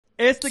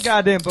It's the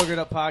goddamn Boogered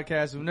Up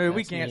podcast.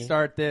 We can't me.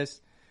 start this.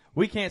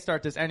 We can't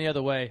start this any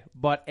other way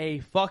but a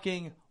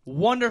fucking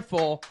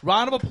wonderful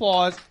round of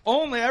applause.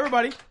 Only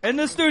everybody in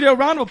the studio,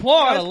 round of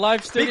applause. Got a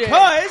live studio.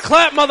 Because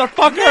clap,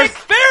 motherfuckers. Nick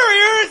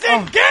Ferrier is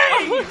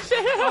engaged.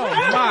 Oh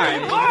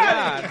my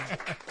god.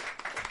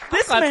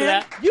 This Clap to man,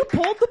 that. you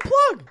pulled the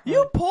plug.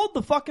 You pulled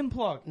the fucking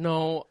plug.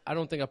 No, I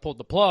don't think I pulled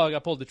the plug. I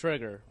pulled the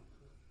trigger.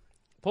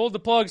 Pulled the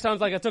plug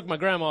sounds like I took my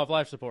grandma off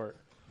life support.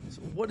 So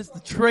what is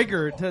the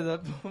trigger to the?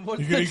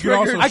 What's You the could trigger?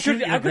 also I shoot could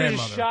your have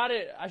grandmother. shot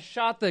it. I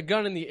shot the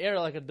gun in the air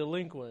like a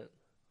delinquent.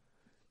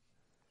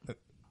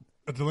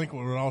 A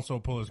delinquent would also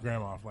pull his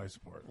grandma off life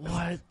support.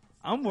 What?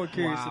 I'm more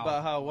curious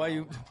about why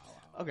you.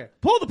 Okay,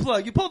 pull the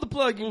plug. You pulled the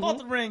plug. You bought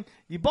the ring.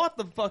 You bought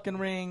the fucking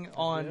ring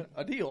on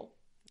a deal.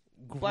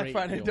 Black Great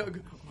Friday deal. deal.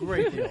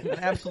 Great deal. An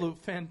absolute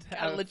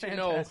Gotta let you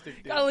know.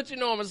 fantastic deal. Gotta let you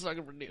know I'm a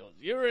sucker for deals.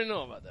 You already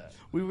know about that.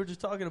 We were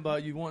just talking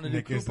about you wanting to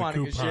Nick do is the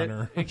couponing and shit.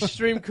 couponer.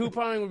 Extreme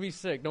couponing would be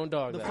sick. Don't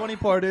dog The that. funny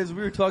part is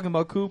we were talking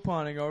about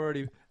couponing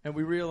already, and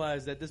we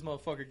realized that this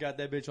motherfucker got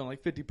that bitch on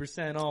like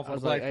 50% off on I a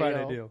was Black like, Friday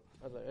hey, yo. deal.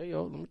 I was like, hey,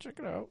 yo, let me check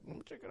it out.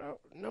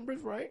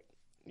 Numbers right.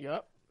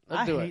 Yep.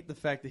 Let's I do hate it. the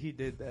fact that he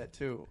did that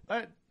too. All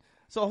right.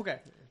 So, okay,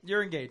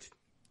 you're engaged.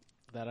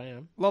 That I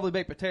am. Lovely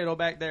baked potato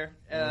back there.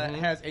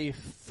 Has a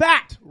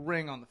fat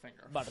ring on the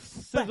finger. About to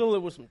sizzle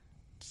it with some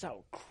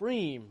sour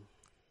cream.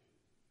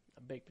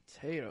 A baked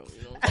potato,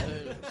 you know what I'm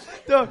saying?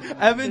 So,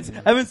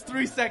 Evan's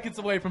 3 seconds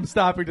away from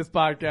stopping this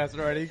podcast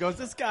already. He goes,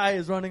 this guy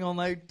is running on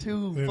like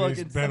two Dude, fucking...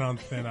 he's been on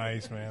thin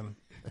ice, man.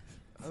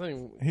 I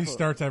think He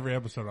starts every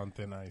episode on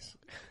thin ice.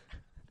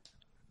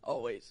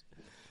 always.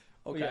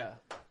 Okay. Yeah.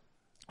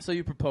 So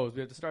you proposed.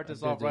 We have to start this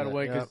did off do right that,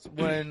 away because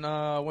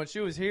when she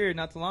was here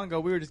not too long ago,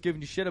 we were just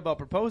giving you shit about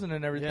proposing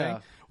and everything.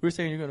 Yeah. We were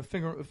saying you're gonna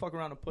fuck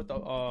around and put a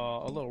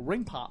little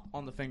ring pop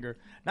on the finger.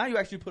 Now you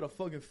actually put a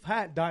fucking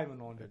fat diamond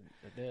on it.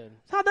 I did.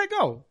 How'd that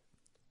go?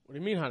 What do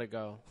you mean how'd it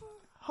go?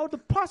 How'd the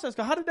process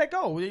go? How did that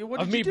go? What did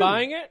Of you me do?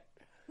 buying it?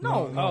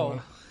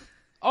 No.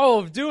 Oh,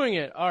 of doing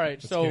it. All right.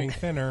 It's So getting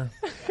thinner.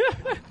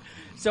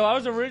 I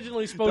was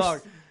originally supposed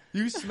Dog,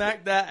 you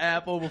smacked that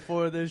apple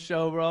before this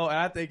show, bro, and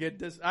I think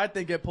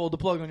it pulled the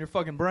plug on your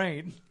fucking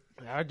brain.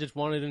 I just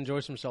wanted to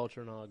enjoy some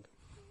seltzer nog.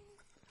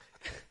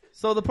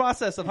 So the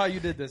process of how you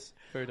did this.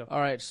 Very dope. All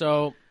right,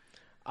 so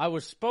I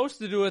was supposed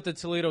to do it at the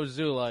Toledo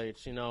Zoo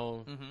lights,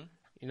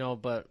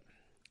 but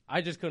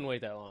I just couldn't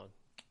wait that long.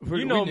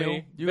 You know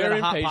me, You very got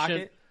a hot impatient,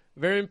 pocket.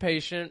 very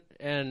impatient,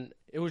 and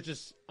it was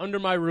just under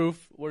my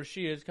roof where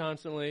she is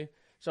constantly.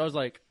 So I was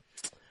like,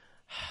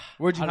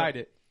 Where'd you I don't- hide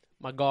it?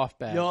 my golf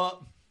bag.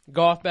 Yup.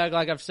 Golf bag,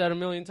 like I've said a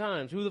million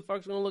times. Who the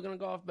fuck's gonna look in a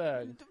golf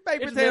bag?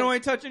 Baked It's potato been-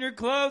 ain't touching your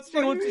clothes.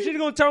 She's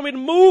gonna tell me to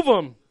move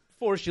them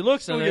before she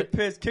looks in She'll it. get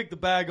pissed, kick the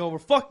bag over,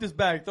 fuck this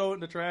bag, throw it in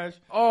the trash.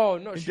 Oh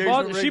no, she Engagement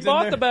bought rings in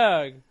there. the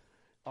bag.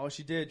 Oh,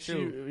 she did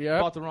too. She-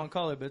 yep. Bought the wrong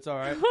color, but it's all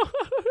right.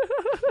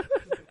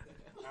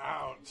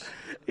 Ouch.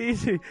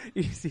 Easy.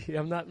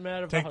 I'm not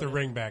mad about Take the it.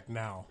 ring back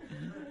now.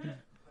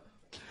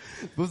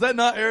 Was that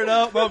not aired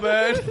out? My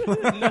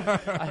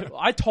bad.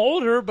 I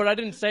told her, but I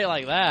didn't say it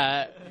like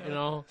that,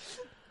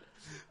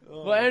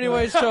 But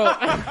anyway, so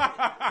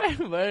I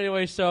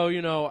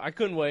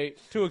couldn't wait.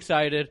 Too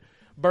excited,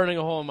 burning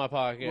a hole in my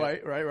pocket.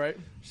 Right.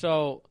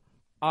 So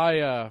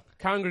I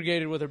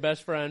congregated with her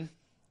best friend,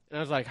 and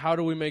I was like, "How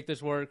do we make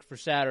this work for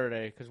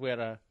Saturday?" Because we had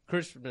a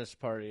Christmas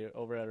party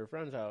over at her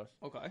friend's house.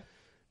 Okay.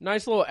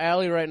 Nice little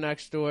alley right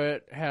next to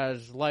it.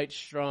 Has lights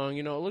strung.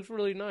 It looks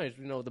really nice.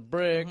 The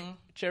brick,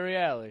 Cherry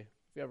Alley.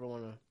 If you ever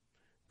want to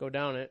go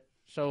down it.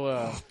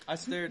 So I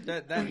stared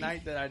that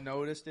night that I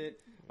noticed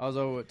it. I was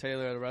over with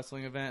Taylor at a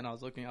wrestling event, and I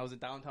was in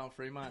downtown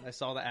Fremont, and I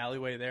saw the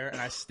alleyway there, and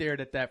I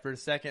stared at that for a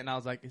second, and I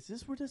was like, is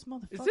this where this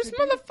motherfucker is this is?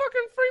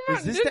 motherfucking Fremont?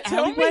 Is this Didn't the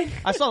tell alleyway? me?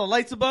 I saw the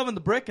lights above and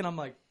the brick, and I'm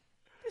like,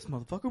 this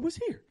motherfucker was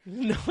here.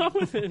 No, I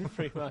wasn't in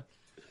Fremont.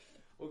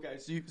 Okay,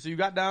 so you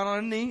got down on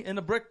a knee in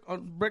the brick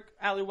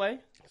alleyway.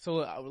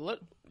 So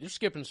you're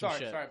skipping some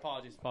shit. Sorry,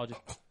 apologies.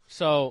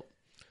 So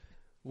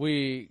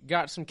we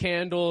got some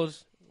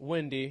candles.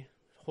 Windy,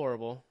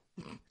 horrible,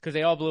 because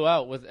they all blew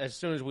out as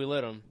soon as we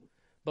lit them.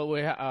 But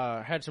we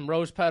had some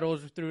rose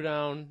petals we threw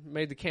down,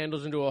 made the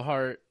candles into a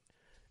heart.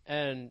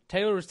 And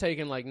Taylor was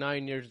taking like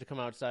 9 years to come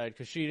outside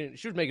because she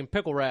was making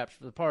pickle wraps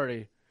for the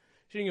party.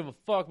 She didn't give a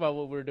fuck about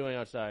what we were doing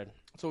outside.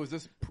 So is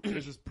this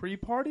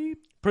pre-party?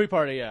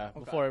 Pre-party, yeah,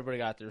 before everybody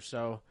got there.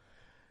 So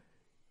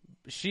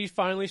she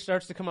finally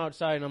starts to come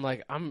outside, and I'm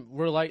like,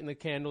 we're lighting the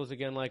candles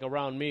again, like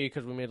around me,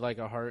 because we made like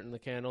a heart in the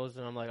candles.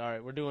 And I'm like, all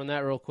right, we're doing that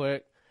real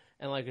quick.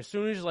 And like as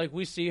soon as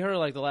we see her,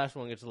 like the last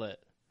one gets lit.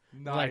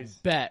 Nice.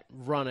 Like, bet,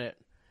 run it.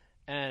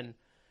 And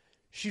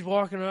she's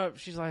walking up.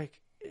 She's like,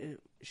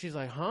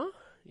 huh?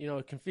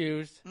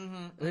 Confused.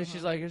 And then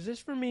she's like, is this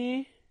for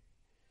me?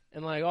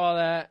 And like all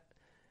that.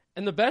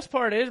 And the best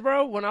part is,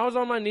 bro, when I was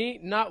on my knee,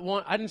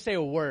 I didn't say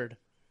a word,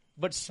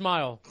 but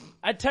smile.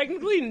 I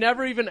technically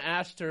never even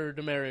asked her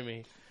to marry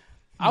me.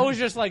 I was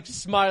just like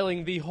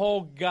smiling the whole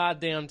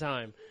goddamn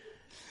time.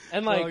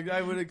 And like,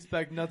 I would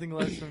expect nothing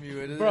less from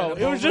you. bro,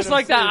 it was just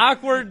like that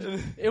awkward.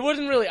 It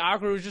wasn't really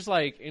awkward. It was just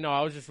like,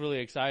 I was just really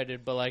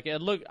excited. But like,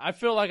 I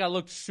feel like I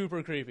looked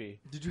super creepy.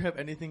 Did you have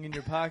anything in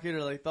your pocket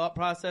or like thought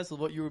process of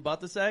what you were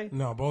about to say?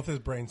 No, both his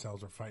brain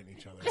cells are fighting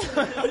each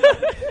other.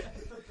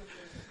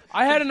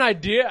 I had an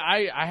idea.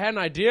 I had an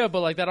idea, but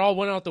like that all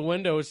went out the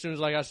window as soon as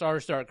like I saw her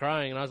start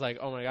crying, and I was like,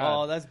 "Oh my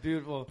god!" Oh, that's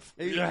beautiful.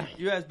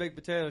 You asked Baked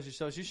Potato.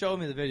 She showed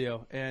me the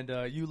video, and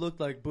you looked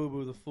like Boo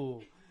Boo the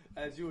Fool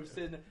as you were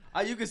sitting.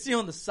 You could see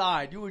on the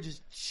side, you were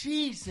just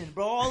cheesing,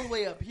 bro, all the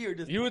way up here.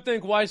 Just you would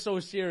think, why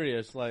so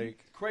serious? Like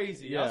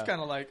crazy. Yeah. I was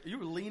kind of like, you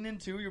were leaning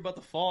too. You were about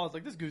to fall. I was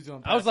like, this dude's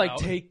going. I was like, out.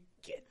 take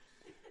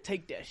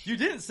that shit. You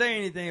didn't say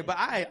anything, but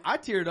I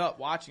teared up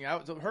watching. Her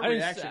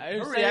reaction. I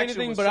didn't her say reaction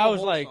anything, was but so I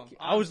was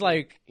wholesome,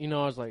 like,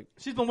 honestly.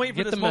 She's been waiting for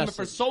get this the moment message.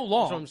 for so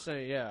long. That's what I'm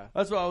saying. Yeah.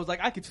 That's why I was like,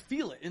 I could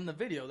feel it in the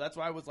video. That's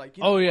why I was like,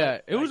 Oh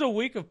yeah, it was a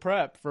week of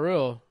prep for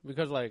real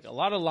because like a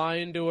lot of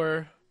lying to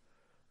her.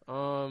 I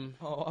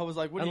was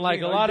like, what do and you like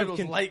mean? a lot you of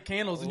did those light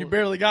candles, and you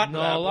barely got to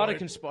that a lot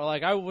point. of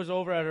like I was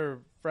over at her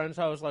friend's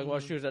house like while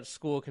she was at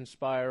school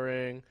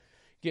conspiring,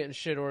 getting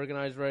shit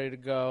organized, ready to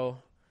go.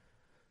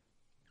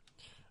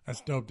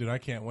 That's dope, dude. I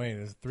can't wait.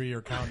 This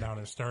 3-year countdown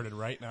has started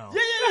right now.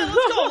 Yeah.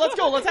 Let's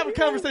go. Let's have a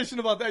conversation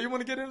about that. You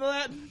want to get into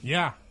that?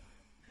 Yeah.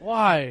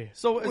 Why?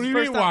 So What do you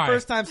mean, why?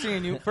 First time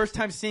seeing you. First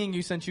time seeing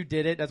you since you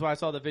did it. That's why I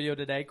saw the video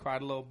today.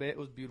 Cried a little bit. It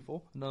was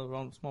beautiful. Another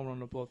small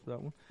round of applause for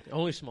that one.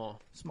 Only small.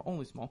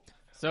 Only small.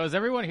 So is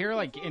everyone here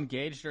like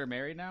engaged or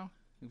married now?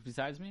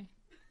 Besides me?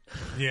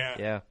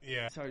 Yeah.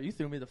 Sorry, you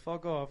threw me the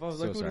fuck off. I was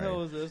So like, who the sorry.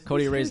 hell is this?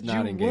 Cody Ray's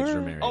not engaged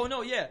or married. Oh,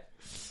 no, yeah.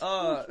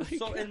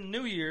 So in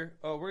New Year,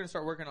 we're going to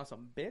start working on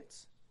some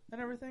bits and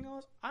everything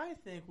else. I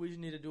think we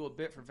need to do a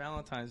bit for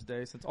Valentine's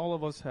Day since all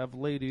of us have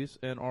ladies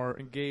and are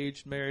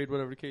engaged, married,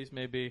 whatever the case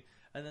may be.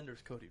 And then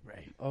there's Cody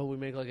Ray. Oh, we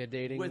make like a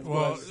dating. With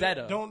Well,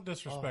 Rosetta. don't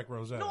disrespect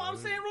Rosetta. No, I'm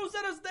saying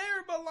Rosetta's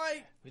there, but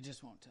like... We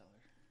just won't tell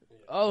her.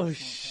 Oh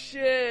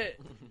shit!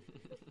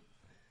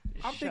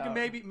 I'm thinking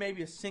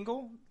maybe a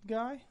single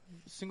guy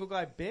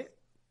bit,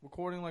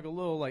 recording like a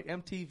little like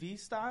MTV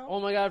style. Oh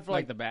my god! For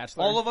Like The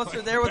Bachelor. All of us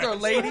are there with our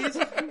ladies.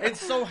 It's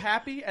so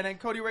happy, and then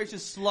Cody Ray's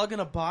just slugging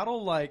a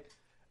bottle like,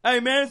 "Hey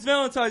man, it's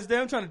Valentine's Day.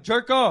 I'm trying to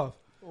jerk off."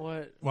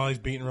 What? While he's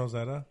beating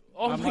Rosetta.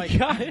 Oh I'm my like-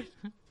 god!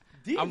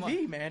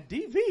 DV, man,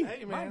 DV.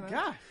 Hey, man. My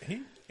God.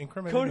 He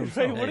incriminated Cody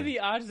himself. Ray, what are the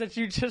odds that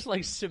you just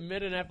like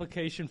submit an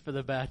application for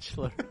The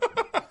Bachelor?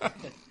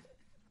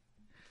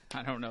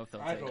 I don't know if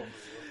they'll take it.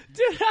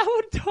 Dude, I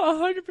would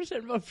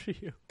 100% vote for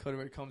you. Cody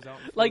Ray comes out.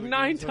 Like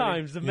 9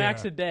 times, the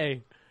max Yeah. a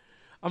day.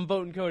 I'm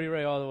voting Cody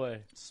Ray all the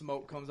way.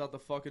 Smoke comes out the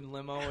fucking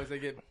limo as they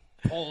get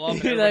pulled up and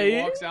He's everybody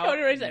like, walks out.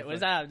 Cody Ray's like,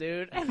 "What's up,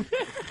 dude?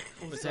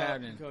 What's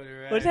happening? Cody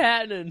Ray. What's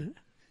happening?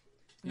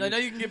 No,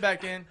 you can get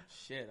back in.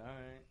 Shit, all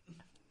right.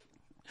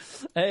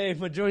 Hey,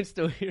 my joint's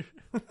still here."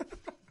 Fucking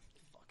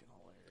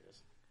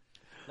hilarious.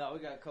 Now we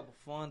got a couple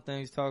fun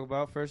things to talk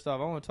about. First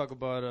off, I want to talk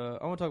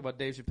about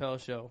Dave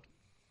Chappelle's show.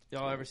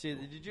 Y'all ever see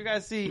it? Did you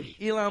guys see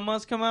Elon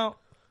Musk come out?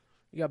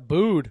 You got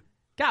booed.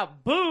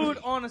 Got booed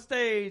on the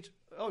stage.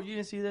 Oh, you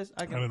didn't see this?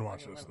 I didn't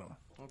watch this, no.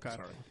 Okay.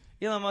 Sorry.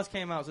 Elon Musk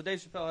came out. So Dave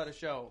Chappelle had a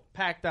show,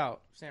 packed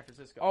out, San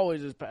Francisco.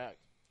 Always is packed.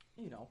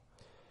 You know.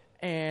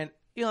 And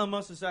Elon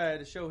Musk decided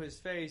to show his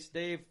face.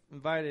 Dave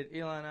invited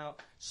Elon out.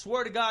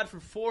 Swear to God, for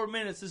 4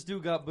 minutes, this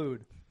dude got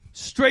booed.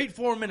 Straight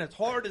 4 minutes.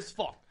 Hard as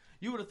fuck.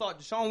 You would have thought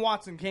Deshaun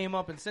Watson came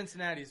up in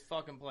Cincinnati's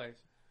fucking place.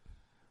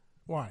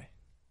 Why?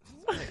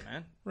 Hey,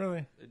 man.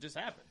 Really? It just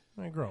happened.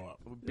 I grow up.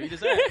 We beat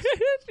his ass.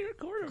 It's your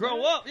quarterback.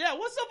 Grow up. Yeah,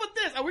 what's up with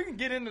this? We can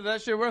get into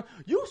that shit.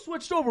 You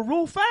switched over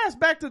real fast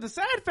back to the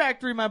sad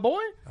factory, my boy.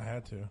 I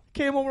had to.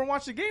 Came over and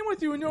watched the game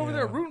with you, and you're over Yeah.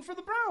 there rooting for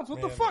the Browns.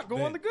 What the Man, fuck? Go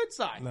they- on the good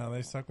side. No,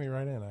 they sucked me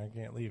right in. I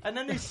can't leave. And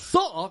then they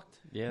sucked.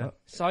 Yeah. We're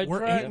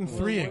Sidetrack.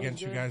 8-3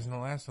 against you guys in the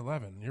last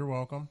 11. You're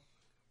welcome.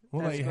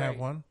 We'll That's let you have great.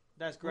 one.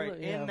 That's great. Well,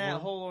 yeah, In that well.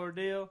 whole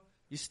ordeal,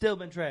 you still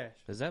been trash.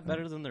 Is that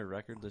better than their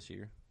record this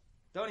year?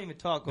 Don't even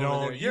talk over No,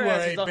 there. you Your are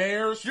ass a is the-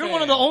 Bears You're fan.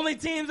 one of the only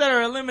teams that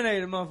are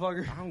eliminated,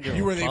 motherfucker. I don't give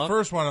You a were the fuck.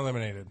 first one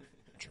eliminated.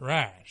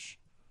 Trash.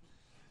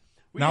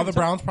 We Now can the talk-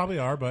 Browns probably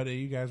are, but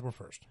you guys were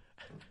first.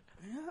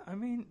 Yeah, I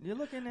mean, you're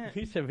looking at.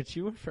 He said, but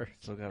you were first.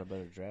 Still got a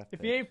better draft. If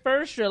pick. you ain't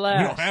first, you're We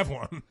last. don't have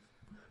one.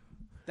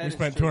 That We is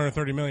spent true.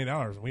 $230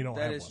 million. We don't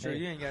That have is one. true.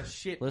 You ain't got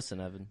shit. Listen,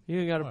 Evan.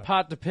 You ain't got a What?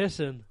 pot to piss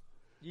in.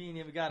 You ain't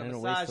even got a And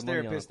waste massage the money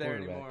on a therapist there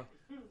quarterback. anymore.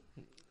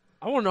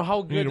 I want to know how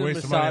We need good to the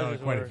waste some money on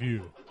massages quite a were.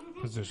 few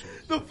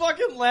positions. The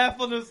fucking laugh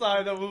on the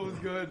side of it was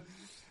good.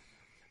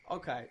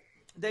 Okay.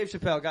 Dave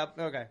Chappelle got.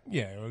 Okay.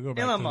 Yeah, we'll go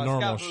back Elon to Musk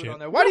normal got booed shit. on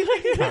there. Why do you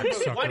think he's getting booed?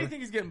 Cocksucker. Why do you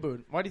think he's getting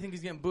booed? Why do you think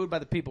he's getting booed by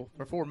the people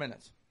for 4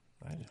 minutes?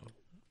 I know.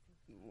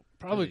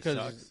 Probably Because he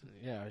because,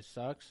 yeah, it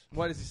sucks.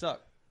 Why does he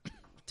suck?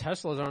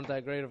 Teslas aren't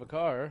that great of a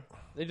car.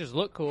 They just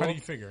look cool. How do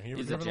you figure? You ever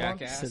He's a driven one?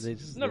 jackass. So they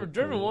just Never look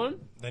driven cool. one.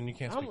 Then you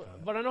can't speak on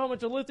it. But I know how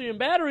much a lithium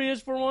battery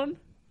is for one.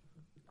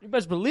 You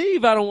best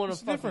believe I don't want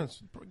What's to the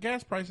difference?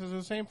 Gas prices are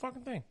the same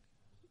fucking thing.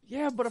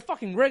 Yeah, but a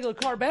fucking regular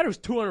car battery is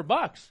 $200,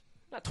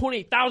 not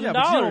 $28,000. Yeah,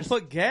 but you don't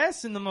put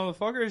gas in the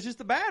motherfucker. It's just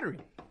the battery.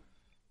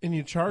 And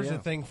you charge the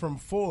thing from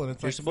full, and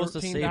it's You're like supposed to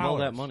 $13. save all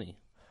that money.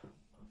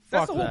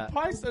 That's Fuck the whole that.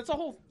 price. That's a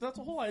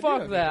whole idea.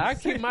 Fuck that. I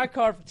keep my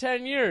car for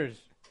 10 years.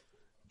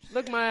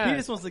 Look my ass. He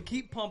just wants to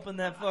keep pumping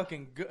that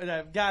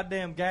that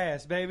goddamn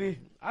gas, baby.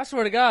 I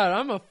swear to God,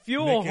 I'm a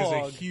fuel Nick is a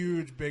hog.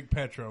 huge, big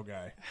petro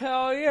guy.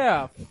 Hell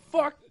yeah.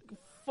 Fuck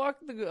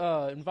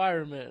the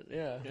environment.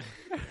 Yeah.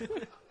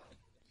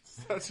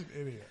 Such an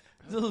idiot.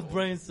 Those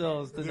brain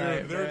cells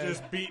tonight. They're man.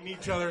 just beating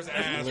each other's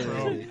ass,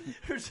 bro.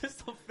 There's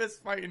just a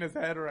fist fight in his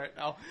head right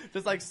now.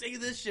 Just like, say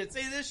this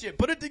shit,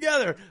 put it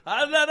together.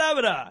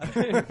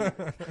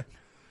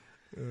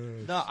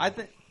 No, I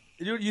think.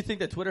 You think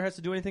that Twitter has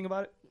to do anything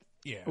about it?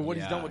 Yeah. Or what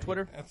he's done with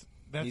Twitter? That's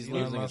He's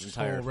Elon losing his Musk's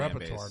entire whole fan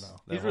repertoire base.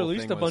 now. That He's whole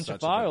released thing a bunch was of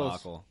such files.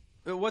 debacle.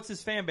 What's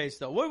his fan base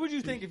though? What would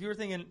you think if you were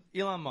thinking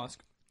Elon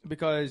Musk?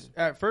 Because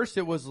at first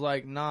it was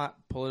like not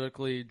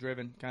politically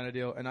driven kind of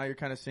deal, and now you're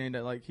kind of saying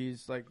that like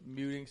he's like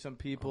muting some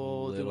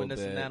people, A little doing this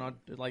and bit. that, on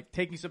like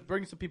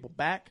bringing some people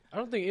back. I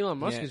don't think Elon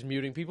Musk Yeah. is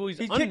muting people. He's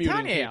He kicked unmuting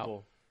Kanye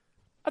people.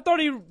 I thought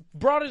he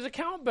brought his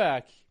account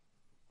back.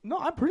 No,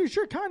 I'm pretty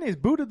sure Kanye's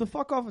booted the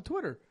fuck off of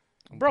Twitter.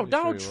 Bro, pretty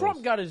sure Donald he Trump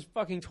was. got his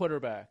fucking Twitter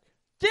back.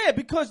 Yeah,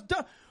 because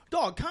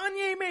dog,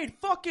 Kanye made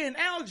fucking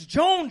Alex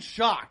Jones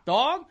shocked,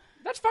 dog.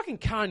 That's fucking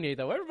Kanye,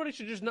 though. Everybody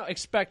should just not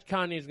expect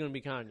Kanye is going to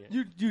be Kanye.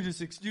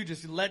 You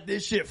just let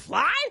this shit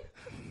fly?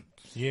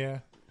 Yeah.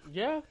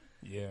 Yeah.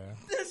 Yeah.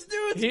 This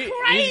dude's He's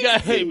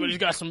crazy. but he's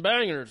got some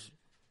bangers.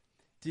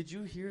 Did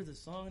you hear the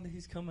song that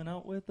he's coming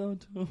out with though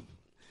too?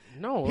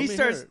 No, He let me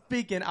starts hear it.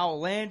 speaking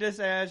outlandish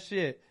ass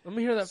shit. Let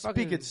me hear that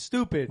fucking. Speaking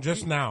stupid.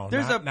 Just now.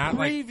 There's not a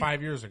like preview-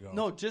 5 years ago.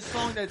 No, just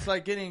song that's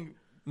like getting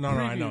No,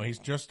 I know. preview. He's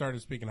just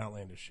started speaking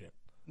outlandish shit.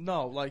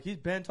 No, like he's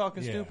been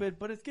talking Yeah. stupid,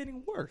 but it's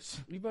getting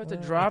worse. You about to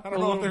drop I a don't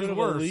know little if there's bit of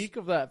a worse. leak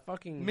of that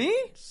fucking Me?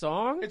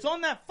 song? It's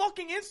on that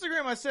fucking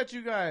Instagram I sent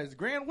you guys.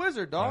 Grand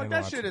Wizard, I dog. didn't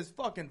That watch shit it. is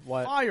fucking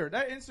What? fire.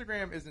 That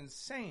Instagram is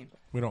insane.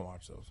 We don't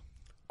watch those.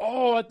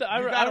 Oh, I You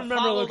I gotta remember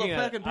follow looking the at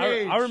it. fucking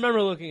page. I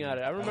remember looking at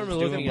it. I remember Doing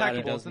looking what at he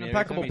it. does It's an to me.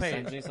 impeccable Every time he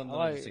page. sends me something, I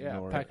I just like, yeah,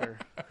 ignore it. Pecker.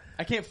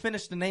 I can't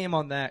finish the name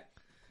on that,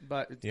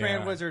 but it's Yeah.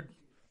 Grand Wizard.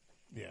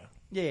 Yeah.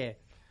 Yeah.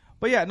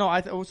 But yeah,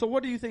 no, so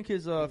what do you think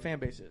his fan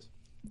base is?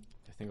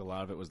 I think a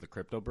lot of it was the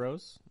crypto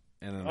bros,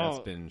 and then Oh. that's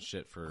been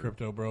shit for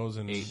Crypto bros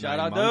and 8, Shout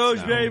 9 out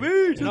months Doge, now.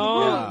 baby. To No,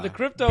 Yeah. the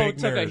crypto Big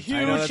took a nerds. I know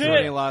huge that's when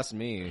he hit lost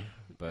me.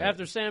 But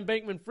after Sam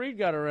Bankman-Fried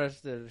got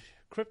arrested.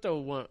 Crypto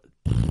went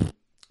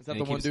Is that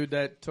And the he one keeps- dude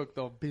that took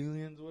the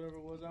billions, whatever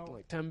it was, out?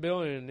 like 10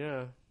 billion.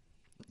 Yeah.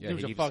 yeah, he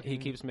was a he fucking-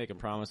 keeps making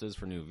promises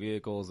for new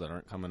vehicles that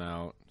aren't coming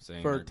out.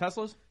 Saying For they're-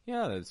 Teslas?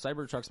 yeah, the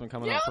Cybertruck's been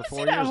coming Yeah, out for let's 4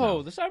 see that years hoe.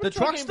 now. The Cybertruck The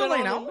truck ain't still been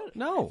ain't on out?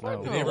 No, Fuck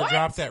Did no. they ever What?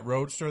 drop that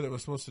Roadster that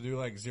was supposed to do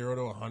like 0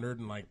 to 100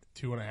 in like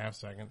 2.5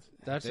 seconds?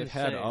 That's they've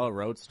insane. had a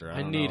Roadster.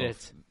 I don't need know it.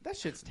 if That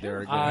shit's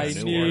They're terrible. I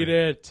new need one.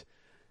 it.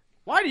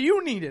 Why do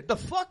you need it? The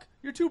fuck?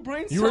 You're two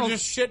brain cells. You were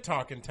just shit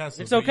talking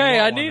Tesla. It's okay.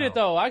 I need it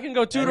though. I can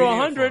go 2 Yeah, to we need it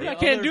 100. for I you.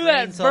 can't Other do that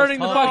brain cells burning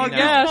the talking fucking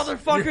now. gas.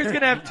 Motherfucker's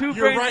gonna have 2 Your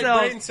brain right cells.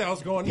 brain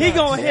cells going He nuts.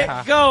 gonna hit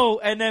go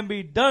and then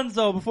be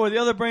donezo before the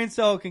other brain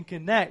cell can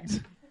connect.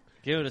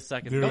 Give it a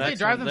second. Dude. The Don't they next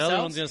drive one- The other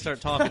themselves? one's gonna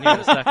start talking here in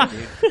a second,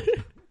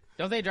 dude.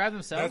 Don't they drive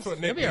themselves? That's what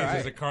Nick They'll be needs all right.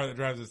 is a car that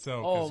drives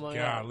itself. Oh, 'Cause my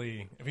God.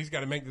 golly. If he's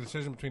got to make the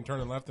decision between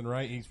turning left and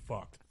right, he's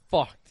fucked.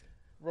 Fucked.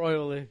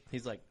 Royally.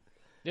 He's like,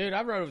 Dude,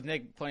 I've rode with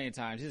Nick plenty of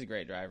times. He's a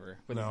great driver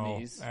with No,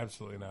 his knees.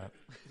 absolutely not.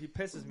 He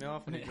pisses me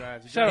off when he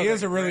drives. Shut He up.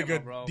 is a really Grandma,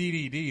 good bro.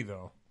 DDD,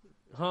 though.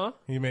 Huh?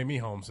 He made me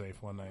home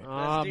safe one night.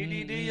 Best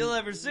DDD you'll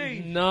ever see.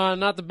 No,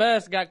 not the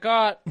best. Got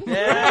caught.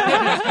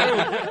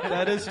 Yeah,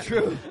 that is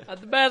true.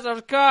 Not the best. I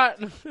was caught.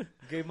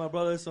 Gave my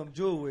brother some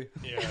jewelry.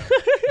 Yeah.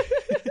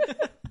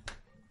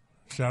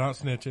 Shout out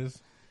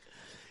snitches.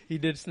 He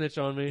did snitch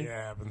on me.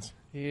 Yeah, happens.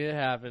 It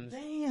happens.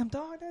 Damn,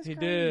 dog, that's He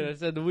crazy. did. I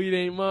said the weed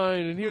ain't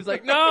mine, and he was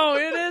like, "No,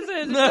 it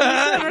isn't. It's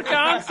the center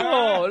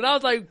console." And I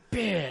was like,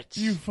 "Bitch,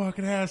 You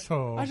fucking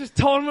asshole. I just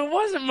told him it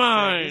wasn't This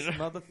mine."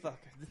 motherfucker.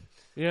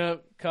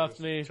 Yep, cuffed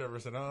me. Trevor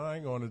said, "Oh, I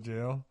ain't going to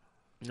jail."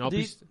 Nope, Do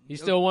you- he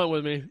still went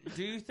with me.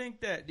 Do you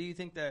think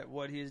that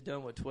what he has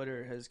done with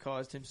Twitter has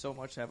caused him so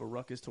much to have a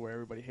ruckus to where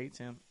everybody hates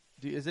him?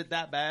 Is it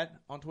that bad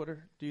on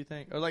Twitter? Do you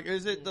think, or like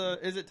is it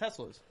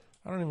Tesla's?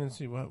 I don't even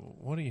see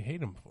what do you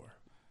hate him for?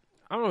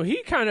 I don't know.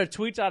 He kind of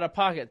tweets out of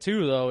pocket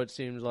too, though. It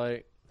seems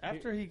like.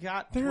 After he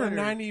got There Twitter, are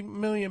 90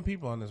 million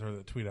people on this earth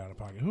that tweet out of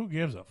pocket. Who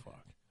gives a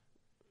fuck?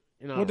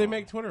 You're not What'd they wrong.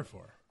 make Twitter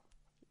for?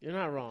 You're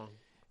not wrong.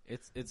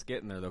 it's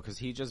getting there though, because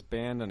he just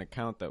banned an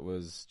account that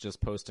was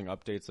just posting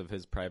updates of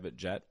his private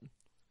jet.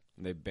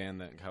 And they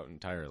banned that account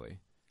entirely.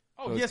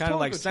 Oh, So he it's has kind of total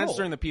like control.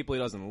 censoring the people he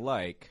doesn't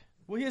like,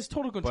 Well, he has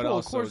total control. but of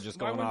also course, just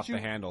why going wouldn't off you-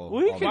 the handle.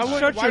 Well, he all can the time.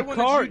 shut Why your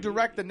wouldn't car. you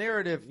direct the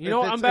narrative? You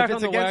know, if I'm it's- back if on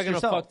it's the against wagon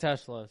yourself? of fuck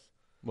Teslas.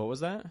 What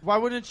was that? Why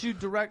wouldn't you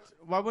direct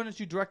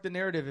the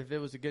narrative if it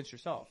was against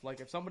yourself?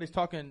 Like if somebody's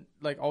talking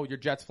like, "Oh, your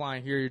jet's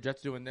flying here, your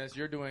jet's doing this,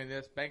 you're doing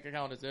this, bank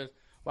account is this."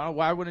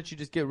 Why wouldn't you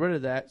just get rid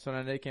of that so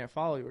then they can't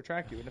follow you or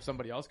track you? And if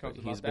somebody else comes,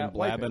 He's about been that,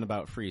 wipe blabbing it.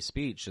 about free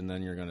speech, and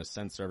then you're going to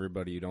censor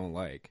everybody you don't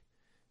like.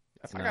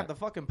 If I got the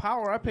fucking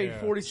power, I paid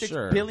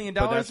 $46 billion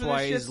but for that's this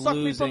why shit. he's Suck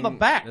me from the losing.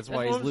 back. That's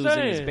why That's he's what I'm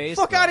losing his saying. base.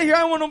 Fuck though. out of here! I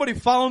don't want nobody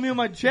following me on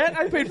my jet.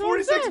 I paid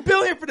 $46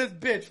 billion for this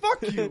bitch.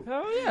 Fuck you.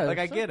 Hell yeah. Like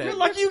I get it. You're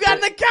lucky you got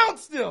an account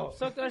still.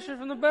 Suck that shit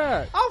from the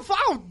back.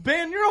 I'll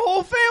ban your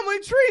whole family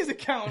trees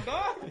account,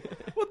 dog.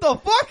 What the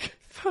fuck?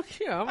 Fuck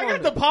yeah. I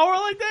got the power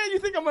like that. You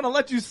think I'm gonna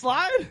let you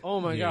slide?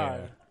 Oh my Yeah.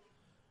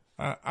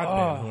 god. I'd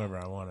ban whoever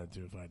I wanted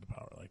to if I had the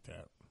power like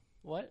that.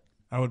 What?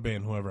 I would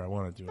ban whoever I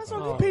wanted to. That's if I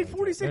why had he the paid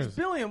power like that. $46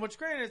 billion. Which,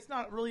 granted, it's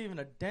not really even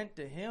a dent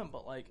to him,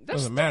 but like,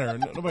 Doesn't matter.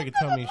 Nobody can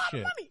tell me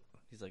shit.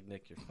 He's like,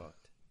 Nick, you're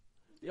fucked.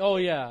 Oh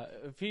yeah.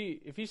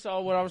 If he saw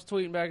what I was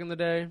tweeting back in the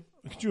day,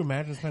 Could you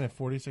imagine spending $46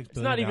 billion? it's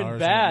not even and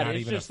bad. Not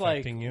It's even just like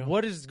affecting you?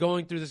 what is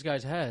going through this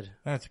guy's head?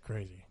 That's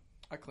crazy.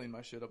 I cleaned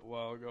my shit up a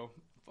while ago.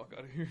 Fuck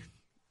out of here.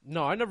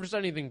 No, I never said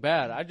anything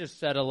bad. I just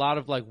said a lot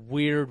of like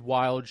weird,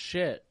 wild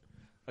shit.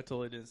 I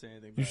totally didn't say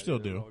anything. You bad. still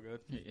It was do. all good.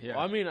 Yeah.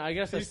 Well, I mean, I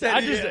guess You that's, said I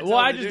you just didn't well,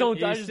 tell I me, just dude.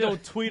 don't I You just still-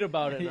 don't tweet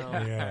about it now.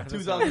 Yeah.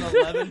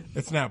 2011.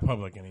 It's not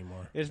public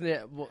anymore. Isn't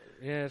it? Well,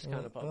 yeah, it's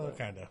kind of public.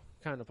 Kind of.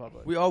 Kind of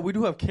public. We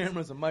do have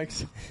cameras and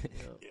mics.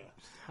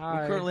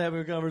 Hi. We're currently having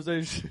a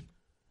conversation.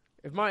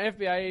 If my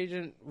FBI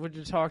agent would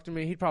just talk to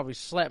me, he'd probably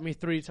slap me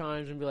 3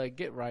 times and be like,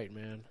 "Get right,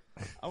 man."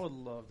 I would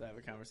love to have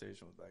a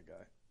conversation with that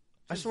guy.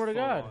 I Just swear to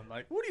full God. on,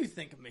 like, what do you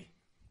think of me?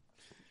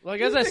 Like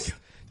Do as you I, think,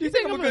 do you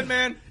think I'm a good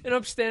man? an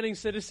upstanding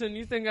citizen.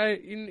 You think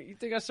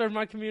I serve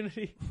my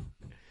community?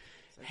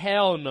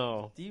 Hell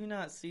no. Do you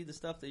not see the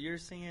stuff that you're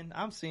seeing?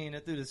 I'm seeing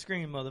it through the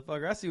screen,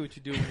 motherfucker. I see what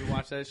you do when you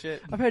watch that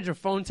shit. I've had your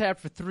phone tapped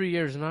for 3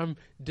 years and I'm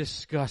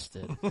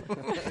disgusted.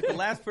 The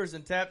last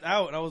person tapped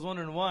out, and I was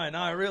wondering why.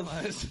 Now I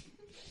realize.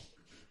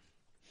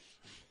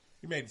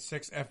 You made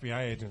 6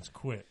 FBI agents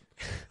quit.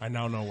 I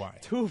now know why.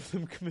 2 of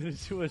them committed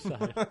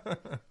suicide.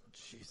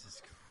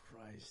 Jesus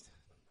Christ.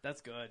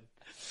 That's good.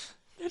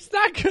 That's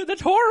not good.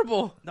 That's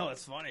horrible. No,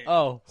 it's funny.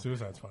 Oh,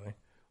 Suicide's funny.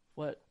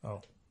 what?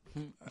 Oh.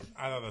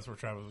 I thought that's where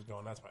Travis was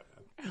going. That's my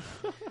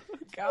bad.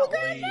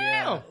 Golly,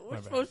 now? We're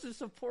bad. supposed to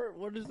support.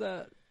 What is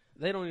that?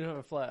 They don't even have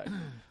a flag.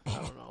 I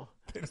don't know.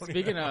 They don't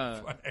Speaking even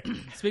have a of flag.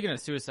 speaking of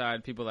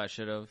suicide, people that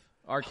should have.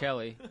 R.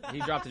 Kelly, he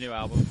dropped a new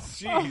album.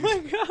 Oh my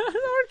God,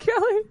 R.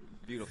 Kelly.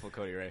 Beautiful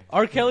Cody Ray.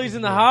 R. Kelly's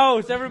in the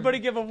house. Everybody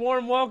give a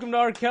warm welcome to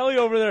R. Kelly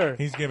over there.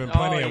 He's giving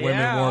plenty of women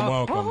yeah. warm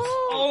welcomes.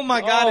 Oh my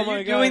God, Oh are my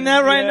you God, doing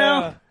that right yeah.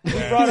 now? We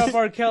brought up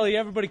R. Kelly.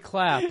 Everybody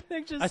clap.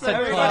 I said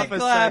Everybody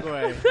clap.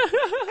 clap.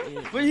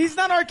 But he's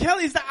not R.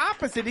 Kelly. He's the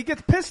opposite. He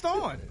gets pissed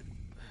on.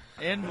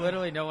 And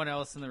literally no one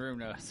else in the room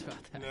knows about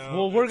that. No.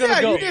 Well, we're gonna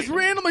Yeah, go. you just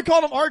randomly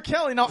called him R.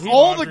 Kelly. Now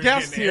all the Laundry's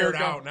guests getting here aired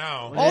go, out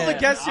now. all the Yeah.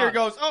 guests here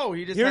goes, oh,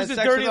 he just Here's has the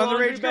sex dirty with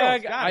laundry underage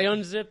bag. girls. Got I it.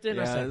 unzipped it. And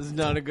I Yeah, said, this is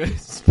not a good.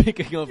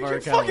 Speaking of R. You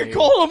Kelly, fucking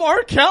call him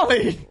R.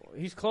 Kelly.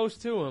 he's close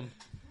to him.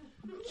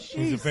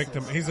 He's a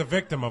victim. He's a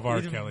victim of R.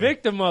 He's a Kelly.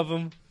 victim of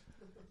him.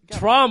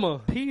 Trauma.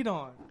 Peed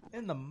on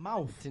in the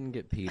mouth. didn't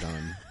get peed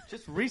on.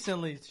 Just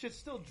recently. Shit's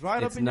still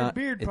dried It's up in not.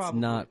 your beard, It's probably.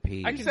 not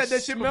pee. I can said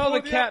that shit smell before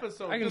the the cat.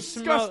 episode. I can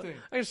Disgusting.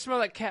 smell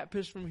that cat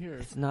piss from here.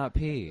 It's not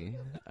pee.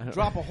 I don't-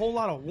 Drop a whole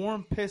lot of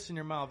warm piss in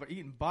your mouth or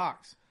eating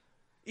box.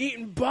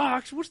 Eating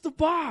box. What's the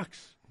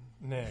box?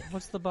 Nick.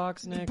 What's the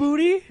box, Nick?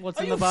 Booty. What's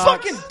Are in you the box?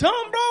 fucking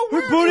dumb,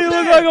 bro? Her booty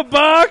look like a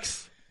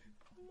box.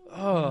 Oh.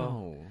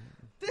 No.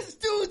 This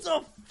dude's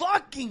a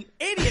fucking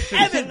idiot.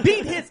 Evan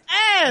beat his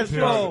ass, Dude,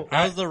 bro.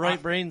 How's the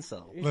right brain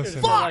cell? You should've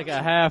Listen. said like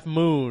a half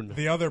moon.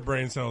 The other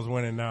brain cell's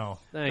winning now.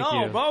 Thank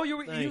No, you. bro,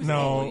 you Thank was,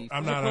 No,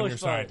 I'm not on Close your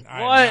fight. side.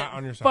 I'm What? not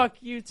on your side. Fuck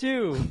you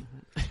too.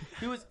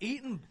 he was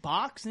eating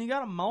box and he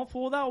got a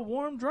mouthful of that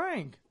warm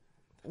drink.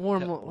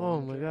 Warm.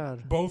 Oh my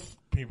god. Both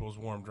people's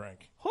warm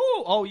drink. Who?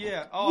 Oh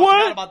yeah. Oh, What? I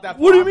forgot about that part.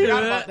 What do you mean?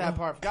 Forgot about that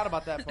part. Forgot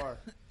about that part.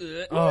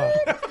 Oh.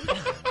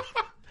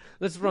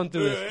 Let's run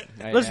through this.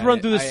 Let's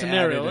run through this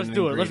scenario. Let's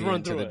do it. Let's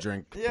run through the it.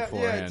 drink Yeah,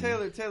 beforehand.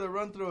 Taylor,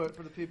 run through it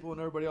for the people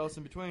and everybody else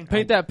in between.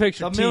 Paint that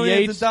picture. The T. millions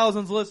and Yates.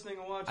 thousands listening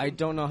and watching. I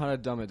don't know how to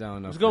dumb it down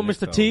enough. Let's go, for Nick, Mr.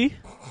 though. T.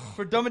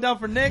 For dumb it down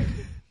for Nick,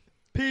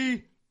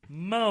 P.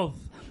 Mouth.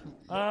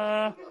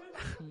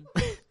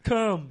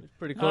 Come.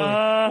 Pretty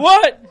close.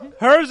 What?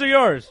 Hers or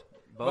yours?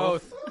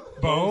 Both.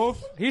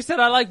 Both? He said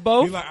I like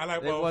both. I like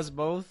It both. was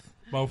both.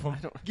 Both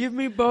of them. Give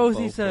me both,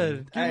 he Both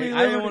said. Give Hey, me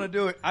I didn't liberty. want to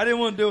do it. I didn't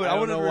want to do it. I I don't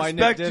wanted to know why Nick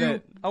respect did you.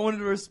 it. I wanted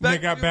to respect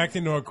Nick got you. backed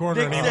into a corner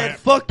Nick and he said, went,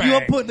 fuck you, I'm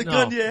bang. putting the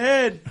gun to your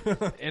head.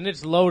 And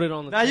it's loaded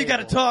on the Now you got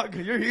to table. talk.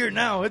 You're here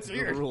now. It's The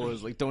here. rule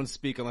is like don't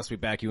speak unless we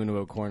back you into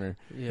a corner.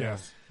 Yeah.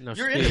 Yes. No,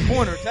 You're speak. in the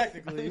corner,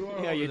 technically. You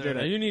are Yeah, you over there.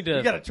 did it. You need You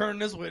to got to turn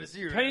this way to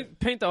see her.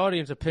 paint the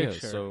audience a Yeah,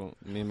 picture. so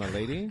me and my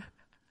lady,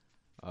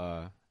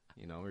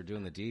 we're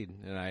doing the deed,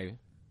 and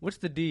What's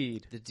the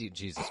deed? the deed.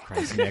 Jesus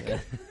Christ, Nick.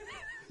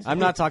 I'm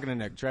not talking to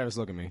Nick. Travis,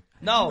 look at me.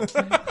 No.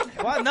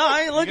 What? No,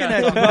 I ain't looking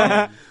at you,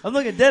 bro. I'm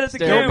looking dead at the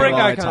Stare Don't at camera. me break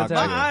while eye I talk to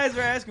contact. My you. eyes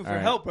are asking for All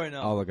right. help right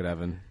now. I'll look at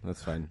Evan.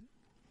 That's fine.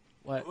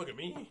 What? Look at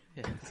me.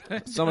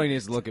 Somebody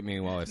needs to look at me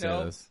while I say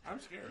No. this. I'm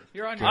scared.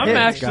 You're on your I'm own.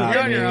 actually- God,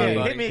 you're on your man. own,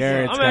 buddy. Hit me.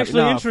 Garrett's I'm got-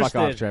 actually no, interested.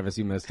 Fuck off, Travis.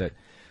 You missed it.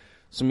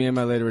 So me and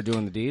my lady were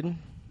doing the deed,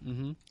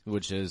 Mm-hmm.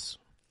 which is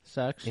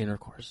Sex.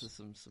 intercourse. This is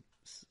some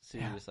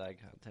serious eye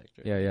contact.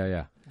 Right?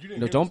 Yeah. You didn't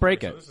No, hear don't the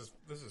break story, it. so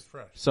this is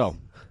fresh. So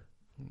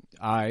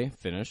I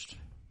finished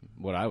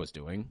what I was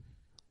doing,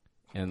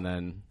 and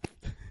then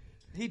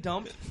He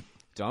dumped.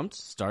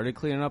 started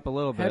cleaning up a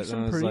little Had bit, some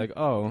and I was pretty- like,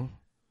 oh,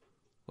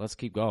 let's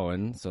keep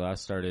going. So I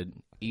started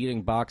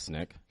eating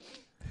Boxnick,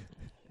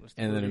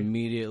 and then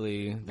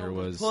immediately there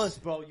was Plus,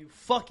 bro, you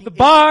fucking The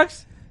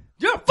box.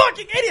 You're a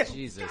fucking idiot.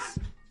 Jesus.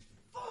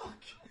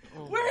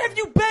 Where have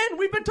you been?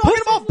 We've been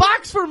talking about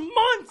box for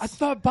months. I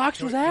thought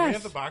box was Do we have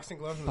ass. the boxing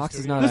gloves in Box the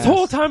is studio? not This ass.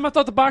 whole time I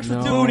thought the box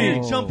was No. duty.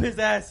 Dude, jump his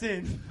ass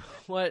in.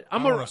 What? I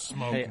I'm want a. to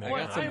smoke. Hey, Nick. I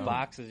got some I'm-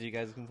 boxes you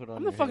guys can put on.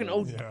 I'm the your fucking head.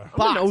 OG. Yeah.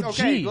 I'm an OG.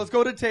 Okay, let's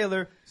go to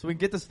Taylor so we can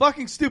get this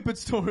fucking stupid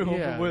story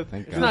Yeah. over with.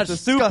 Thank It's God. not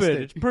disgusting.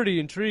 stupid. It's pretty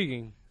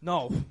intriguing.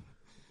 No.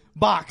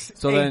 Box.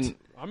 So 8. then,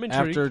 I'm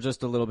intrigued. after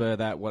just a little bit of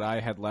that, what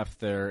I had left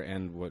there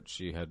and what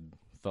she had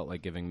felt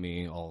like giving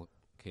me all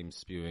came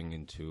spewing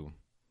into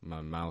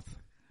my mouth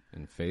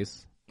and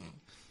face.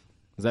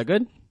 Is that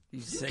good? You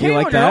sick, Do you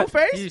like on your that? own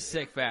face? you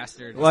sick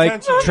bastard.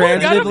 Like Essentially.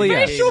 transitively, got a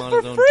yes. facial on for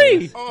his own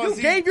free. too. Oh, You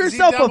Z- gave Z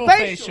yourself a double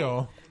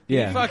facial.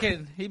 Yeah.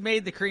 He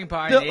made the cream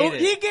pie and ate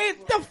it. He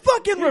gave the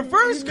fucking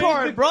reverse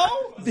card, bro.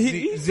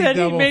 He Z said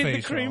he double made the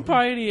facial. cream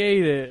pie and he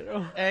ate it.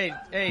 Oh. Hey,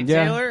 Yeah.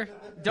 Taylor,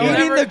 don't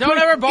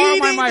Yeah. ever borrow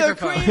my Eating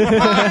microphone. The cream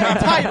pie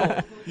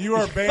title. You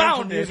are banned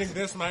found from it. using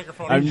this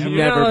microphone. I'm again.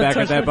 never not back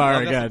touch at that bar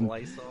I got some again.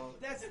 Lysol.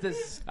 That's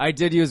this. I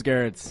did use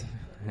Garrett's.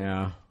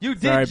 Yeah. You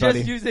did Sorry, just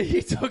buddy. use it.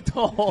 He took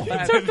the whole.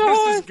 Took the This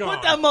whole- is gone.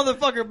 Put that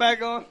motherfucker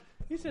back on.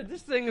 He said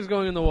this thing is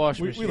going in the wash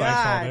We machine. like-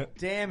 Lysoled God it.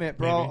 damn it,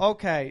 bro. Maybe.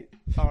 Okay.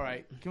 All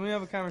right. Can we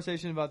have a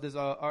conversation about this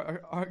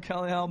R.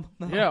 Kelly album?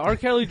 Yeah, R.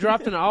 Kelly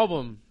dropped an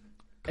album.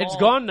 It's Called-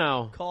 gone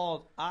now,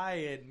 Called I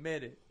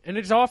Admit It. and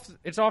it's off.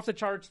 It's off the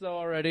charts though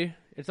already.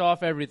 It's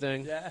off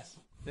everything. Yes.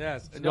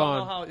 Yes. And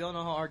gone. y'all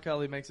know how R.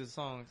 Kelly makes his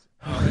songs.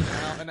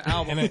 An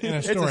album. In a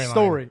It's a storyline.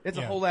 story. It's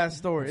a Yeah. whole ass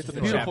story. It's a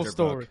a beautiful chapter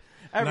story. book.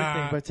 Everything,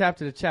 Nah. but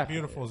chapter to chapter.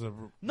 Beautiful is a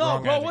No,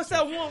 wrong bro. What's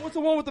adjective. that one? What's the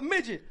one with the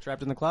midget?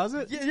 Trapped in the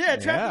closet? Yeah,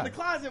 trapped Yeah. in the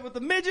closet with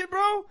the midget,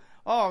 bro.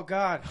 Oh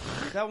God,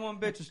 that one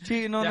bitch was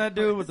cheating on that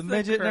dude with the was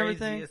midget and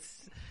everything.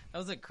 craziest- That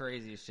was the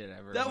craziest shit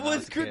ever. That when I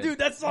was a good, kid. dude.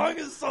 That song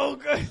is so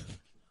good.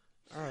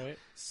 All right.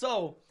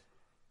 So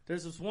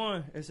there's this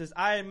one. It says,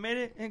 "I admit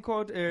it," in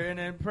quote, and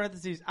in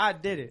parentheses, "I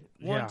did it."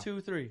 Yeah. 1,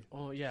 2, 3.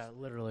 Oh yeah,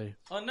 literally.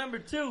 On number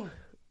 2,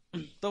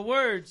 the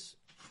words,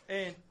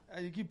 and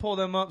you can pull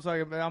them up. So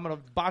I'm gonna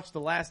botch the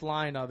last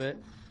line of it,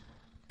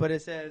 but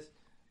it says,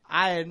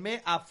 "I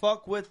admit I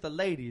fuck with the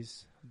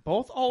ladies,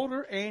 both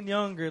older and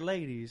younger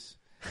ladies.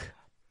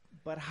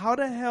 But how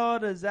the hell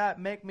does that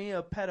make me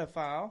a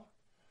pedophile?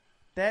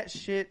 That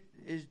shit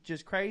is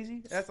just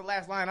crazy." That's the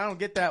last line. I don't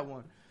get that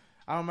one.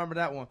 I don't remember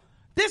that one.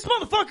 This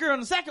motherfucker on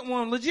the second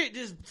one legit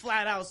just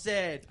flat out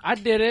said, I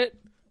did it.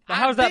 But I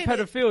how's that did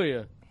it.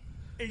 pedophilia?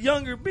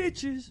 "Younger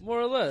bitches. More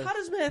or less. How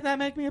does that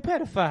make me a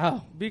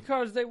pedophile?"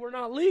 Because they were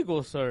not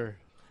legal, sir.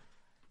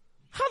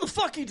 How the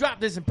fuck he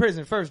dropped this in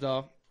prison, first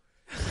off?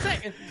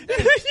 Second, That's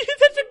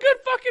a good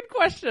fucking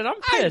question. I'm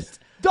pissed.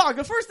 dog,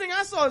 the first thing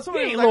I saw is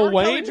somebody He was ain't like, Lil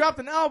R. Kelly Wayne. dropped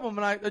an album,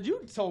 and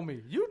you told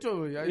me. You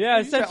Yeah, I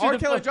you said sent you R. the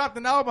Kelly fuck- dropped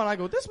an album, and I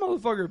go, this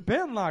motherfucker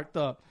been locked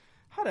up.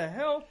 How the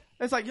hell?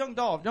 It's like Young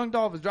Dolph. Young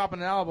Dolph is dropping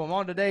an album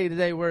on the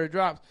day where it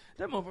drops.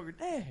 That motherfucker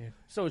dead.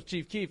 So is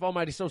Chief Keef,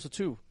 Almighty Sosa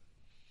 2.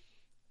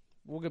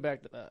 We'll get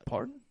back to that.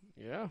 Pardon?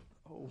 Yeah.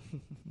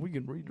 We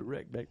can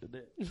redirect back to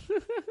that.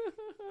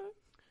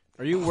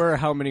 Are you aware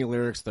how many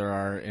lyrics there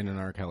are in an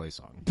R. Kelly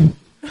song?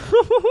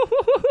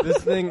 This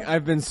thing,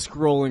 I've been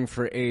scrolling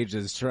for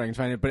ages trying to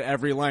find it, but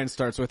every line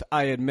starts with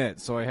 "I admit,"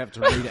 so I have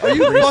to read every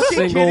fucking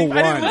single kidding?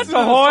 I didn't one. listen That's to a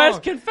the whole ass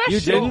song. confession. You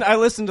didn't? I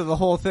listened to the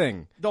whole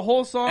thing. The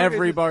whole song.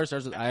 Every is, bar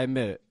starts with "I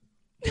admit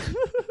it,"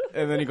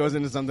 and then he goes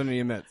into something and he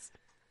admits.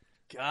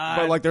 God,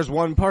 But like, there's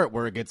one part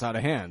where it gets out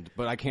of hand,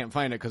 but I can't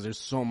find it because there's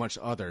so much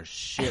other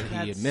shit he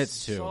that's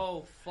admits to.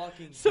 So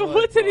fucking. So good,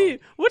 what did bro. he?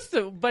 What's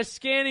the by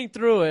scanning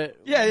through it?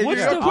 Yeah,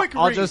 What's you're the a quick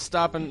I'll read. just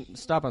stop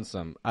on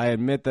some. I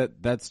admit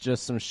that that's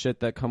just some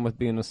shit that come with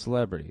being a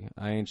celebrity.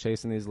 I ain't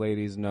chasing these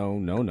ladies.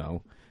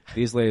 No.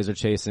 These ladies are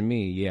chasing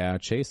me. Yeah,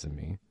 chasing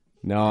me.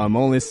 No, I'm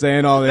only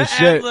saying all this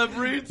shit ad-lib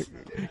reads.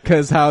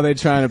 because how they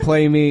trying to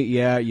play me.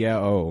 Yeah.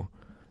 Oh,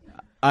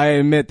 I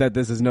admit that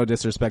this is no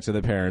disrespect to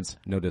the parents.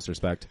 No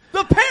disrespect.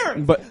 The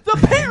parent. But- the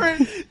parent.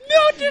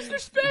 No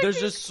disrespect. There's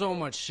just so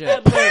much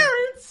shit,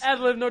 Parents.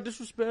 Ad-lib, no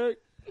disrespect.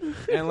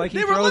 and like he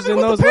They were throws living in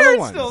with those the little parents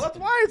ones. still. That's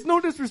why it's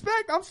no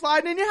disrespect. I'm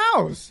sliding in your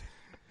house.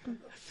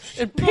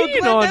 And Go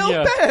peeing Glendale's on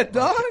you. bed,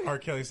 dog. R.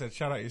 Kelly said,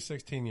 "Shout out your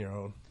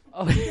 16-year-old."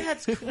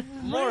 That's crazy.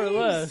 More or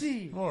less.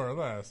 More or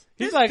less.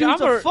 He's This like,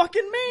 dude's I'm a a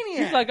fucking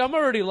maniac. He's like, I'm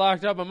already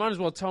locked up. I might as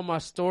well tell my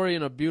story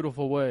in a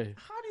beautiful way.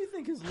 how do you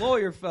think his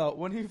lawyer felt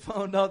when he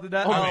found out that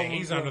I album mean,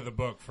 he's was under the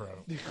book for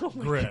a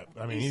grip.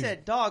 I mean, He he's,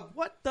 said, "Dog,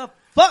 what the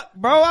fuck,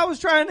 bro? I was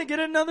trying to get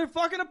another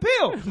fucking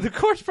appeal." The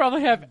courts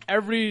probably have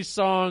every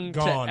song,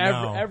 Gone to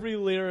now. every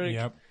lyric.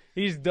 Yep.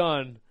 He's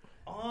done.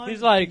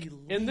 He's like,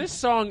 in this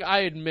song, I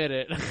admit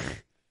it.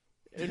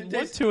 In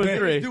 1, 2, and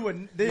 3.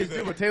 They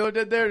do what Taylor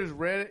did there. Just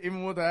read it,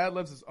 even with the ad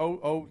libs. Is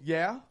oh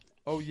yeah.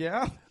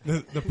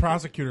 the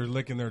prosecutor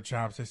licking their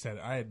chops. They said,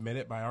 "I admit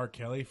it" by R.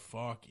 Kelly.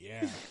 Fuck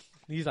yeah.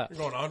 He's like, You're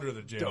going under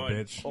the jail, Done.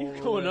 bitch.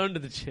 you're going under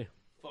the gym.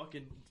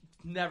 Fucking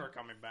never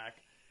coming back.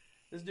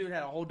 This dude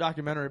had a whole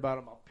documentary about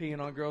him, about peeing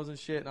on girls and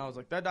shit, and I was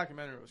like, that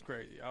documentary was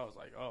crazy. I was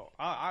like, oh,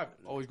 I've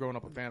always grown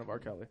up a fan of R.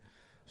 Kelly.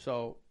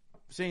 So,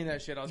 seeing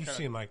that shit, I was You kind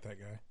seem like that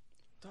guy.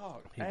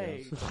 dog,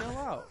 hey,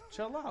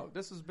 chill out.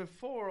 This is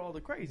before all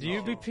the crazy. Do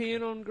you be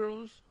peeing on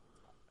girls?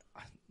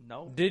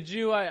 No. Did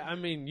you? I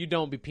mean, you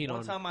don't be peeing on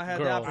One time I had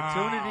girls. the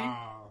opportunity.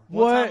 Ah.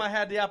 One What? time I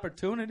had the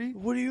opportunity.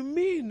 What do you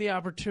mean the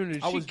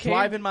opportunity? I She was came-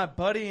 driving my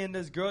buddy and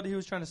this girl that he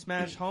was trying to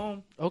smash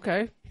home.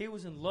 Okay. He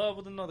was in love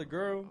with another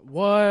girl.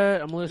 What?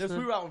 I'm This, listening.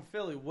 we were out in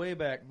Philly way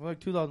back, like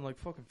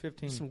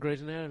 2015. Some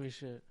Grey's Anatomy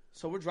shit.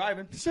 So we're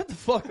driving. Shut the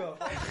fuck up.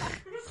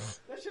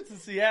 That shit's in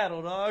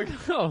Seattle, dog.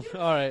 Oh,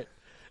 all right.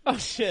 Oh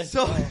shit.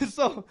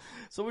 So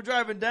we're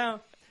driving down.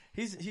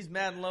 He's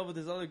mad in love with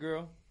this other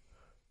girl,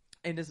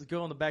 and this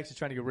girl in the back, she's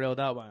trying to get railed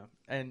out by him,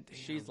 and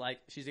she's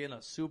getting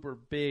a super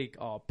big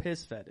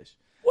piss fetish.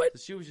 What?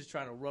 So she was just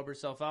trying to rub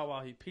herself out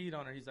while he peed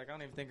on her. He's like, I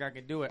don't even think I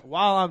can do it.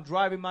 While I'm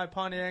driving my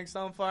Pontiac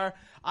Sunfire,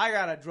 I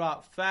gotta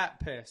drop fat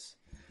piss.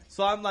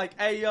 So I'm like,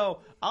 hey yo,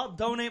 I'll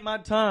donate my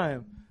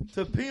time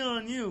to pee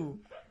on you.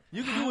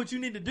 You can do what you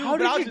need to do,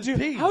 but I'll just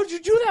pee. How'd you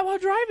do that while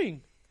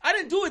driving? I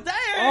didn't do it there.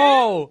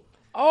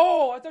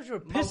 Oh, I thought you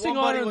were My pissing one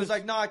on buddy her. was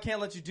like, no, I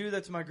can't let you do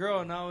that to my girl.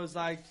 And I was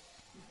like,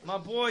 my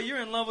boy, you're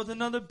in love with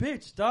another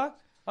bitch, doc.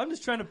 I'm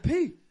just trying to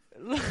pee.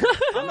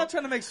 I'm not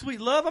trying to make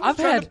sweet love. I'm just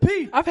trying to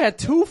pee. I've had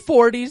 2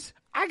 40s.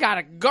 I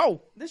gotta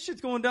go. This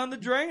shit's going down the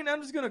drain.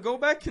 I'm just going to go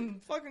back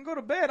and fucking go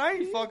to bed. I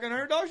ain't fucking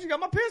her, dog. She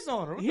got my piss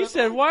on her. What He the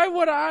said, fuck? why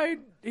would I?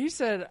 He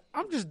said,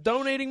 I'm just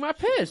donating my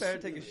piss. Better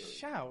take a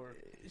shower.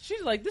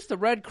 She's like, this is the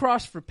Red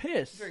Cross for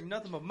piss. Drink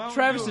nothing but Mountain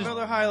Travis Dew, is-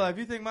 Miller High Life.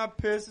 You think my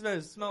piss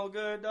does smell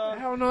good, dog?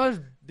 Hell no,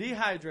 that's,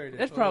 Dehydrated.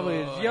 that's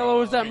probably as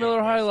yellow as that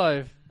Miller High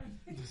Life.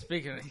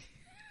 Speaking of,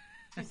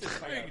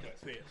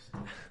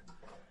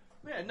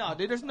 Yeah, no,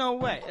 dude, there's no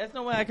way. There's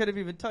no way I could have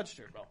even touched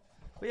her, bro.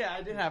 But yeah,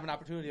 I did have an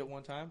opportunity at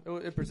one time.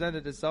 It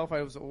presented itself.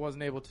 I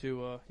wasn't able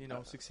to,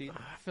 succeed.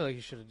 I feel like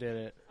you should have did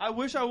it I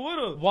wish I would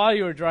have. while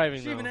you were driving.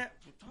 She Though. even had,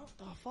 what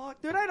the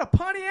fuck? Dude, I had a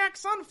Pontiac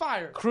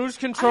Sunfire. Cruise I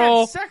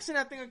control. had sex in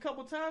that thing a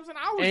couple times, and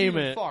I was Aim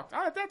even it. fucked.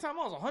 At that time,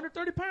 I was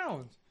 130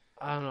 pounds.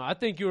 I don't know. I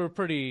think you were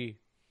pretty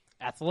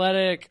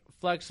athletic,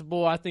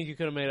 flexible. I think you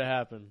could have made it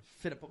happen.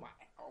 Finna put my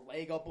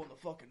leg up on the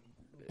fucking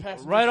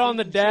passenger Right on seat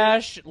the and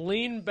dash,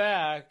 lean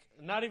back,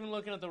 not even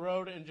looking at the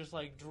road, and just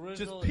like shit.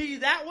 drizzle. Just pee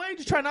that way?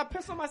 Just try not to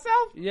piss on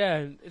myself?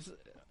 Yeah, it's.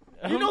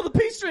 You know the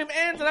pee stream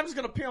ends, and I'm just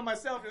gonna pee on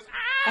myself. Just,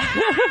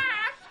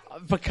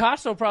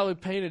 Picasso probably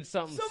painted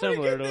something Somebody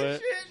similar get to this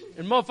it, shit.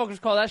 and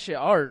motherfuckers call that shit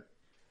art.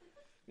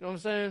 You know what I'm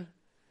saying?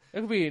 It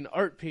could be an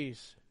art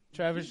piece.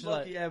 Travis is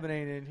Lucky like, Evan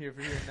ain't in here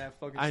for hearing that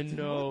fucking I shit.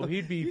 know, What the-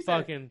 he'd be you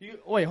fucking-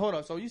 wait, hold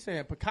on. So you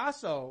saying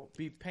Picasso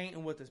be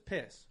painting with his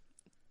piss?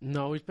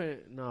 no, he's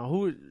painting. No,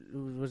 who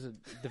was it?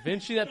 Da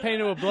Vinci that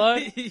painted with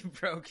blood? he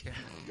broke him.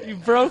 You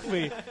broke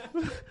me.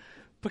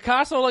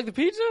 Picasso like the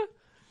pizza?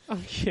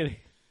 I'm kidding.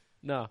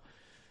 No,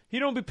 he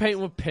don't be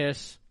painting with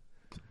piss.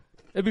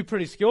 It'd be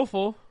pretty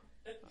skillful.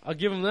 I'll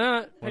give him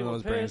that. One Paint of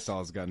with those brain piss.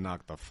 cells got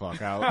knocked the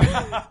fuck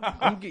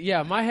out.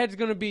 Yeah, my head's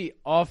gonna be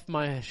off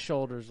my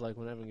shoulders like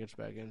when Evan gets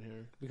back in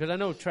here because I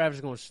know Travis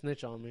is gonna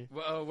snitch on me.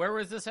 Where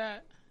was this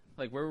at?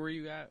 Like, where were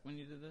you at when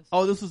you did this?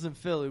 Oh, this was in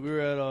Philly. We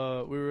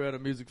were at a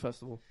music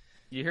festival.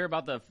 You hear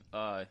about the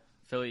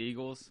Philly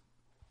Eagles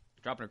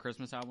dropping a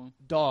Christmas album?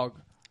 Dog,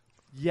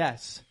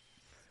 yes,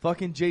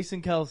 fucking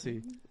Jason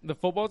Kelsey. The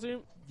football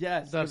team?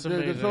 Yes, That's the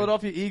amazing.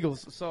 Philadelphia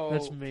Eagles. So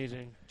That's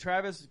amazing.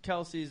 Travis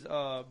Kelsey's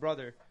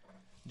brother,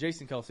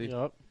 Jason Kelsey.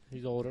 Yup,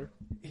 he's older.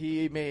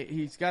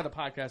 He's got a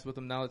podcast with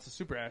him now. It's a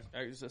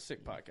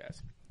sick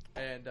podcast,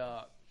 and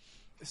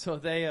so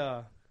they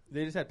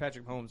just had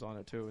Patrick Mahomes on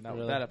it too, and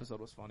Really? that episode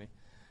was funny.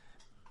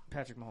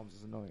 Patrick Mahomes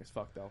is annoying as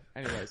fuck though.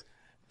 Anyways,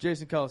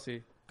 Jason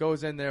Kelsey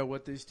goes in there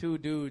with these two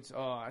dudes.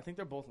 I think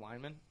they're both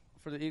linemen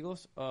for the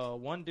Eagles.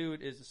 One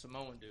dude is a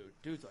Samoan dude.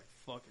 Dude's like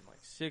fucking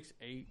like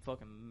 6'8",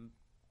 fucking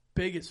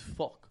big as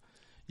fuck.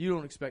 You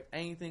don't expect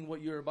anything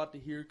what you're about to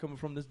hear coming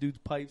from this dude's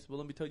pipes, but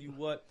let me tell you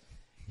what.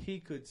 He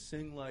could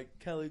sing like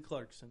Kelly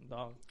Clarkson,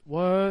 dog.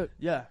 What?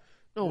 Yeah.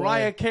 No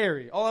Mariah way.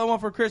 Carey. All I want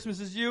for Christmas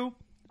is you.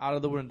 Out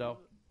of the window.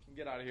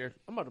 Get out of here.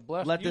 I'm about to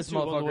blast Let YouTube this on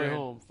the motherfucker way in.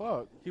 home.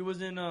 Fuck. He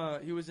was in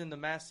The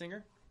Masked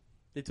Singer.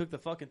 They took the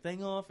fucking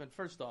thing off, and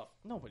first off,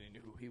 nobody knew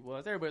who he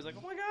was. Everybody's like,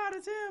 "Oh my god,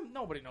 it's him!"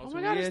 Nobody knows Oh who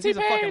my God, he it's is. He's a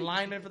T-Pain. fucking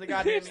lineman for the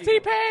goddamn It's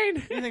Eagles. T-Pain.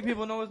 You think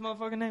people know his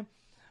motherfucking name?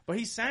 But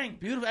he sang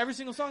beautiful. Every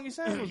single song he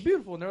sang was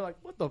beautiful, and they're like,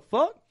 "What the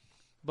fuck?"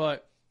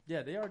 But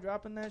yeah, they are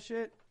dropping that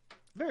shit.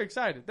 Very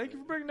excited. Thank you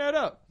for bringing that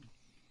up.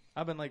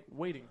 I've been like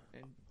waiting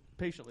and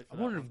patiently for I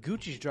that wonder one. if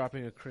Gucci's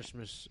dropping a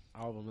Christmas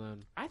album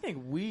then. I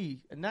think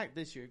we, and not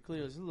this year,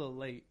 clearly it's a little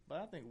late,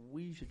 but I think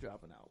we should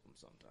drop an album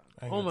sometime.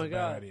 I think Oh that's my a bad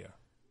God. idea.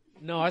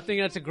 No, I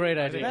think that's a great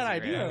Bad idea. That's a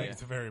great idea. I think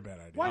it's a very bad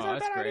idea. Why is Oh, that a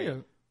that's bad great.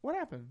 idea? What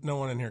happened? No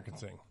one in here can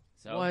sing.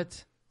 So,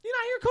 What? You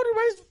not hear Cody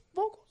Ray's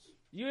vocals?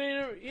 You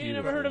ain't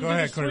never heard of Go the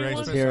ahead, sweet Cody Ray.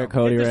 one? Say Here, something.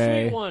 Cody Get the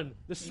Ray. sweet one.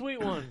 The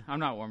sweet one. I'm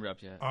not warmed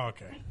up yet. Oh,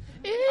 okay.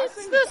 I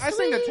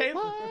sing the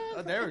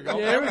Taylor. There we go.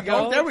 Yeah, there we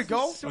go. There we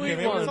go. Sweet Okay,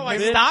 maybe one. So I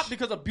bitch. stopped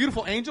because a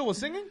beautiful angel was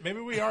singing. Maybe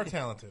we are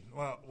talented.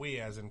 Well, we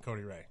as in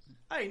Cody Ray.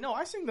 Hey, no,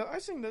 I sing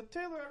the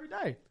Taylor every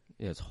day.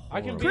 Yeah, it's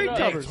I can horrible. beat Creed up.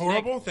 covers. It's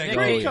horrible. Thank Nick,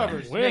 you. Creed Nick,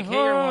 covers. Nick, hit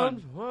your one.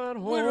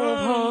 One.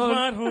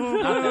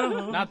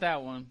 Not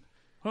that one.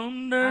 I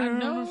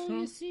know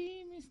you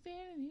see me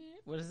standing here.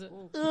 What is it?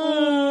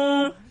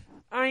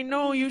 I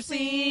know you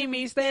see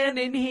me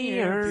standing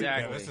here.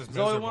 Exactly. Yeah, this is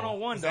Zoe miserable.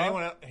 101, Does dog.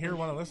 anyone out here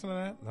want to listen to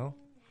that? No.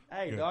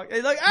 Hey, Good. dog.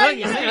 Hey, look, hey,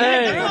 you know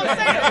what I'm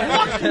saying?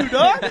 Fuck you,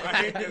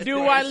 dog. Do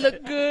I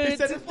look good He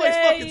said this today? place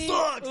fucking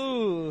sucks.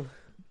 Ooh.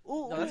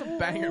 No, that's a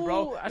banger,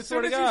 bro. I As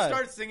swear soon to as you God.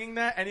 start singing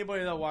that,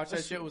 anybody that watched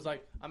that shit was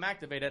like, I'm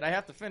activated. I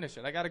have to finish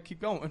it. I got to keep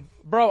going.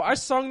 Bro, I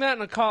sung that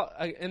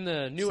in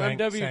the new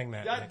MW. Sang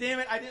that. God damn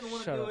it, I didn't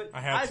want to Shut do up. it.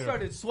 I had to.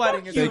 started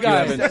sweating. as you soon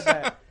as he guys.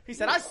 said that. He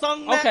said, I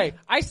sung that. Okay,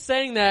 I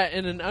sang that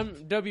in an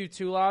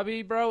MW2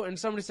 lobby, bro, and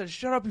somebody said,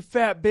 "Shut up, you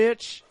fat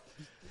bitch."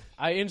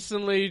 I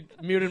instantly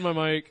muted my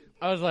mic.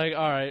 I was like,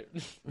 all right,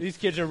 these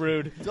kids are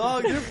rude.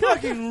 Dog, you're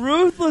fucking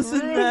ruthless in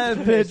that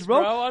bitch,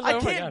 bro. bro. I was like, I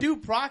oh my can't God. do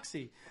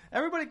proxy.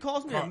 Everybody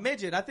calls me a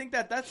midget. I think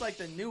that's like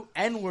the new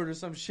N-word or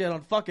some shit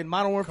on fucking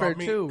Modern Warfare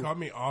 2. Caught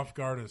me off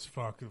guard as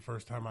fuck the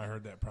first time I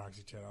heard that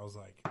proxy chat. I was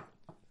like,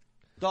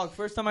 Dog,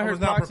 first time I I heard was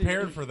not proxy,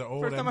 prepared for the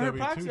old First time I heard MW2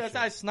 proxy, shit.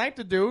 I sniped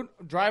a dude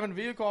driving a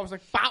vehicle. I was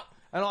like, pow!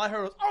 And all I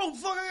heard was, oh,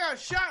 fuck, I got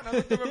shot. And I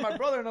looked over at my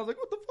brother and I was like,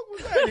 what the fuck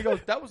was that? And he goes,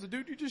 that was the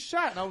dude you just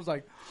shot. And I was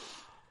like,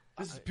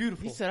 this is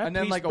beautiful. He said, I and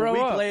then pieced like a bro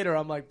week up. later,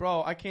 I'm like,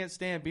 bro, I can't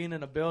stand being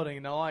in a building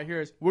and all I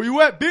hear is, where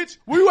you at, bitch?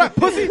 Where you at,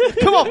 pussy?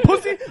 Come on,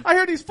 pussy. I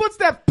heard these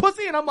footsteps,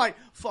 pussy. And I'm like,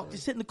 fuck,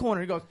 just sit in the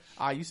corner. He goes,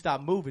 you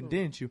stopped moving,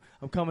 didn't you?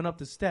 I'm coming up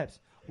the steps.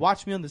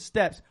 Watch me on the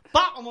steps.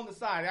 Bop, I'm on the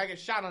side. I get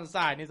shot on the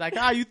side. And he's like,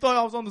 you thought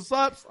I was on the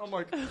steps? I'm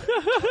like,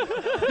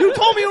 you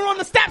told me you were on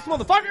the steps,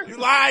 motherfucker. you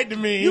lied to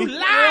me. You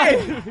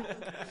lied.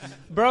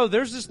 Bro,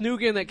 there's this new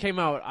game that came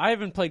out. I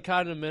haven't played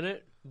COD in a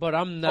minute, but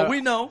I'm not. Oh,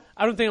 we know.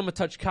 I don't think I'm gonna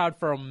touch COD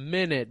for a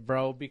minute,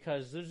 bro,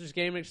 because there's this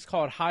game it's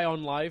called High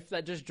on Life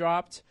that just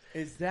dropped.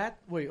 Is that,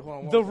 wait,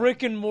 hold on. The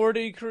Rick and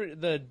Morty,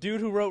 the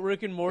dude who wrote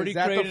Rick and Morty Is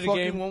that created the a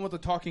fucking game. one with the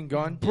talking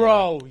gun?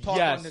 Bro, Talk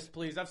yes. on this,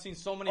 please. I've seen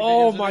so many videos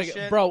Oh of my this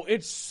god, shit. bro,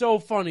 it's so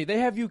funny. They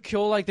have you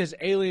kill like this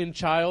alien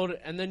child,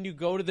 and then you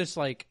go to this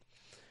like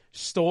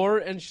store,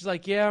 and she's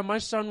like, "Yeah, my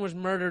son was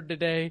murdered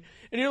today,"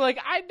 and you're like,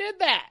 "I did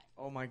that."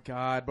 Oh my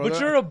god, bro. But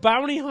you're a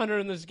bounty hunter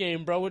in this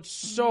game, bro. It's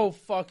so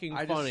fucking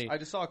funny. I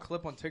just saw a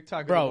clip on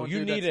TikTok. Bro, of one you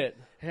dude need that's- it.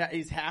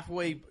 He's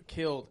halfway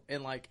killed,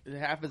 and like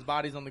half his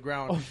body's on the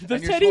ground. the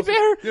And you're teddy supposed to-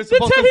 bear? You're The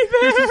supposed teddy to,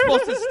 You're bear!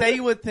 supposed to stay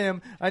with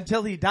him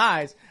until he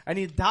dies, and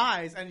he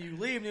dies, and you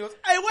leave, and he goes,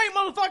 "Hey, wait,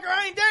 motherfucker,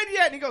 I ain't dead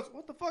yet." And he goes,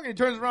 "What the fuck?" And he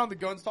turns around, the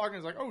gun's talking.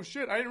 He's like, "Oh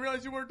shit, I didn't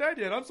realize you weren't dead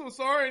yet. I'm so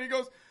sorry." And he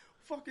goes,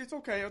 "Fuck, it's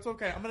okay, it's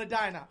okay. I'm gonna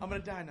die now. I'm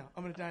gonna die now.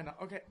 I'm gonna die now.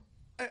 Okay."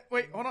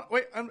 Wait, hold on,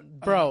 wait,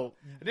 Bro.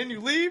 And then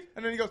you leave,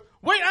 and then he goes,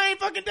 "Wait, I ain't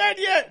fucking dead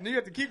yet." And you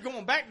have to keep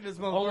going back to this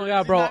motherfucker. Oh my 'cause god,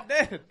 he's bro! not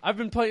dead. I've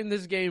been playing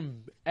this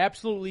game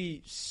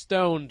absolutely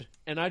stoned,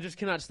 and I just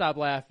cannot stop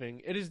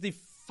laughing. It is the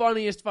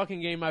funniest fucking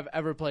game I've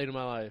ever played in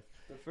my life.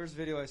 The first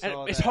video I And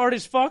saw it's hard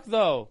as fuck,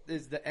 though.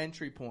 is the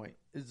entry point.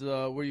 Is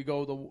where you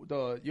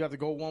go you have to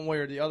go one way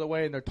or the other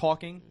way, and they're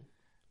talking.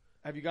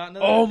 Have you gotten to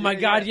that? Oh my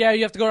god, yeah,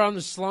 you have to go around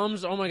the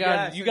slums. Oh my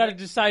god, Yes, you and got to then-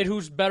 decide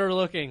who's better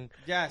looking.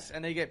 Yes,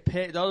 and they get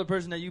pissed. The other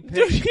person that you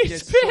Dude, pick he's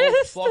gets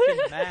pissed. so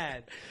fucking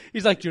mad.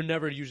 He's like, "You're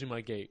never using my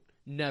gate,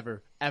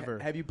 never, ever."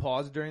 Have you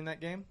paused during that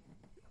game?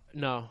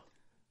 No,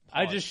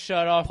 I just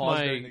shut off Pause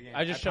my. during the game.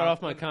 I just I shut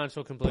off my promise-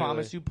 console completely.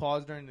 Promise you,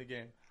 pause during the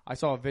game. I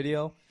saw a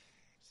video.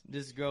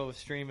 This girl was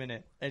streaming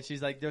it, and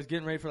she's like, "They was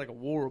getting ready for like a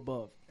war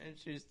above," and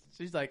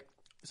she's like,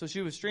 so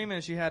she was streaming,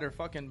 and she had her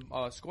fucking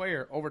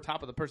square over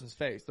top of the person's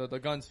face, the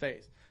gun's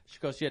face. She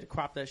goes, she had to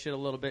crop that shit a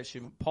little bit.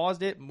 She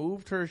paused it,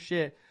 moved her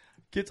shit,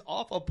 gets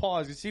off of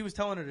pause because she was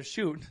telling her to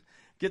shoot.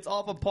 Gets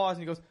off of pause,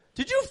 and he goes,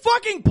 "Did you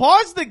fucking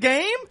pause the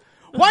game?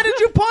 Why did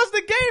you pause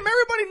the game?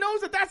 Everybody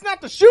knows that that's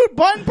not the shoot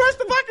button. Press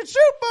the fucking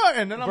shoot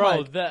button." And I'm Bro,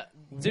 like,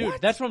 dude,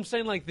 what? that's what I'm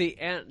saying. Like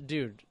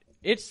dude,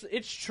 it's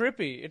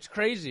trippy, it's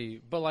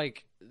crazy, but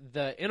like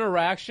the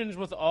interactions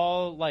with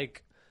all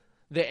like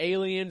the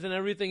aliens and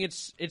everything,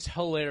 it's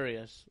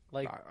hilarious.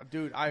 Like,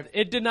 dude,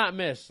 it did not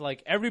miss.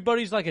 Like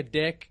everybody's like a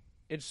dick.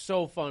 It's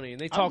so funny, and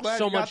they I'm talk glad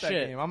so you got much that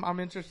shit. game. I'm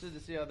interested to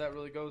see how that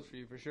really goes for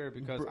you for sure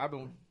because I've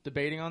been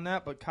debating on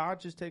that, but COD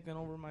just taking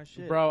over my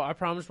shit. Bro, I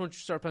promise once you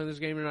start playing this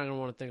game, you're not gonna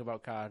want to think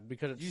about COD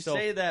because it's you so.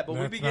 say that, but we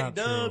That's be getting not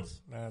true.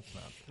 dubs. That's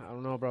not true. I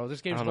don't know, bro.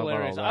 This game's I don't know about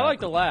hilarious. all I that. like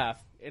to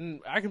laugh,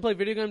 and I can play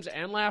video games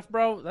and laugh,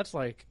 bro. That's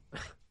like I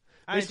ain't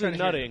basically trying to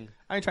nutting.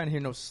 I ain't trying to hear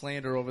no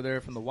slander over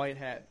there from the white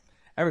hat.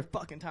 Every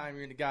fucking time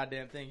you're in the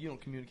goddamn thing, you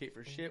don't communicate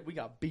for shit. We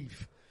got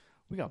beef.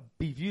 We got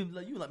beef. You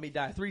let me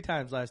die 3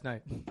 times last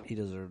night. He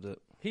deserved it.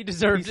 He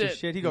deserved Piece it. of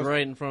shit. He He goes goes,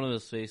 right in front of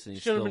his face, and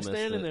he Should still have been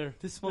missed standing it. there.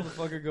 this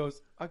motherfucker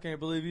goes, "I can't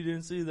believe you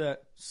didn't see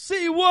that."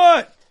 See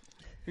what?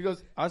 He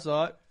goes, "I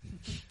saw it."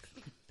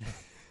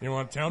 You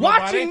want to tell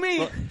watching nobody?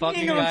 me. Fucking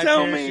He ain't gonna guy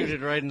tell me.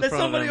 parachuted right in There's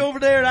front of somebody him. over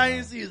there and I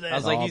didn't see that. I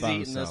was like, All he's by eating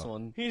this himself.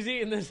 one. He's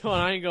eating this one.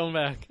 I ain't going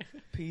back.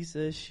 Piece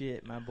of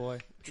shit, my boy.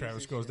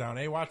 Travis goes down.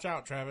 Hey, watch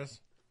out, Travis.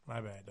 My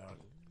bad, dog.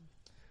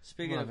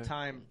 Speaking Love of it.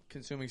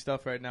 time-consuming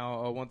stuff right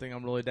now, one thing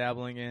I'm really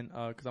dabbling in,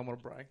 because I'm gonna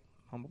brag.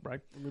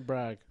 Let me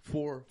brag.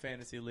 4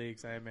 fantasy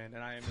leagues I am in, and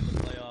I am in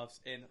the playoffs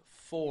in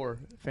 4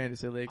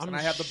 fantasy leagues, I'm and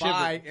I have the shivering.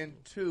 bye in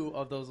 2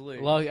 of those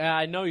leagues. Well, yeah,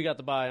 I know you got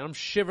the bye. I'm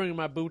shivering in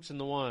my boots in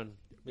the one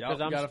because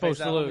Yup, I'm gotta supposed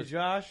face to that homie lose.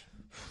 Josh,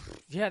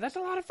 Yeah, that's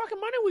a lot of fucking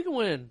money we can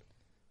win.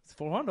 it's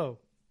 400.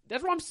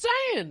 That's what I'm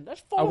saying.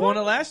 That's I 400. won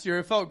it last year.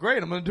 It felt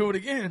great. I'm gonna do it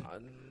again.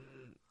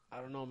 I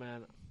don't know,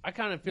 man. I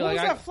kind of feel What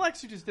like was I that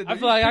flex you just did? I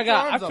feel like I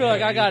got. I feel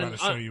like I he's got about an.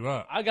 to show you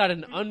up. I got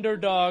an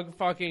underdog.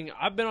 Fucking.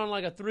 I've been on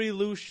like a 3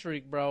 lose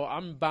streak, bro.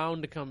 I'm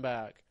bound to come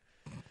back.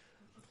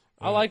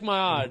 I like my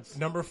odds.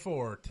 Number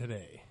 4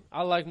 today.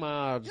 I like my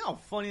odds. You know how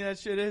funny that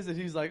shit is that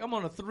he's like, I'm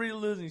on a 3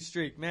 losing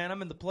streak, man.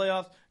 I'm in the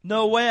playoffs.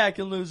 No way I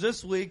can lose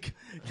this week.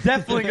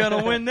 Definitely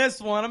gonna win this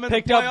one. I'm in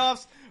Picked the up-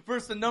 playoffs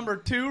versus the number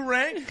 2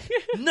 rank.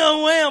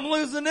 No way I'm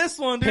losing this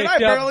one, dude. Picked I up-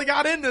 barely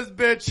got in this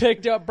bitch.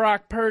 Picked up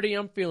Brock Purdy.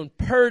 I'm feeling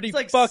pretty He's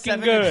like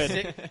fucking 7 good.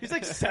 and 6. He's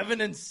like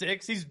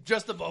 7-6. He's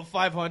just above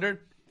 500.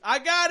 I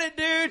got it,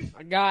 dude.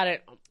 I got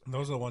it.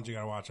 Those are the ones you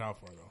got to watch out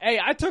for, though. Hey,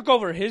 I took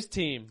over his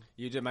team.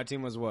 You did. My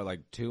team was what,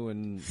 like 2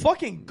 and.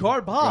 Fucking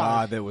garbage.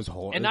 God, that was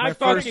horrible. And It was I my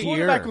fucking first year.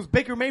 Quarterback was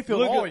Baker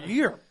Mayfield Look all at-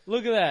 year.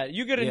 Look at that.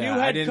 You get a Yeah, new head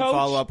I didn't coach.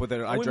 follow up with it.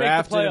 I and we make the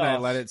drafted and I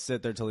playoffs. let it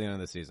sit there till the end of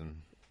the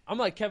season. I'm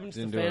like Kevin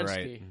Didn't do it Stefanski.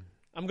 right.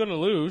 I'm gonna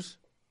lose,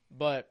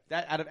 but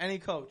That out of any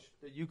coach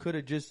that you could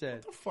have just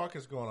said. What the fuck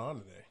is going on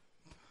today?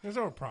 Is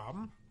there a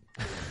problem?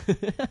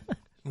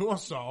 Who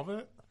wants to solve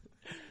it?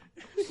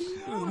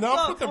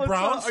 Enough with the What's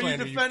Browns up? Are you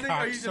slander, defending?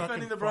 Are you cocksucking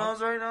defending the fuck.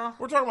 Browns right now?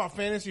 We're talking about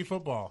fantasy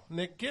football.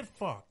 Nick, get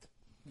fucked.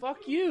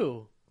 fuck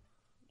you.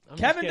 I'm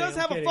just Kevin kidding, does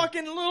I'm have kidding. a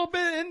fucking little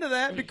bit into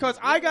that because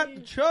I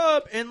got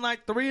Chubb in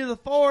like 3 of the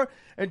 4,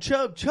 and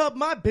Chubb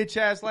my bitch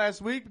ass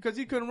last week because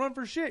he couldn't run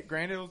for shit.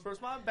 Granted, it was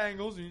versus my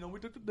Bengals, and you know we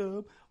took the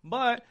dub,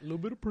 but A little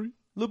bit of pre.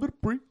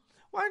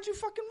 Why didn't you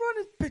fucking run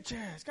his bitch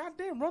ass?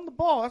 Goddamn, run the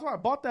ball. That's why I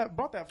bought that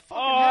fucking Oh,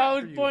 hat I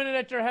for was you. pointing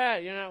at your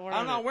hat. You're not wearing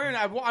I'm not it. wearing it.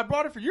 I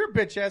brought it for your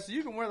bitch ass so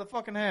you can wear the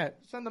fucking hat.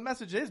 Send the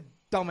message to his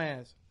dumb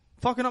ass.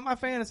 Fucking up my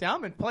fantasy.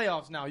 I'm in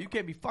playoffs now. You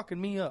can't be fucking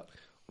me up.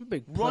 I'm a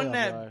big Run playoff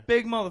that guy.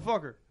 big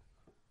motherfucker.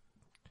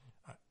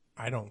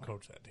 I don't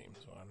coach that team,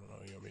 so I don't know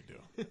what you want me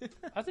to do.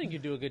 I think you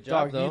do a good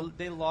job, though.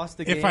 They lost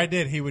the game. If I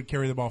did, he would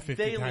carry the ball 50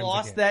 They times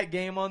lost a game. that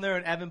game on there,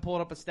 and Evan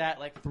pulled up a stat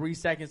like 3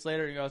 seconds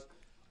later, and he goes,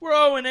 "We're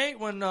 0-8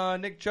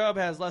 when Nick Chubb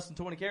has less than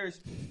 20 carries."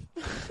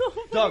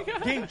 Doug,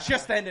 game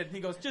just ended.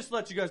 He goes, "Just to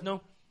let you guys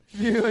know,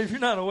 if you're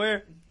not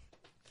aware."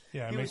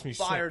 Yeah, it He makes was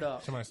me fired sick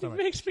up. to my It stomach.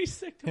 makes me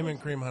sick. To Him my-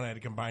 and Kareem Hunt had a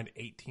combined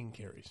 18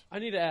 carries. I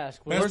need to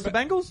ask. Best Where's the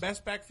Bengals?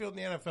 Best backfield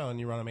in the NFL, and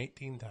you run them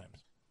 18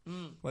 times.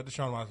 Let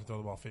Deshaun Watson throw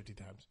the ball 50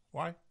 times.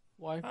 Why?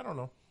 Why? I don't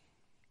know.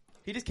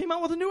 He just came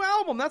out with a new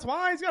album. That's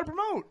why he's got to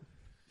promote.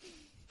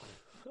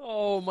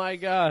 Oh my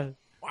god.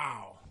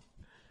 Wow.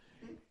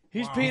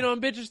 He's Wow. peeing on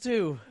bitches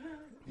too.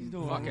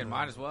 Fucking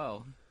might as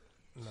well.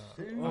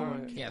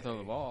 No. Can't throw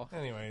the ball.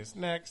 Anyways,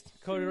 next.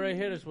 Cody Ray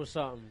hit us with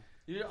something.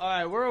 All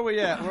right, where are we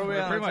at? Where are we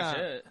at? Pretty on much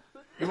time? it.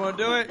 You want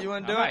to do it? You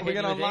want to do I'm it? not We're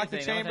hitting gonna with unlock the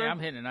anything. The only thing chamber. I'm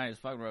hitting tonight is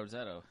fucking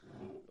Rosetto.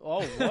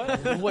 Oh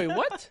what? Wait,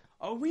 what?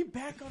 Are we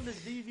back on this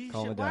DV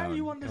Calm shit? it Why down. are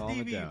you on this Calm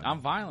it DV? down.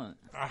 I'm violent.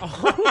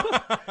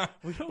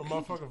 We're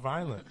motherfucking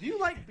violent. Do you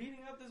like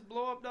beating up this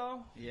blow up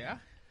doll? Yeah.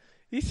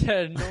 He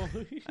said no.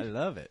 I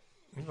love it.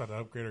 He's about to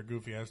upgrade our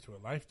goofy ass to a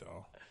life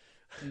doll.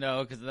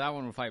 No, because that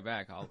one will fight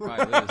back. I'll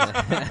probably lose.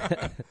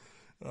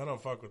 I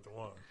don't fuck with the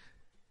one.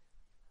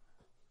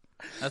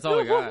 That's all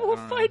we got. I We'll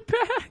don't know. fight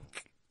back.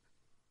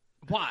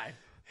 Why?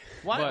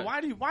 What? Why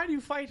do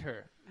you fight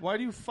her? Why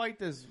do you fight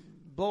this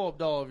blow up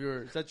doll of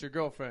yours? That's your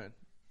girlfriend.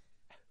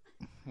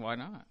 Why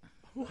not?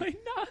 Why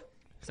not?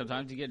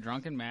 Sometimes you get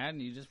drunk and mad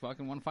and you just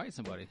fucking want to fight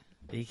somebody.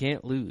 He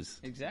can't lose.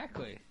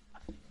 Exactly.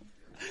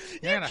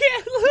 Can't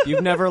lose.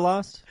 You've never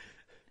lost?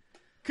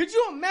 Could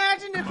you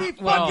imagine if he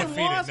Well, fucking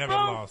Defeated, lost, never bro?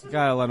 lost.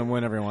 Gotta let him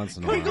win every once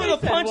in a He while. go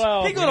to punch.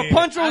 well. He go to Yeah.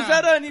 punch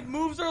Rosetta and he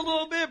moves her a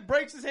little bit,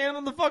 breaks his hand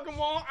on the fucking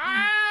wall.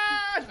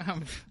 Ah!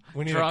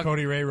 We need Drunk. a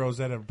Cody Ray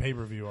Rosetta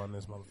pay-per-view on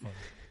this motherfucker.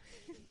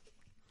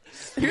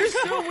 Here's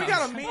still, we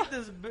gotta meet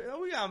this.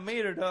 We gotta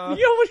meet her, dog.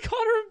 You almost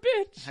called her a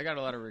bitch. I got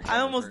to let her recover I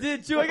almost first.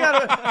 did too. I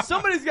gotta.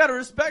 Somebody's gotta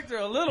respect her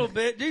a little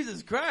bit.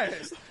 Jesus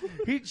Christ.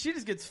 She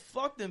just gets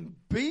fucked and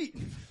beat.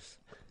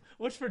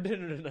 What's for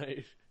dinner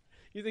tonight?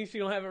 You think she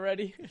gonna have it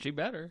ready? She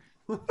better.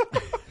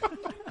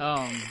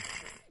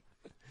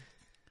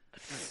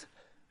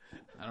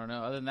 I don't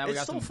know. Other than that, we It's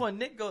got so some. fun.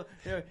 Nick goes.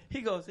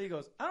 He goes.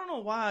 I don't know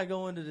why I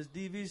go into this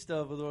DV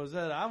stuff with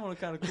Rosetta. I want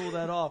to kind of cool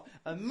that off.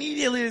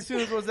 Immediately, as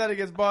soon as Rosetta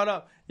gets brought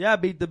up, yeah, I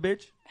beat the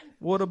bitch.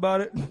 What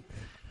about it?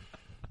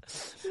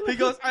 He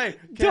goes, hey,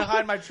 can't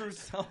hide my true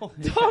self.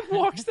 Tom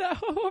walks that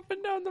hoe up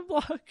and down the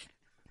block.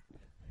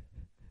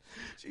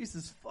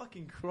 Jesus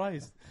fucking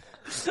Christ.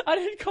 I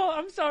didn't call.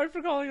 I'm sorry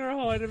for calling her a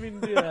hoe. I didn't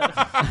mean to do that.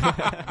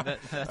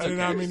 I did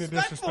not mean to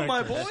disrespect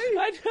my her. boy.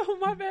 I know,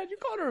 my bad. You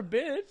called her a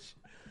bitch.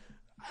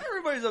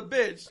 Everybody's a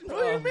bitch. What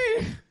do you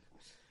mean?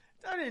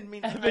 I didn't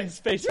mean Evan's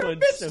face You're a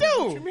went bitch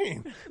so- What you too.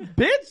 mean?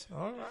 Bitch?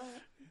 All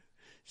right.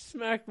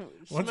 Smack.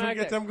 Once we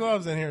get them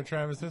gloves in here,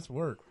 Travis, that's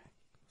work.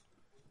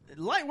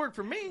 Light work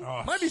for me.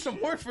 Oh, Might be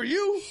some work for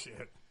you.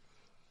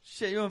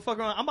 Shit. You wanna fuck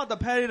around? I'm about to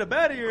patty the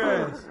baddie your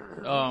ass.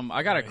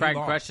 I got a he crack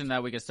lost. question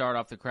that we can start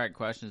off the crack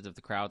questions if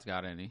the crowd's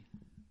got any.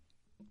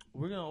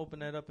 We're gonna open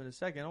that up in a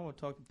second. I want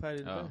to talk to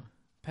Patty the Oh. baddie.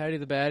 Patty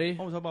the baddie.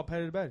 I want to talk about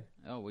Patty the baddie.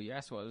 Oh, well, you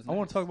asked what was I want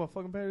next. to talk about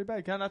fucking Patty the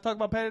baddie. Can I not talk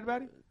about Patty the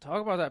baddie?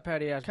 Talk about that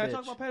Patty ass Can I bitch.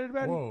 talk about Patty the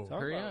baddie? Whoa.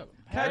 Hurry up.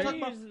 Can I talk Patty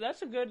about? is-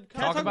 that's a good. Can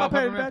I Talk talk about about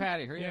Patty the Peppermint baddie?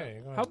 Patty. Hurry Yeah, up.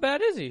 go ahead. How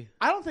bad is he?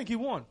 I don't think he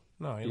won.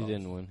 No, He lost.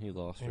 didn't win. He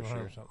lost He for sure.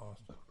 100%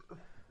 lost.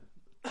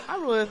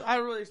 I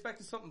really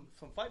expected some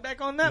fight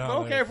back on that. No, but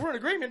okay, there's- if we're in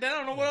agreement, then I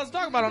don't know what else to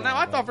talk about on now.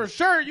 I thought for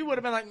sure you would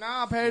have been like,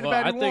 nah, Patty the Well,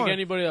 baddie I won. think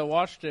anybody that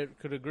watched it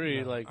could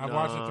agree. Like, I've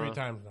watched it 3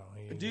 times now.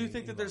 Do you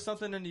think that there's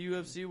something in the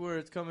UFC where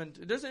it's coming?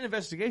 There's an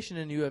investigation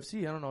in the UFC.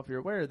 I don't know if you're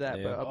aware of that,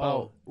 Yeah. but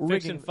about fixing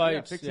rigging-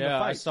 fights. fixing Yeah, the I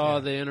fights. saw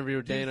the interview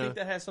with Do you Dana. think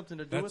that has something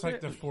to do That's with like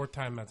it? the 4th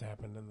time that's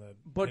happened in the.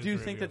 But do you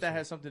history think of that UFC.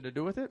 has something to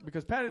do with it?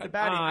 Because Patty the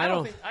baddie, I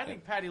don't- I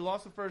think Patty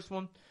lost the first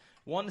one,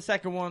 won the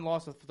second one,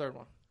 lost the third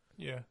one,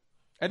 Yeah,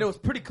 and it was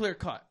pretty clear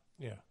cut.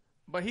 yeah.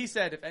 But he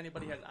said if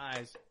anybody has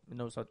eyes and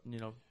knows how,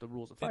 the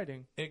rules of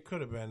fighting. It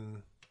could have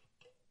been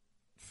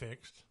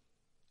fixed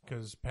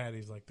because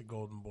Patty's like the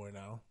golden boy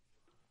now.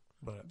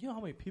 But You know how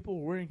many people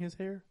were wearing his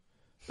hair?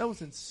 That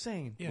was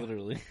insane. yeah.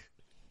 Literally.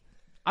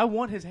 I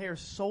want his hair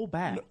so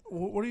bad.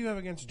 What do you have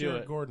against Do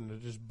Jared it. Gordon to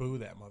just boo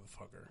that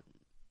motherfucker?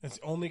 It's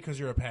only because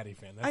you're a Patty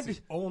fan. That's the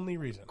only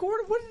reason.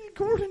 Gordon, what did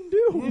Gordon He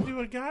do? didn't do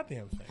a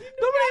goddamn thing.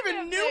 Nobody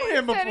even knew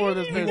him before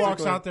this. He basically.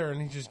 walks out there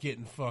and he's just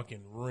getting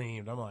fucking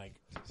reamed. I'm like,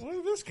 what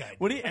is this guy?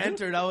 When he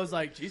entered, I was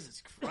like,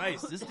 Jesus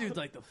Christ, this dude's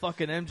like the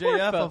fucking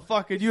MJF of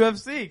fucking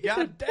UFC. God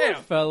Poor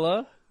damn.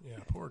 fella. Yeah,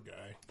 poor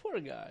guy. Poor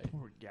guy.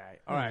 Poor guy.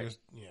 All right,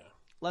 Yeah.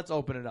 let's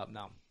open it up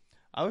now.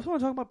 I just want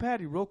to talk about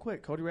Patty real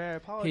quick. Cody Ray, I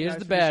apologize. He is the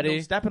for just,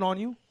 baddie. Stepping on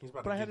you. He's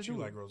about But I to had get to you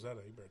do like it. Rosetta.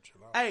 You better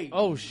chill out. Hey,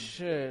 Oh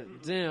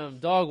shit! Damn,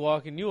 dog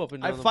walking you up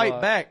and down I the fight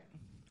block. back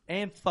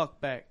and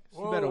fuck back.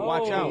 So you better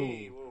watch whoa. out.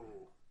 Whoa.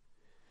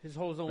 His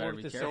holes don't Better work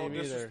be the careful. same Don't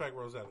either. disrespect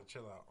Rosetta.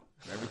 Chill out.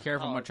 Better be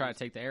careful. I'm going to try to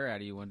take the air out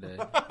of you one day.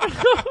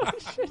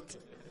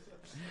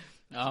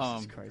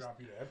 Drop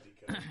you to empty.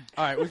 Cut.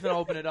 All right, we're gonna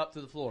open it up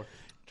to the floor.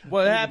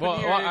 What happened Well,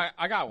 here?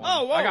 I got one.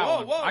 Oh, whoa, I got whoa,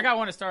 one. whoa. I got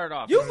one to start it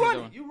off. you What are run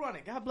doing? it. You run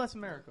it. God bless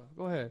America.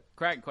 Go ahead.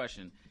 Crack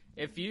question.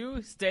 If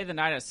you stay the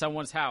night at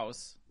someone's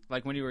house,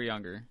 like when you were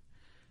younger,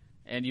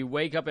 and you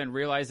wake up and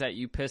realize that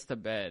you pissed the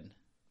bed,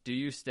 do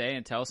you stay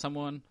and tell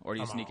someone, or do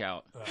you sneak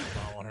out?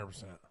 I'm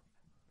 100%.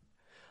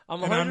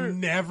 I'm And 100. I'm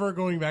never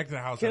going back to the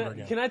house ever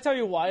again. Can I tell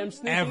you why I'm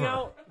sneaking Ever.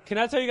 out? Can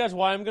I tell you guys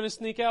why I'm going to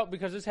sneak out?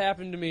 Because this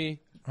happened to me.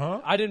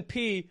 Huh? I didn't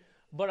pee,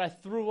 but I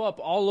threw up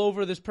all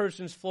over this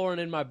person's floor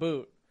and in my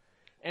boot.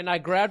 And I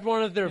grabbed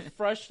one of their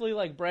freshly,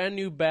 brand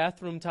new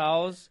bathroom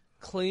towels,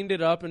 cleaned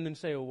it up, and didn't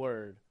say a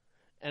word.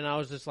 And I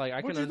was just like,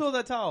 Where'd you throw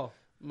that towel?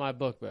 my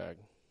book bag.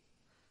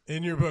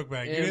 In your book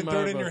bag. You In didn't my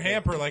throw it in book your bag.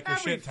 hamper like your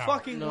Every shit towel.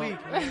 fucking week.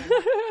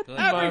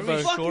 My Every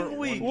bag. fucking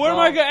week. Where am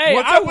I going? Hey,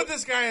 What's up with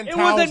this guy in It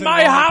towels wasn't in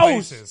my wrong house.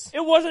 places?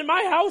 It wasn't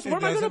my house. Where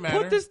am I doesn't going to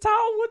matter. put this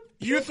towel with?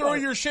 You throw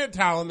your shit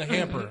towel in the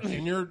hamper,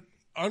 and you're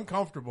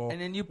uncomfortable.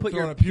 And then you put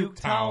throwing your a puke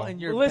towel in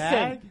your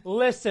bag.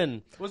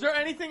 Listen. Was there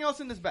anything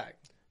else in this bag?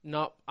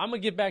 No, I'm gonna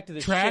get back to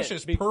this. Trash shit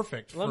is be-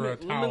 perfect Let for me a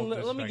towel.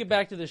 let me get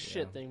back to this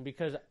shit thing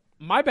because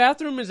my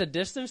bathroom is a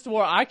distance to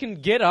where I can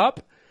get up,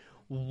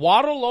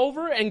 waddle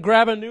over, and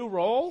grab a new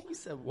roll. He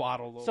said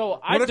waddle over. So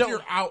I What if don't.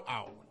 you're out?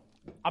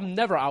 I'm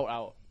never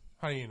out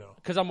How do you know?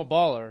 because I'm a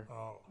baller.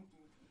 Oh,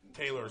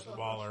 Taylor's a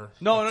baller.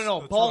 No. Let's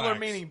Baller relax.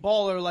 meaning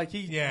baller. Like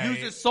he Yeah,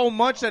 uses yeah. so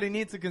much that he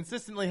needs to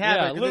consistently have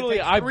Yeah, it. 'cause literally, it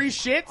takes I- 3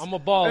 shits I'm a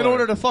baller. in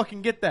order to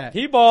fucking get that.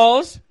 He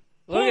balls.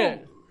 Look Boom.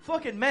 at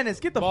Fucking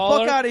menace. Get the baller.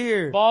 fuck out of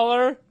here.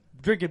 Baller.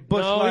 Drinking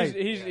Bush No, Light.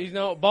 he's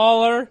no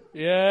baller.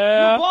 You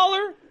Yeah. a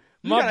baller?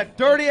 You My- got a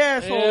dirty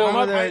asshole Yeah, over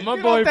my- there. my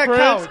Get boy off that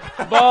Prince, couch.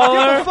 Get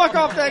baller. the fuck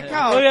off that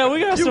couch. Oh yeah, we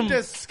got You some.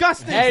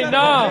 disgusting. Hey, son no.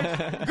 of a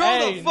bitch. Grow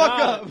Hey, the fuck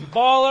nah. up.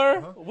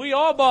 Baller. We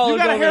all ballers. You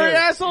got a over hairy here.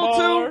 asshole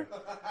Baller. too?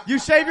 You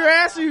shave your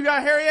ass or you got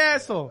a hairy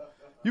asshole?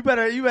 You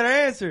better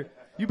answer.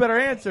 You better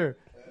answer.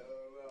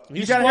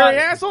 You got a squat- hairy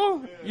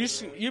asshole?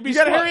 You be You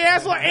got a squat- hairy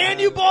asshole and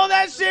you ball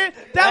that shit?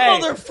 That Hey.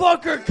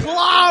 motherfucker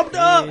clogged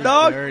up,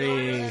 dog.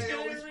 Dirty.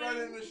 Spread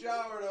it in the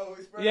shower, though.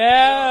 We spread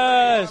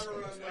Yes.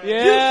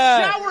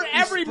 Yeah. shower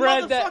every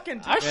spread that-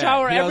 motherfucking I time.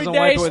 shower He every doesn't day,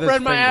 wipe it with his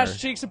spread my ass finger.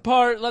 cheeks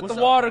apart, let the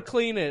water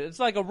clean it. It's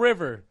like a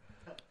river.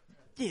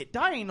 Yeah,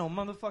 that ain't no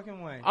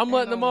motherfucking way. I'm Ain't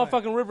letting the no way.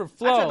 motherfucking river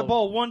I tried to flow.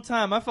 ball one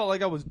time. I felt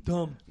like I was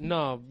dumb.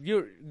 No,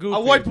 you're goofy. I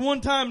wiped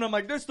one time and I'm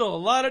like, there's still a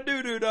lot of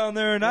doo-doo down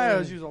there, and I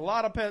had to use a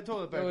lot of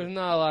toilet There was paper.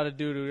 not a lot of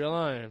doo-doo. You're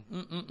lying.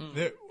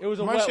 It was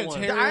a my wet shit's one.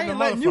 hairier I than ain't a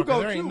letting you motherfucker. go.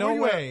 There ain't too. no Where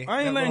you way. at? I ain't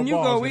that letting little you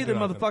ball's go gonna either, do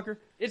nothing. motherfucker.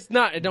 It's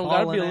not. It don't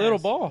gotta be a Ballin' little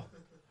ass. ball.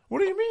 What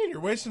do you mean?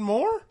 You're wasting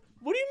more?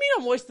 What do you mean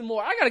I'm wasting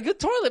more? I got a good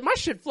toilet. My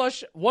shit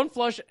flush, one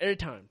flush every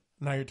time.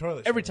 Now your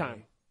toilet. Every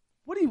time.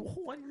 What do you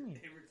mean?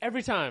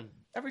 Every time.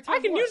 Every time I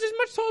can what? use as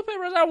much toilet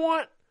paper as I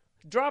want.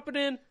 Drop it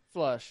in,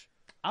 flush.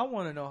 I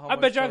want to know how I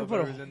much bet you I toilet can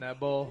put paper is in that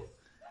bowl.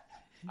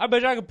 I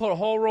bet you I could put a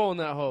whole roll in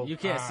that hole. You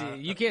can't see.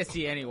 You can't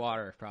see any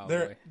water.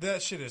 Probably.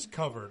 That shit is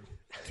covered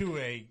to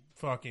a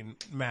fucking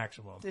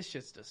maximum. This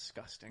shit's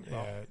disgusting,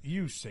 bro. Yeah,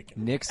 you sick.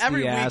 Nick's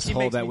Every the week he asshole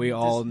makes that me we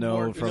all just know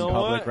more- from You know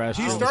public what?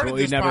 He restrooms, started but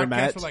we this never podcast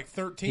met. with like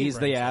 13. He's the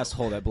friends.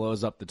 asshole that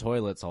blows up the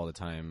toilets all the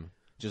time.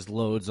 Just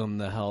loads them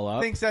the hell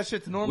up. Thinks that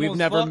shit's normal. We've as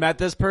never fuck. met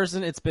this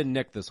person. It's been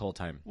Nick this whole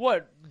time.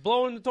 What?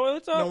 Blowing the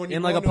toilets up? No, when you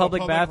In go like a into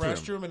public bathroom.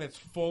 restroom and it's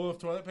full of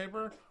toilet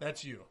paper,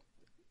 that's you.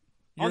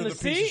 You're On the piece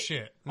seat? of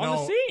shit. On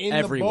no, the seat? in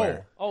Everywhere. the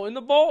bowl. Oh, in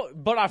the bowl?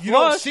 But I flush. You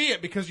don't see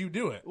it because you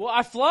do it. Well,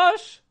 I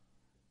flush.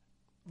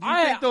 Do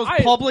you think those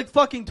public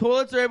fucking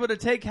toilets are able to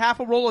take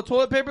half a roll of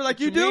toilet paper like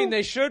you do? mean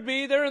they should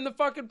be? They're in the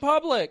fucking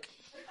public.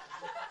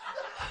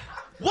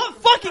 What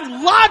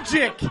fucking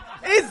logic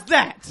is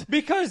that?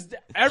 Because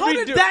How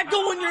every did that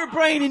go in your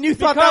brain and you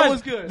thought that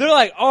was good? They're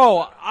like,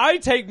 oh, I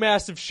take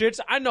massive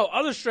shits. I know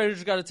other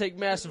strangers got to take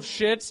massive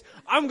shits.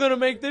 I'm gonna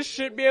make this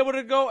shit be able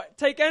to go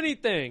take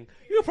anything.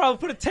 You could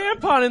probably put a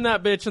tampon in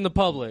that bitch in the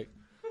public.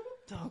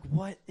 Dog,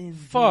 what in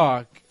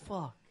Fuck.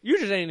 fuck? You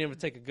just ain't even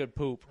take a good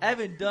poop.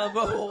 Evan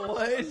Dumbo,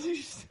 what?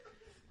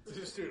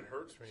 This dude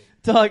hurts me.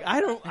 Dog,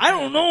 I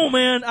don't know,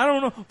 man. I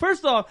don't know.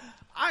 First off,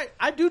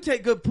 I do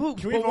take good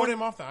poops. Can we but vote when-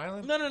 him off the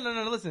island? No.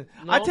 Listen,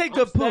 No, I take I'm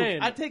good poops.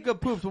 staying. I take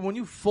good poops, but when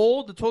you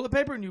fold the toilet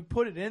paper and you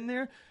put it in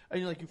there,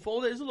 and you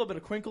fold it, there's a little bit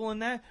of crinkle in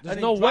that. There's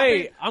and no you drop way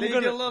it, I'm then you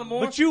gonna. get a little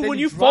more, But you, then when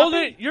you drop fold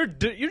it, you're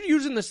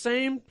using the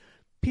same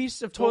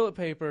piece of toilet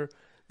paper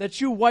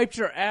that you wiped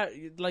your ass.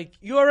 Like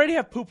you already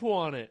have poo poo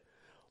on it.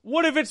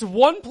 What if it's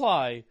one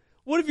ply?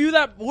 What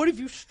if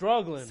you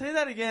struggling? Say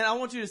that again. I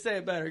want you to say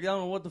it better. I don't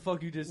know what the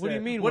fuck you just said. What do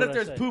you mean, What what if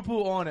did I there's say? poo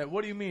poo on it?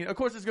 What do you mean? Of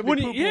course, there's gonna When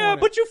be you- poo poo. yeah, on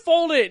but it. you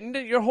fold it and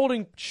you're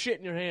holding shit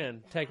in your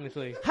hand,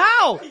 technically.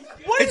 How?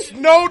 What It's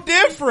no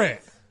different.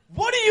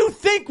 do you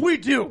think we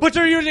do? But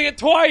you're using it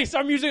twice.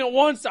 I'm using it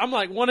once. I'm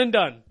like one and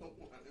done.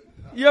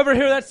 You ever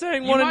hear that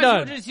saying? You One might and as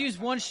well done. just use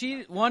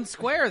one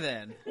square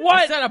then.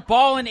 What? Instead of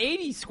balling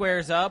 80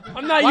 squares up,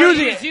 I'm not why don't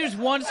using you it. just use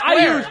one I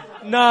square. use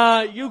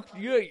nah. You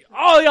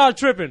all y'all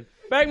tripping.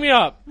 Back me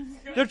up.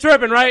 They're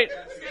tripping, right?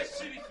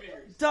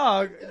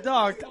 Dog,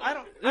 I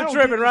don't. They're I don't tripping,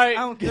 get this- right?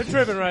 I don't They're get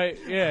tripping, right?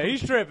 Yeah,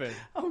 he's tripping.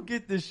 I don't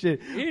get this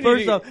shit. need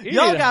First to- off, he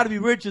y'all need to- gotta be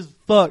rich as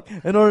fuck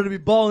in order to be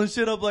balling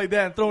shit up like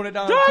that and throwing it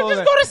down Dog, the toilet.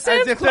 just go to as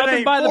Sam's if Club that and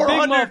ain't buy the big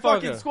 400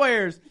 fucking motherfucker.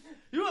 squares.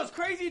 You know what's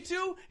crazy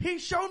too? He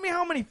showed me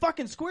how many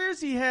fucking squares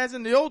he has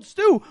in the old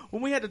stew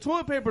when we had the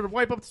toilet paper to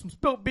wipe up some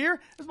spilt beer.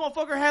 This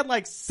motherfucker had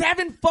like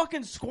 7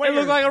 fucking squares. It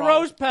looked like a bro.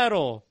 rose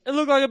petal. It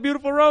looked like a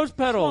beautiful rose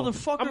petal.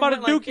 Motherfucker I'm about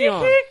to went like, dookie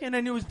on. and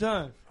then he was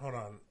done. Hold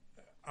on.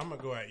 I'm going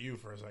to go at you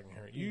for a second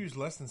here. You use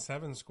less than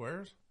 7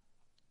 squares?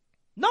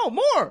 No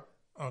more.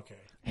 Okay.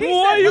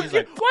 Why you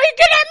getting at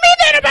me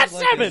then about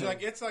 7?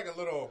 It's like a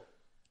little...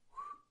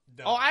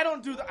 Oh, I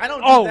don't do that. I don't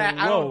do Oh, that.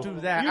 I whoa. don't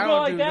do that. You I go don't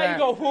like do that, that. you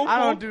go whoop, I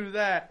don't whoop. do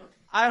that.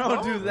 I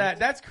don't do that.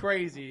 That's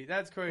crazy.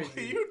 That's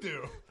crazy. You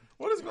do.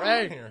 What is going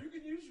Hey. on here? You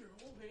can use your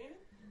whole hand?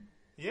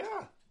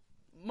 Yeah.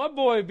 My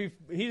boy,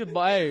 he's a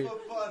hey,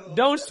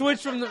 don't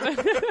switch from the. I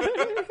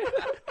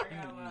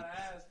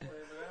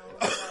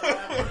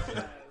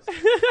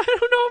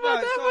don't know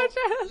about that much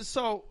ass.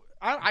 So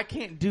I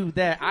can't do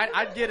that.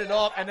 I get it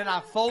off and then I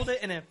fold it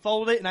and then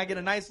fold it and I get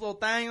a nice little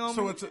thing on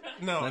So me. it's...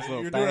 No, Nice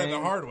little you're doing it the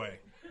bang. hard way.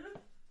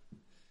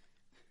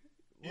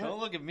 Don't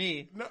look at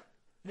me. No,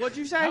 What'd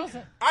you say?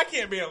 I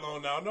can't be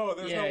alone now. No,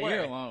 there's Yeah, no way.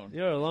 you're alone.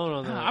 You're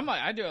alone on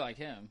that. I do it like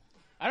him.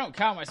 I don't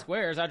count my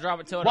squares. I drop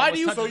it till it Why almost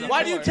do you touches the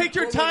why do you floor. take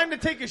your time to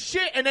take a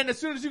shit and then as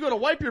soon as you go to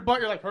wipe your butt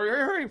you're like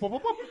hurry whoop,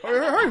 whoop, whoop,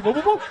 hurry whoop,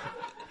 whoop, whoop.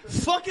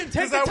 Fucking take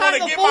Because the I time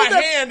want to get fold my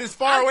that. hand as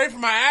far away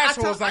from my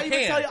asshole as I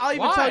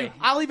can.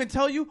 I'll even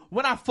tell you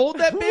when I fold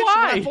that bitch. When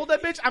Why? I fold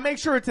that bitch, I make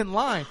sure it's in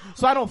line,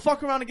 so I don't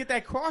fuck around and get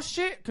that cross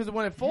shit. Because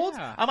when it folds,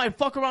 Yeah. I might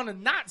fuck around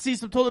and not see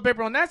some toilet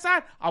paper on that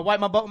side. I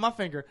wipe my butt with my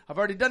finger. I've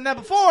already done that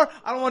before.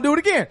 I don't want to do it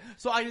again.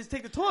 So I just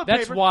take the toilet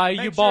That's paper. why make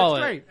you sure ball it's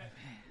it. straight.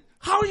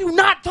 How do you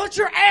not touch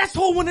your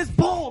asshole when it's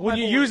bald? When my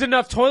you boy? use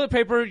enough toilet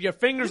paper, your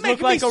fingers You're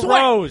look making me like a sweat.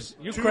 rose.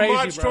 You Too crazy,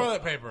 much bro.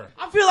 toilet paper.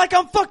 I feel like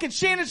I'm fucking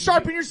Shannon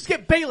Sharp and you're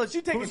Skip Bayless.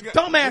 You taking Who's got-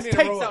 dumbass we need a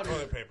takes roll of out here.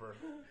 toilet paper.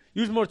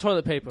 Use more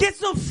toilet paper. Get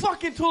some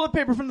fucking toilet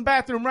paper from the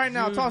bathroom right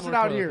now. Use Toss it more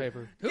out toilet here.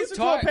 paper. Get some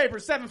toilet paper,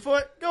 7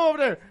 foot. Go over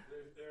there.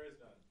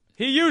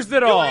 He used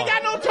it all. You ain't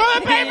got no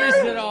toilet He used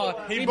paper. it all.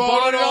 He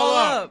balled it all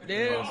up. dude.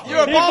 You're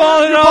a He baller.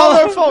 balled it You're a all.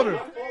 baller or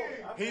folder.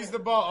 He's the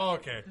ball. Oh,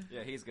 okay.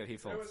 Yeah, he's good. He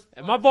folds.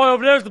 And my boy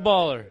over there's the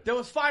baller. There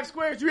was 5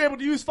 squares. You were able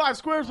to use 5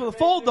 squares with a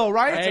fold, though,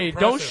 right? Hey,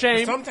 Impressive. don't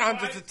shame.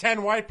 Sometimes it's a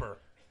 10 wiper.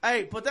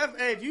 Hey, but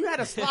if you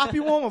had a sloppy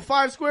one with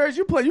 5 squares,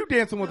 you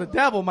dancing with the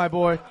devil, my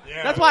boy.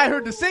 Yeah. That's why I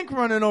heard the sink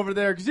running over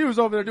there because he was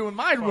over there doing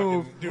my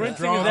move. Dude,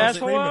 Rinsing drawing his and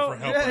asshole screaming out? for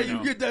help Yeah, right you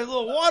now. get that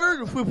little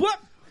water. Whoop.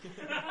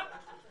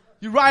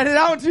 You ride it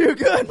out until you're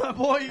good, my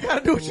boy. You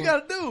gotta do what you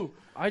gotta do.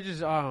 I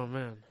just, oh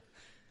man.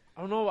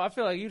 I don't know. I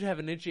feel like you'd have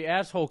an itchy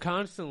asshole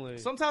constantly.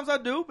 Sometimes I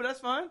do, but that's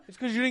fine. It's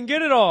because you didn't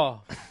get it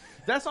all.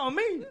 That's on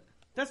me.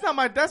 That's not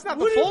the What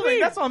do you full thing. mean?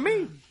 That's on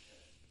me.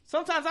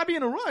 Sometimes I be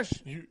in a rush.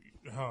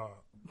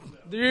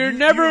 You're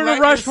never in a let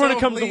rush when it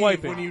yourself comes to leave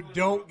wiping. when you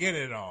don't get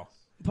it all.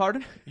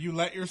 Pardon? You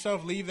let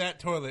yourself leave that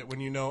toilet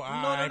when you know No.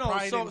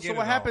 probably So didn't get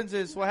what it happens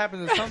is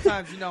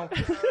sometimes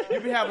you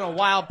be having a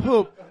wild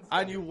poop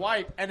and you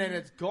wipe and then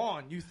it's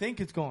gone. You think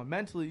it's gone.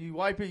 Mentally, you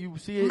wipe it, you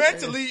see all. it.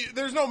 Mentally,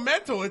 there's no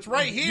mental. It's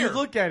right here. You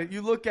look at it.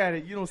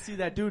 You don't see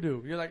that doo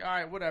doo. You're like, all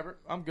right, whatever.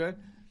 I'm good.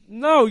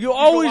 No, you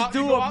always go out- do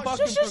you go a out-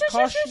 fucking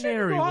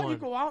precautionary you one.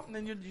 go out and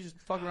then you just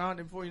fuck around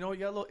and before you know it,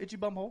 you got a little itchy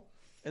bum hole.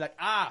 You're like,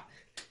 I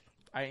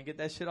ain't get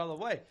that shit all the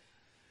way.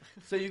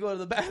 So you go to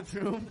the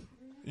bathroom.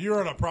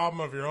 You're in a problem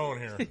of your own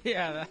here.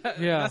 Yeah,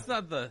 Yeah. that's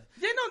not the.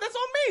 Yeah, no, that's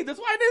on me. That's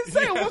why I didn't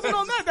say it wasn't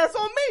on that. That's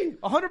on me.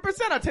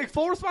 100%. I take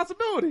full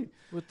responsibility.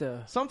 With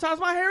the Sometimes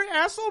my hairy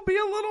asshole be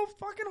a little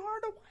fucking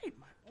hard to wipe,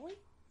 my boy.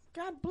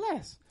 God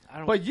bless. I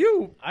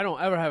don't I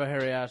don't ever have a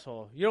hairy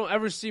asshole. You don't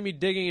ever see me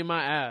digging in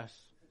my ass.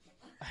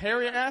 a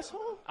hairy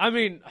asshole? I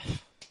mean,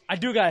 I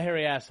do got a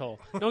hairy asshole.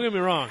 Don't get me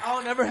wrong. I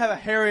don't ever have a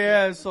hairy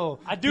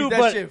asshole. I do, Keep that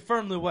but- shit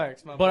firmly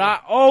waxed, my boy. But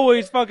I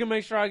always fucking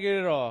make sure I get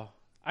it all.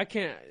 I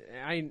can't.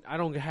 I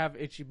don't have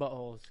itchy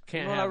buttholes.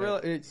 Can't You know what I have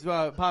realized? it. It's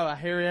probably a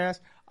hairy ass.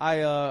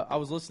 I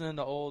was listening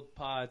to old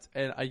pods,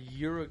 and a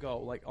year ago,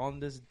 like on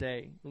this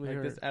day, Let me like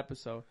hear this it.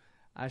 episode,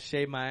 I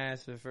shaved my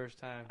ass for the first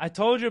time. I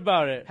told you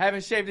about it,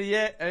 Haven't shaved it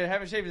yet.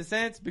 Haven't shaved it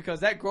since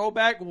because that grow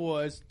back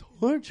was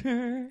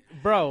torture.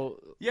 bro.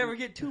 You ever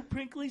get too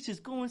prinkly?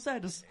 Just go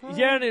inside the sun.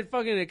 Yeah, and it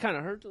kind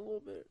of hurts a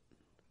little bit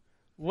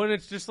when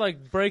it's just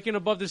like breaking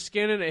above the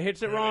skin and it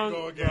hits it There wrong. they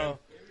go again.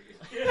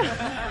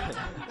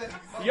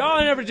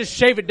 Y'all never just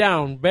shave it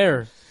down,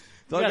 bare.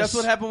 Dog, You that's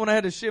gotta what happened when I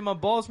had to shave my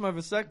balls for my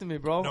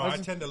vasectomy, bro. No, I I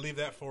just- tend to leave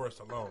that forest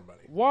alone, buddy.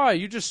 Why?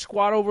 You just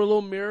squat over a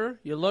little mirror.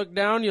 You look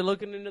down. You're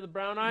looking into the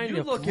brown eye. And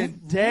you looking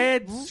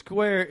dead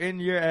square in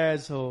your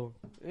asshole.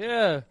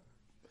 Yeah.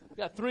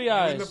 Got 3 In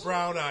eyes. the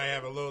brown eye, I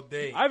have a little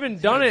date. I haven't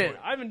done it.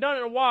 I haven't done it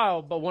in a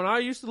while. But when I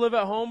used to live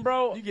at home,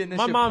 bro, You getting this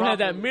my shit mom had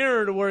that properly.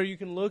 mirror to where you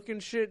can look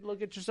and shit.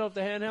 Look at yourself,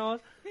 the handheld.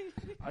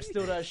 I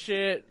steal that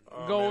shit.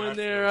 Oh, Go man, in I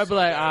there. feel I'd be so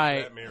like, bad all for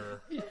right, that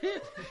mirror.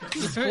 That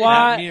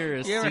squat. mirror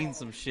has You ever- seen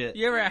some shit.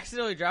 You ever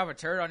accidentally drop a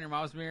turd on your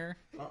mom's mirror?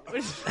 I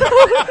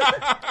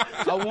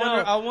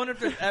wonder if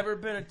there's ever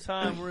been a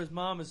time where his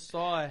mom has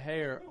saw a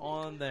hair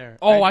on there.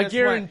 Oh, And I guess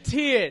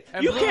guarantee it.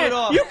 And You blew it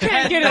off. can't. You can't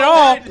Had get it no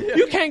all. idea.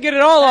 You can't get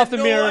it all off the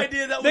no mirror.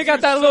 idea that was They got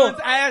your that little. son's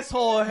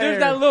asshole hair.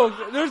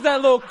 There's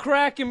that little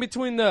crack in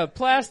between the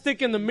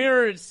plastic and the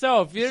mirror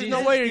itself. There's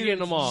no way you're getting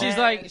them all. She's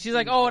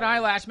like, oh, an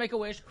eyelash, make a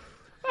wish.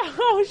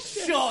 oh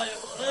shit!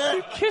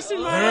 You're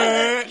kissing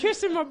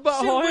my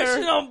butthole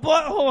Wishing hair. on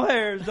butthole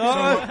hairs, So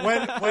dog.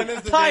 when is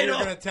the day Title.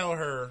 you're going to tell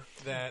her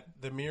that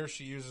the mirror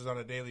she uses on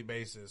a daily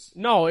basis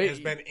No, has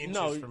been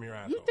inches from your You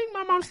asshole? think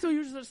my mom still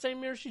uses the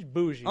same mirror? She's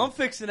bougie. I'm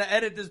fixing to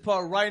edit this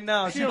part right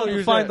now. She's don't about to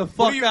use find that. the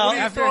fuck out. What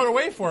do you throw it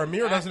away for? A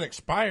mirror doesn't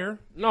expire.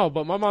 No,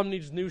 but my mom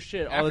needs new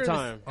shit all the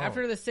time.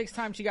 After the 6th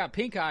time she got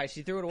pink eye,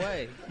 she threw it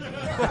away.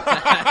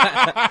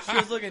 She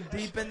was looking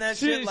deep in that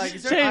shit. Like,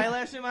 is there changed-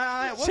 eyelash in my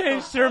eye? What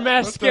Changed her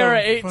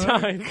mascara 8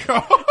 fuck? times.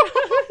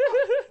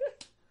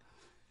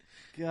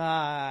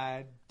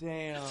 God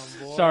damn,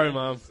 boy. Sorry,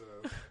 mom.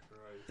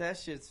 That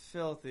shit's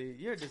filthy.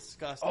 You're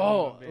disgusting.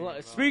 Oh, human being,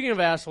 bro. speaking of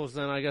assholes,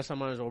 then I guess I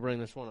might as well bring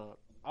this one up.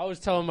 I was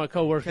telling my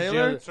coworkers.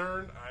 Taylor? I'm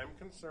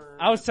concerned.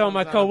 I was telling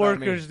my It's not about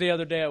coworkers the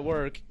other day at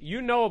work.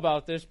 You know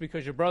about this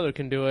because your brother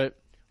can do it,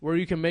 where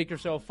you can make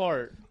yourself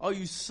fart. Oh,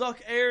 you suck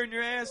air in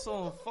your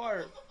asshole and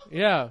fart.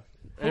 Yeah,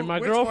 and my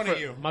which one of girlfriend.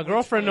 you? My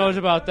girlfriend knows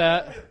about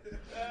that.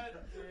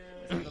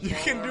 You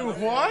can do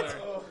what?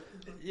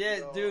 Yeah,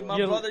 dude, my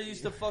You- brother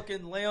used to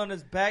fucking lay on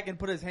his back and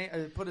put his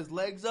put his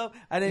legs up,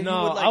 and then No,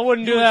 you would like, I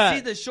wouldn't you do would that.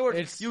 See the shorts.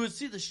 It's- You would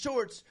see the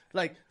shorts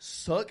like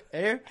suck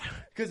air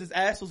because his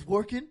ass was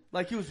working,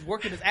 like he was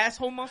working his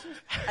asshole muscles,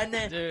 and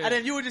then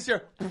Dude. you would just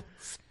hear.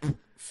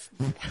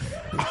 You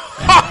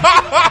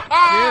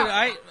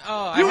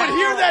would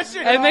hear that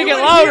shit, And they You get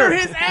would louder. hear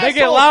his They get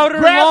asshole louder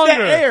and grab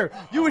longer. The air.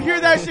 You would hear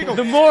that shit go.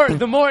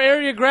 The more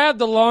air you grab,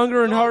 the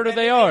longer and harder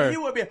they are. He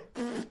would be.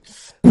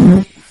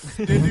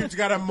 This dude's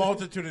got a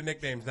multitude of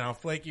nicknames now.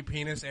 Flaky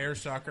penis, air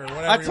sucker,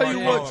 whatever. I tell you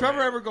wanna call what, him.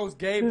 Trevor ever goes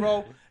gay,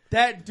 bro.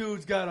 That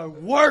dude's got a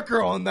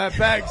worker on that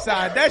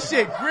backside. That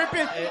shit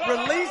gripping,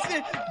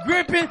 releasing,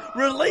 gripping,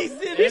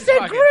 releasing. He said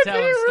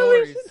telling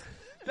stories.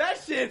 That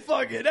shit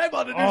fucking. They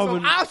about to do Oh,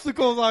 some but-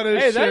 obstacles on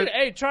this shit.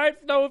 Hey, try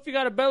it though if you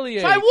got a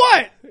bellyache. Try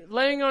what?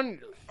 Laying on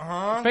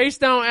Uh-huh. face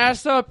down,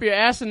 ass up, your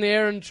ass in the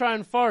air, and try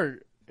and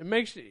fart. It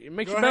makes Go your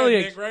ahead, belly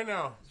Nick, ache. right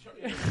now.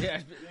 Yeah,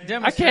 I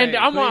demonstrate,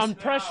 can't. I'm please. on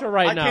pressure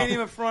right I now. can't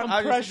even front. I'm I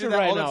used to pressure do that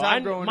right all the now.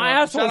 time growing My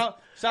up. asshole's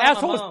Shout out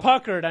asshole's my mom.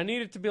 puckered. I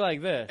need it to be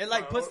like this. It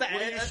like puts the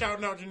What are you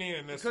shouting out Janine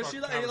in this? because she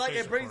fucking like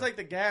it brings conversation like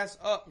the gas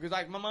up because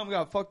like my mom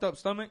got a fucked up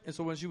stomach and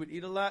so when she would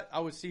eat a lot I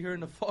would see her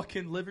in the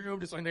fucking living room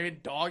just like they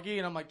doggy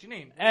and I'm like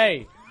Janine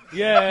Hey,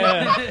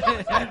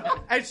 Yeah.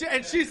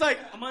 And she's like,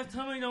 my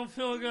tummy don't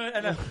feel good.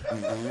 And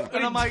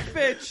I'm like,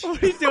 bitch.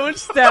 What are you doing,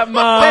 stepmom?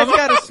 That's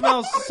gotta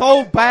smell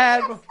so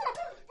bad.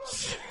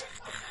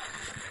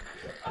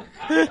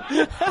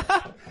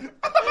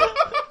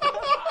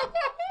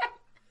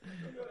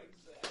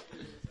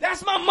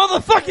 That's my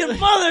motherfucking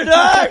mother,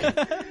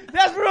 dog.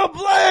 That's real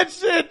blood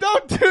shit.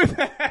 Don't do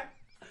that.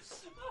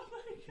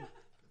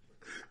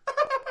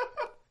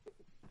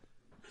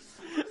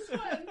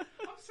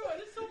 I'm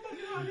sweating so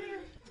fucking hot here.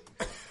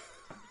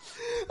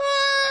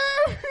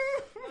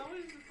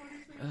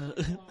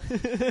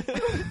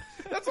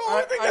 That's the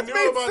only thing that's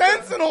made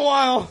sense in a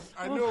while.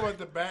 I knew about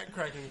the back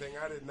cracking thing.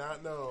 I did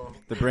not know.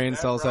 The brain that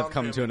cells have brown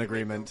come to family an can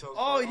make agreement. themselves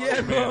Oh feel yeah,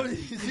 like bro. man.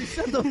 He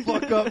shut the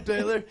fuck up,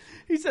 Taylor.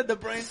 He said the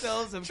brain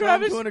cells have come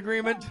Travis- to an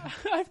agreement.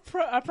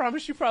 I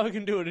promise you probably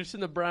can do it. It's in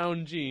the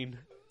brown gene.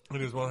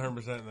 It is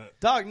 100% that.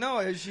 Dog,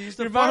 no, she used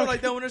to Your fart mom-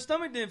 like that when her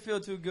stomach didn't feel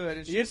too good.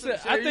 And she used to,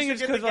 I think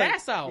it's because because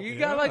gas out. you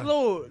got like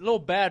little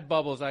bad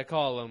bubbles, I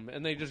call them,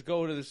 and they just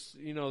go to this,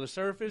 the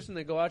surface and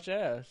they go out your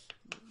ass.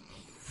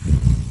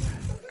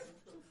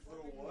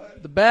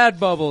 The bad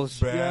bubbles,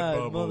 Bad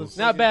bubbles.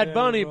 not Bad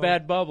Bunny,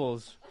 bad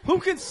bubbles. Who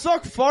can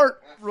suck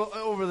fart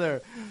over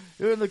there?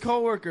 You're the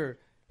coworker.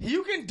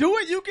 You can do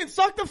it. You can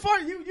suck the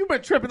fart. You've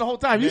been tripping the whole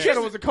time. You said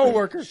it was a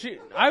coworker. I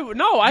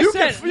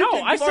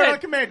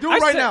said Command. Do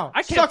it right now.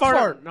 I can't Suck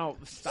fart. No,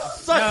 stop.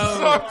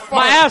 Suck fart.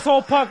 My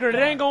asshole puckered. It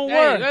ain't gonna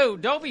Hey, work. no,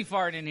 don't be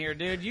farting in here,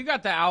 dude. You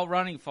got the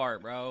outrunning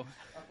fart, bro.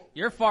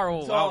 Your fart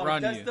will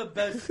outrun That's you. the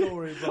best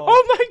story, bro.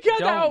 Oh my god,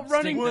 the Don't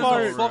outrunning stick Was with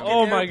fart. a fucking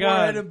Oh my airport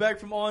god. heading back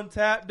from on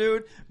tap,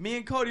 dude. Me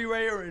and Cody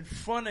Ray are in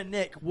front of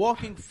Nick,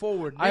 walking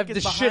forward. Nick I have is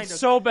this behind shit us.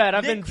 so bad.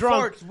 I've Nick been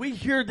drunk. farts. We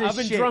hear this I've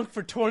been shit. drunk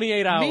for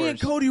 28 hours. Me and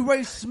Cody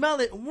Ray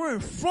smell it, and we're in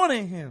front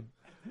of him.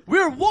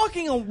 We're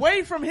walking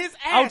away from his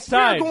ass.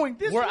 Outside. We're going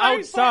this We're way.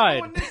 outside.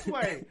 Going this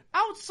way.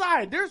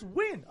 Outside. There's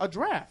wind, a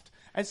draft.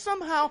 And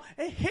somehow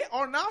it hit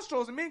our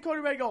nostrils, and me and Cody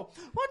Ray go,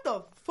 what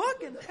the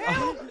fucking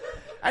hell?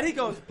 And he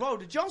goes, bro,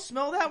 did y'all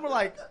smell that? We're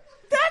like,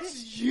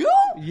 that's you?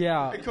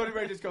 Yeah. And Cody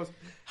Ray just goes,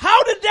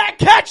 how did that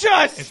catch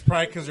us? It's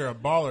probably because you're a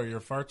baller. Your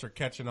farts are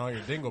catching all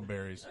your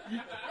dingleberries.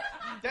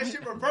 That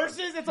shit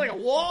reverses. It's like a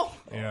wall.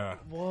 Yeah.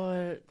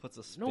 What? Puts a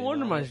No spin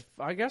wonder on it.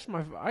 I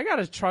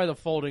gotta try the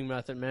folding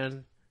method,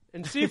 man,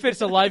 and see if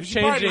it's a life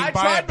changing. Buy I a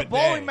tried the bidet.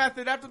 bowling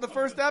method after the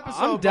first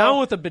episode. I'm down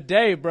with a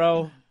bidet,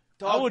 bro.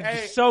 Dog, I would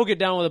hey, so get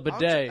down with a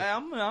bidet.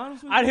 I'm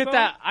honest with I'd you, hit bro.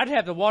 that. I'd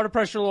have the water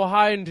pressure a little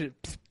high and.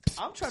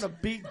 I'm trying to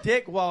beat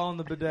dick while on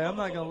the bidet. I'm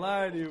not gonna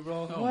lie to you,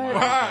 bro.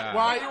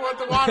 Why you want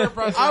the water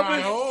pressure?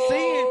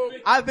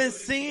 I've been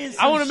seeing.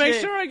 I want to make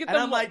sure I get And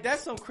the I'm like,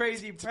 that's some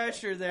crazy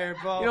pressure there,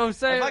 bro. You know what I'm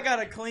saying? If I got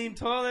a clean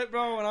toilet,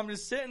 bro, and I'm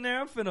just sitting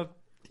there, I'm finna.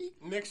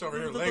 Nick's over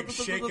here, legs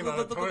shaking on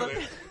the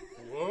toilet.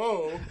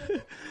 Whoa.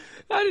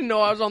 I didn't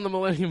know I was on the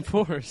Millennium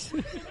Force.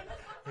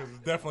 This is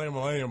definitely a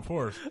Millennium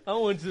Force. I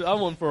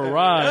went for a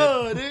ride.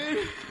 Oh,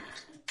 dude.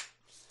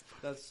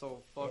 That's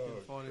so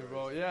fucking funny,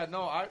 bro. Yeah,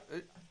 no, I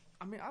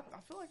mean, I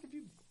feel like if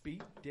you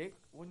beat dick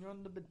when you're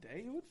on the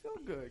bidet, it would feel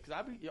good. Cause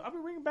I be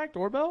ringing back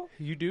doorbell.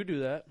 You do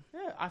that.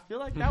 Yeah, I feel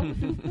like that would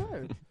feel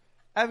good.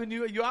 Evan,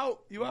 you out,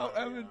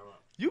 Evan.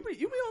 You be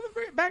on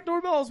the back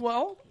doorbell as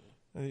well.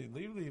 Hey,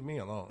 leave me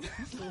alone.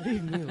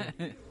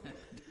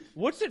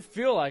 What's it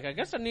feel like? I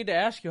guess I need to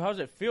ask you, how's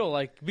it feel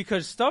like?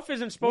 Because stuff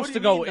isn't What supposed do to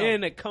you go mean, though?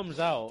 in, it comes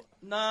out.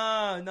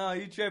 Nah,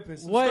 you tripping.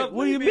 Some What? stuff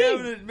What do you we mean?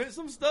 having to admit,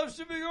 some stuff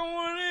should be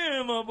going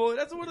in, my boy.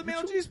 That's where the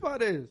male G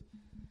spot is.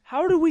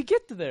 How do we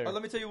get to there?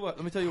 Let me tell you what.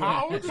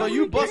 How So do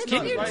you we bust Can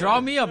nuts, you right? draw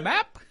me a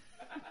map?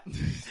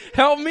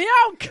 Help me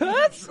out,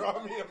 cuz.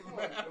 Draw me a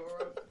map.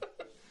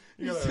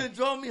 You said,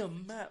 draw me a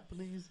map,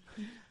 please.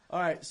 All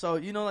right, so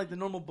you know, like the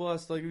normal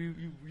bust, like you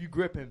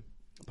gripping,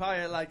 probably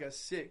at like a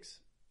 6,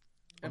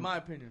 in my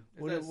opinion.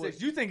 It's at a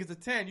 6. You think it's a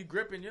 10? You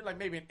gripping, you're like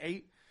maybe an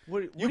 8.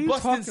 What are You you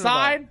bust talking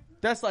inside, about?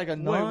 that's like a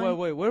 9.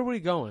 Wait. Where are we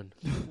going?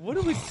 What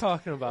are we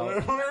talking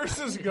about? Where's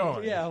this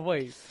going? Yeah,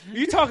 wait. Are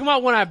you talking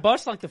about when I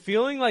bust, like the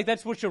feeling? Like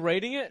that's what you're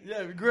rating it?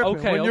 Yeah, gripping.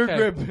 Okay, when you're okay.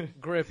 gripping.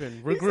 Gripping.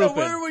 He Regrouping. said,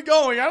 where are we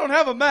going? I don't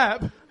have a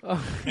map.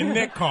 And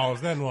Nick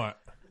calls, then what?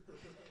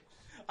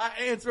 I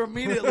answer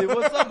immediately.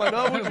 What's up, my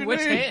dog? What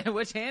you need?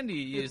 Which hand do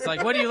you use?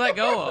 Like, what do you let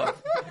go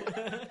of?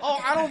 Oh,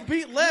 I don't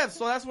beat left,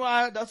 so that's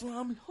why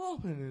I'm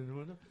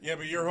hopping. Yeah,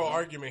 but your whole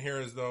argument here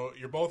is though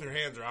both your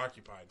hands are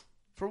occupied.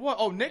 For what?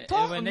 Oh, Nick And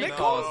calls. when Nick Nick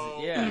calls.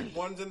 calls, yeah.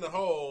 One's in the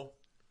hole,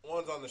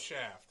 one's on the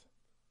shaft.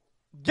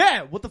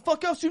 Yeah. What the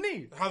fuck else you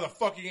need? How the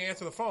fuck you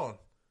answer the phone?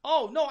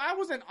 Oh no, I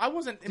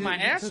wasn't in my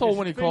he took asshole his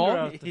when he finger called.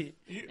 out.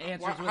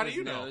 Answers How with do his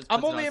you know? nose, I'm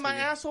puts it only on in my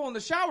speaker. asshole in the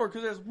shower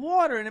because there's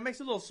water and it makes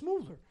it a little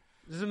smoother.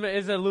 Is it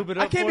a little bit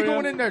up I can't be for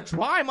going you? in there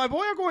dry. My boy,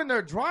 I go in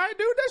there dry,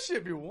 dude. That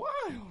shit be wild.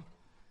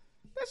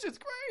 That shit's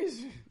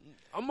crazy.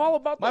 I'm all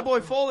about My that.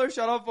 boy Fuller,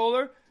 shout out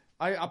Fuller.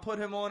 I put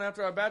him on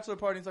after our bachelor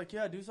party. He's like,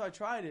 yeah, dude, so I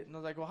tried it. And I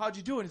was like, well, how'd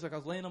you do it? And he's like, I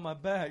was laying on my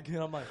back. And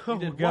I'm like, you Oh,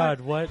 did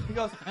God, what? He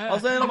goes, I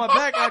was laying on my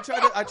back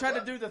and I tried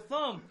to do the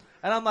thumb.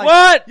 And I'm like,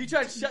 What? You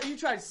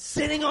tried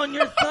sitting on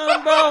your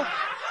thumb, bro?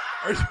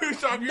 Are you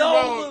talking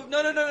No, about?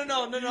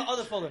 no,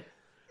 other Fuller.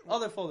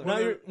 Other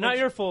folder. Not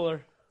your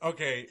folder.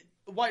 Okay,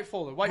 White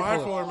folder. White my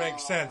folder. folder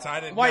makes sense. I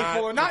did White not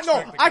folder. Not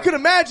expect no. I could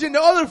imagine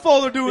the other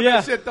folder doing Yeah.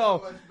 that shit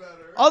though.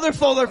 Other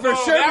folder for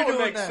sure that be would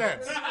doing make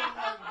that. sense.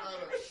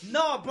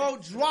 No, bro,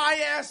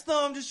 dry ass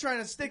thumb, just trying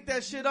to stick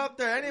that shit up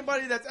there.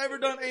 Anybody that's ever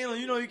done anal,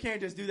 you know you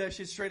can't just do that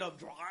shit straight up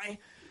dry.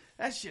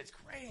 That shit's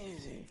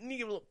crazy.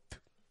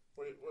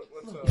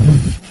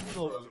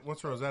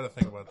 What's Rosetta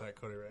think about that,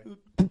 Cody Ray?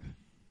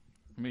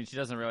 I mean, she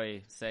doesn't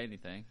really say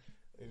anything.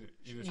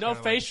 You just No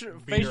kinda, facial-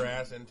 beat facial- her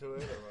ass into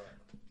it, or what?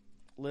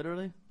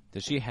 Literally?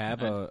 Does she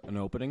have an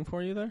opening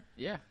for you there?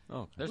 Yeah.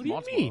 Oh, There's What do you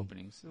multiple mean?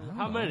 openings.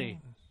 How many?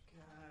 God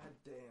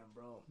damn,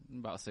 bro.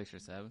 About 6 or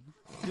 7.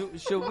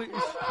 Should we?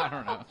 I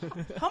don't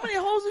know. How many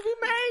holes have you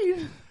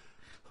made?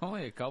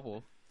 Only a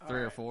couple.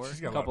 3 or 4.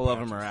 She's got a a couple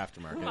lot of them are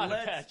patches.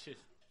 aftermarket.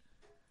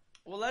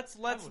 Well,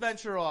 let's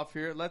venture off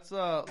here. Let's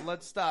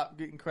stop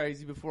getting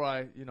crazy before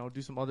I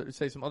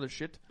say some other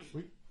shit.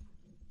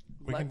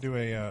 We can do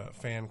a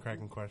fan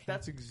cracking question.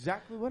 That's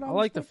exactly what I I was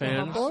like the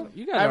thinking, fans. my boy.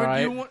 You got it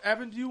right.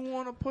 Evan, do you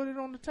want to put it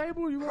on the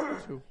table or you want me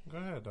to? Go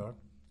ahead, dog.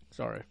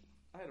 Sorry.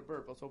 I had a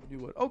burp. I was hoping you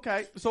would.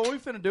 Okay, so what we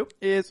finna do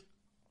is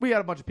we got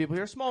a bunch of people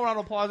here. Small round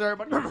of applause,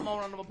 everybody. Small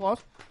round of applause.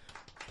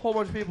 Whole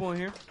bunch of people in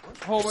here.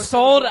 Whole bunch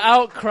Sold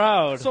out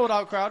crowd. Sold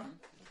out crowd.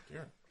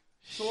 Here.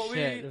 So what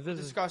Shit, we if this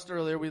is- discussed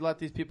earlier, we let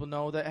these people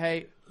know that,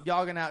 hey,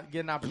 y'all gonna get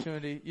an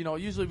opportunity. You know,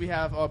 usually we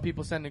have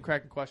people sending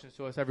cracking questions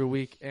to us every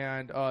week,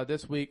 and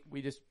this week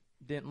we just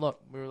didn't look.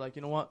 We were like,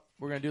 you know what?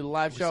 We're gonna do the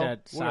live show. said,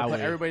 We're gonna put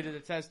sorry. everybody to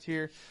the test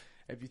here.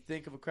 If you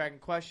think of a cracking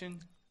question,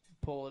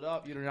 pull it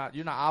up. You're not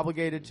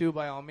obligated to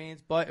by all means,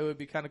 but it would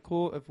be kind of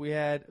cool if we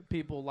had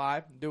people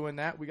live doing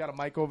that. We got a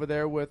mic over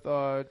there with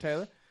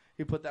Taylor.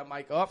 He put that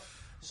mic up.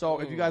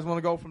 So if you guys want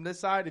to go from this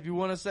side, if you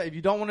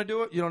don't want to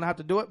do it, you don't have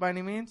to do it by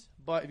any means.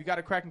 But if you got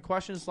a cracking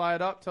question,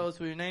 slide up, tell us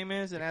who your name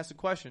is, and ask the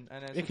question.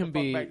 And then It sit can the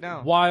fuck be back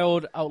down.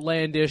 wild,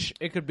 outlandish.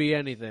 It could be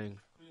anything.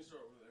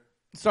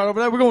 Start over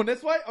there. We're going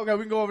this way. Okay,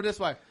 we can go over this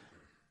way.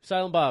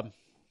 Silent Bob.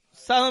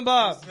 Silent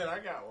Bob. I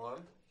got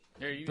one.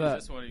 Here, you But-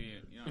 use this one. You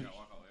don't gotta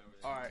walk all the way over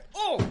there. All right.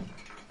 Oh,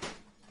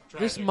 This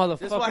this is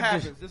motherfucker. what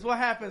happens. This is what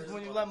happens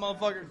when you let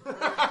motherfuckers.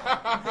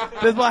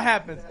 This is what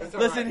happens.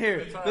 Listen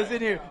here. Listen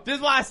here. This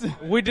is why I said.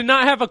 We did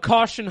not have a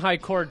caution high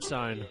cord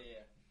sign.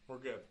 We're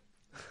good.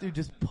 Dude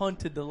just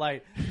punted the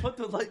light. Put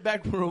the light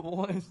back where it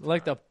was.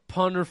 Like the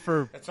punter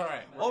for. That's all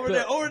right. Over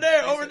there. Over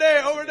there. Over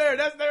there. Over there.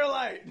 That's their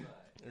light.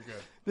 You're good.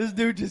 This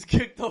dude just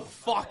kicked the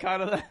fuck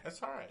out of that.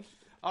 That's all right.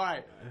 All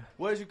right.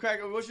 What's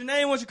your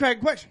name? What's your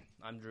cracking question?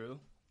 I'm Drew.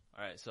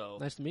 All right, so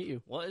Nice to meet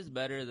you. what is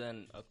better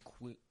than a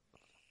clean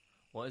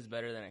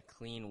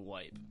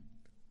wipe?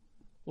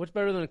 What's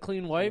better than a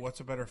clean wipe? What's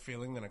a better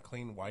feeling than a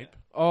clean wipe?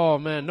 Oh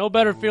man, no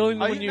better feeling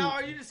than when you.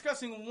 Are you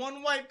discussing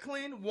one wipe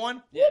clean?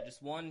 One? Yeah,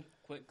 just one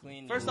quick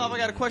clean. First off, I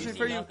got a question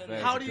for you. Nothing.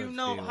 How do That's a you good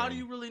know? How feeling. do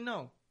you really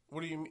know?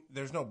 What do you mean?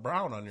 There's no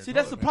brown on your See,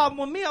 that's the toilet problem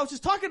with me. I was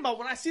just talking about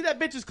when I see that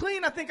bitch is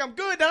clean, I think I'm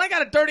good. Then I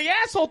got a dirty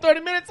asshole 30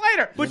 minutes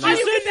later. But you said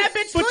said that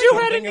bitch but clean. you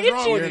had an Something is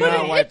wrong itchy. with You're you. but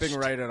not it wiping itched.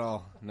 right at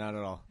all. Not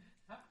at all.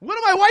 What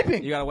am I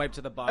wiping? You gotta wipe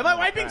to the bottom. Am I of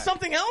the wiping crack.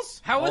 something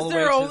else? How All is the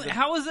there? way to Only, the-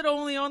 how is it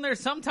only on there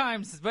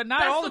sometimes, but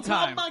not all the That's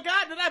problem. time? Oh my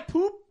God, did I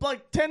poop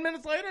like 10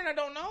 minutes later and I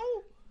don't know?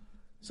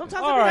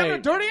 Sometimes All I be having a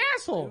right. dirty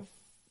asshole.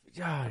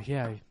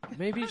 Yeah.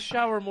 Maybe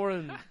shower more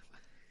than.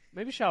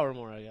 Maybe shower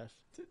more, I guess.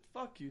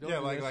 Fuck you. Don't Yeah,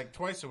 do like this. like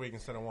twice a week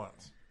instead of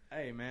once.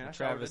 Hey man, I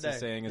showered Travis today. is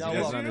saying is Y'all he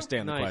doesn't welcome.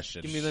 understand the Nice.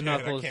 question. Give me the Shit,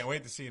 knuckles. I can't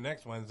wait to see you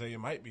next Wednesday. You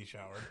might be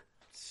showered.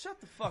 Shut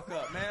the fuck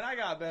up, man. I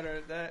got better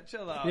at that.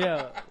 Chill out.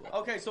 Yeah.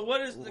 Okay, so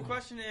what is the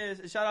question?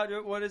 Is shout out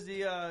to what is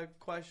the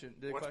question?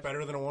 The What's question?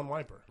 better than a one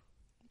wiper?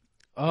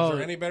 Oh, Is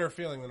there any better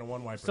feeling than a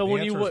one wiper? So the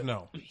when you answer is wa-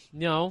 no.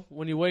 no.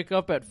 When you wake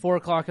up at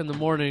 4:00 in the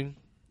morning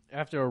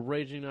after a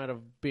raging night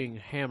of being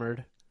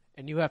hammered,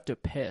 and you have to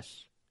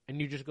piss, and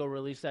you just go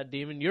release that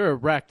demon, you're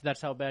erect.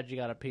 That's how bad you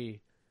gotta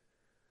pee.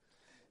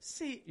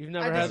 See, You've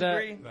never I had that?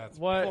 disagree That's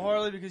What?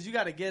 wholeheartedly because you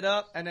got to get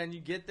up and then you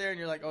get there and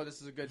you're like, oh,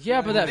 this is a good.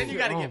 Yeah, feeling. but that- then you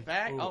got to oh. get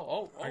back. Ooh,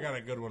 Oh. I got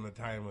a good one to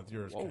tie in with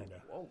yours, kind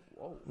of.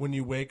 Whoa. When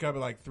you wake up at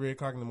like 3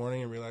 o'clock in the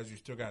morning and realize you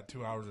still got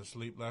 2 hours of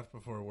sleep left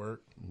before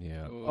work,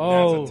 Yeah.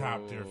 Oh, that's a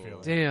top tier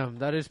feeling. damn,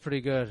 that is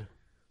pretty good.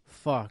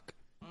 Fuck.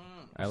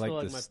 I Still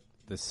like like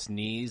the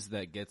sneeze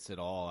that gets it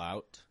all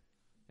out,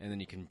 and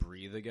then you can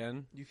breathe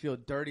again. You feel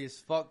dirty as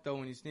fuck though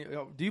when you sneeze.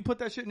 Do you put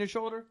that shit in your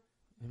shoulder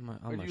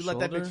or do you let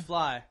that bitch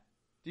fly?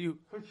 Do you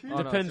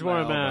Depends where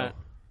I'm at.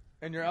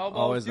 in your elbow?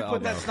 Always you the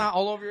put that elbow. snot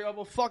all over your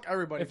elbow. Fuck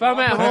everybody. If bro. I'm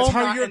at I'll put home- That's that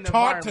how snot you're in the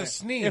taught to environment.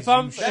 sneeze. If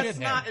I'm- you That shithead.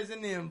 snot is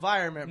in the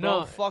environment, bro.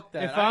 No, Fuck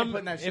that. If I ain't I'm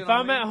putting that shit if on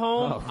I'm me. at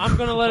home, I'm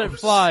gonna let it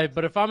fly.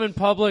 But if I'm in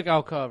public,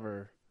 I'll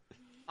cover.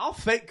 I'll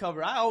fake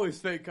cover. I always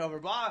fake cover.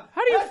 But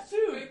How do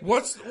you?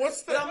 What's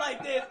But I'm the?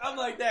 like this. I'm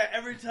like that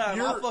every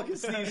time. I'll fucking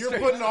sneeze You're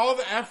straight. putting all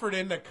the effort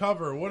into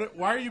cover. What?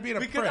 Why are you being a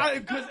Because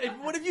prick?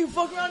 what if you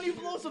fuck around and you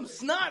blow some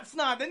snot,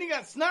 then you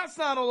got snot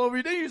all over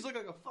you, then you just look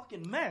like a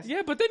fucking mess.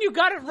 Yeah, but then you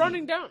got it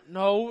running down.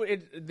 No,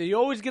 you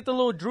always get the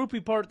little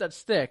droopy part that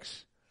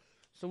sticks.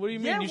 So what do you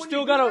mean? Yeah, You when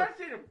still do gotta. that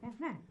shit,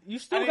 You I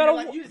still didn't gotta. know,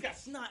 like, you just got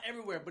snot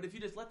everywhere. But if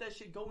you just let that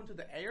shit go into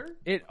the air,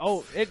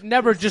 It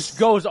never just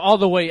goes all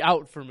the way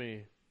out for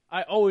me.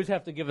 I always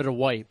have to give it a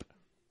wipe.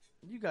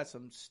 you got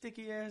some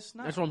sticky ass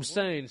snot. That's what I'm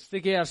saying.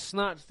 Sticky ass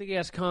snot, sticky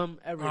ass cum,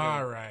 everything.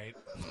 All right.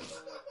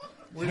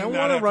 I don't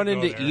want to run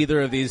into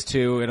either of these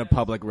two in a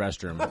public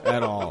restroom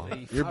at all.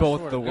 You're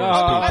both the worst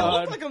God. people.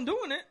 I look like I'm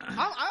doing it.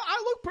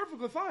 I look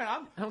perfectly fine.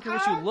 I don't care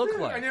what you look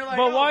like. And you're like,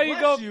 But oh, why you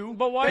bless go? You.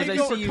 But why Because you I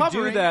go see you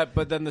recovering. do that,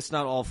 but then the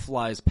snot all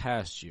flies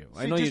past you.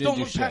 I know you just didn't don't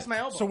do look shit. past my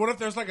elbow. So what if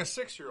there's like a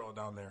 6-year-old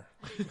down there?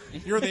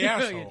 You're the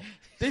asshole.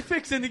 They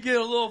fixing to get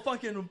a little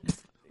fucking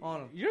on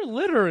them. You're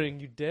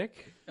littering, you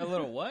dick. A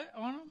little what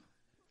on him?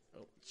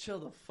 Chill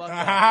the fuck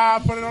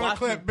out. Put it on a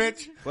clip,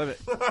 bitch. Flip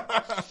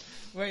it.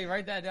 Wait,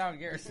 write that down,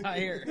 Garrett's not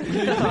here.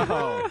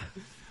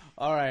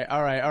 All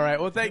right.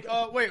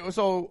 Well, wait.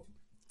 So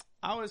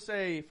I would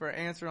say for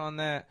answer on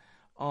that,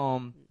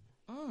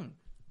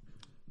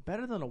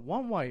 better than a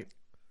one wipe.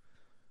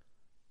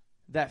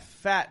 That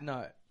fat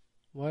nut.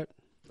 What?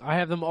 I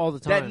have them all the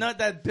time. That nut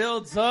that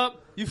builds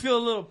up. You feel a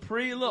little a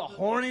little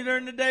horny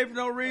during the day for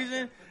no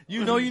reason.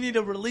 You know you need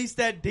to release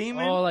that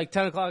demon. Oh, like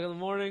 10 o'clock in the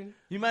morning?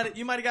 You might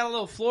have got a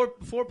little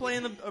foreplay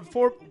in the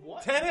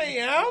 10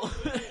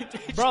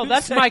 a.m.? Bro,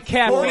 that's my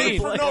Horny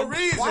caffeine. for no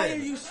reason. Why are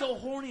you so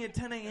horny at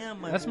 10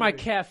 a.m.? That's my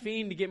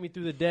caffeine to get me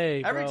through the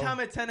day, Every bro. time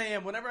at 10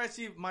 a.m., whenever I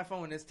see my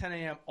phone and it's 10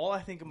 a.m., all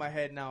I think in my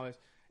head now is,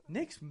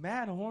 Nick's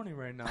mad horny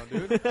right now,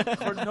 dude.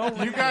 For no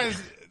reason. You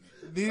guys,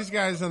 these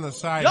guys on the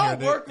side Y'all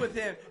here. work with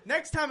him.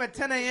 Next time at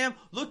 10 a.m.,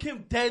 look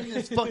him dead in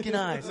his fucking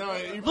eyes. No,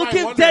 you Look probably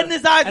him wonder- dead in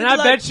his eyes. And be I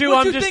like, bet you what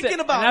I'm you just thinking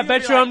about? and I You'll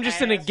bet be you like, I'm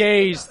just in a ass.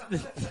 gaze.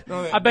 No,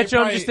 I bet they you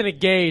I'm probably- just in a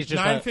gaze.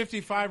 Just like,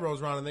 9:55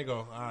 rolls around and they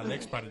go,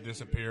 Nick's about to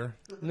disappear.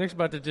 Nick's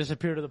about to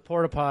disappear to the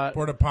porta pot.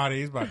 Porta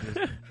potty, he's about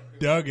to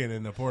dug it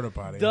in the porta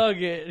potty.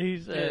 Dug it. He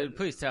said, Dude,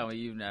 please tell me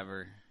you've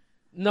never.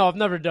 "No, I've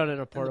never done it in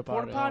a porta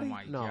potty. potty? Oh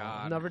my No,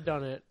 God. I've never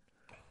done it.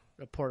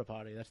 A porta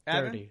potty. That's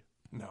Evan? dirty.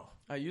 No.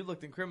 Oh, you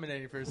looked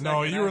incriminating for a second.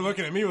 No, you were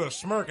looking at me with a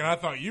smirk, and I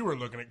thought you were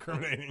looking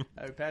incriminating.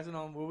 All right, passing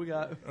on. What we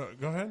got?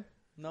 Go ahead.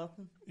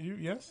 Nothing. You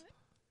yes?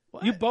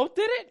 What? You both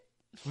did it?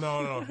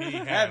 No, he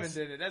has. Evan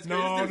did it. That's No,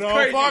 crazy. This dude's no,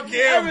 crazy. fuck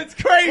him. Evan's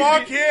crazy.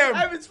 Fuck him.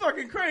 Evan's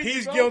fucking crazy.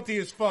 He's bro. guilty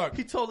as fuck.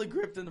 He totally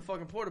gripped in the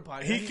fucking porta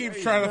potty. He That's keeps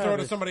crazy. trying to throw it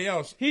to somebody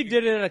else. He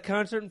did it at a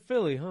concert in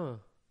Philly, huh?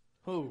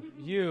 Who?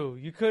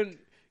 You couldn't.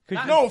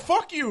 No,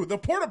 fuck you. The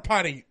porta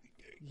potty.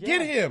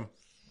 Get him.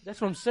 That's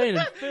what I'm saying.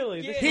 In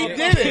Philly, This He motherfucker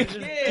did it. just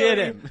Did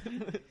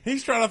him.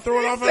 He's trying to throw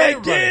it off on Say,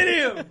 everybody.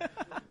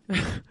 get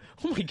him.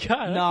 Oh my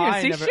god! No, I I can't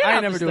ain't see never. shit I out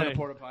ain't never this doing a thing.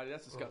 porta potty.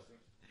 That's disgusting.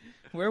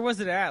 Where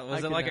was it at? Was I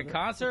it could like never. a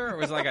concert or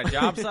was it like a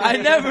job site?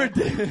 I never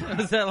did.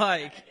 Was it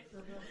like?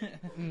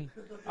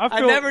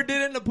 I never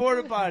did it in the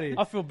porta potty.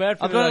 I feel bad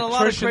for I've the done it in a lot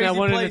of electrician that crazy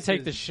wanted places. to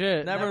take the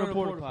shit. Never in a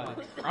porta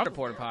potty. Other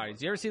porta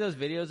potties. You ever see those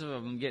videos of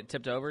them get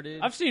tipped over,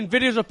 dude? I've seen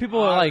videos of people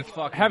Oh, like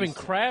fucking having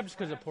sick. crabs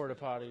because of porta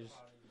potties.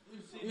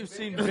 You've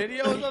seen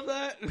videos of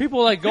that?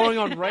 People like going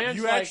on rants.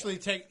 You like, actually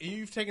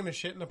you've taken a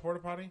shit in the porta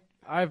potty?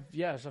 I've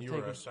You taken.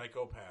 were a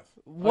psychopath.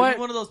 Are What? you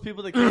one of those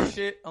people that can't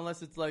shit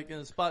unless it's like in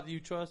a spot that you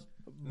trust?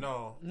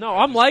 No. No,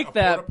 I'm like a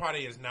that. porta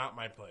potty is not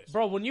my place.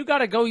 Bro, when you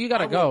gotta go, you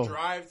gotta I will go.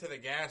 drive to the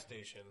gas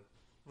station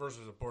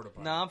versus a porta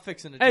potty. Nah, I'm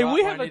fixing to Hey, drop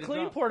we where have I a need to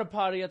clean drop. porta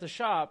potty at the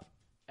shop,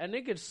 and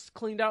it gets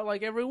cleaned out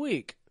like every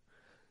week,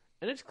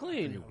 and it's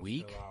clean.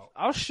 Week?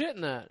 I'll shit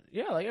in that.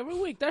 Yeah, like every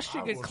week. That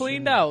shit I gets will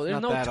cleaned shit in out. There's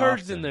Not no that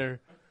turds often. in there.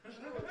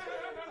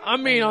 I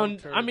mean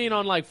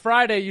on like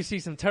Friday you see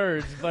some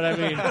turds, but I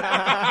mean,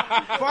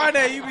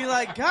 Friday, you be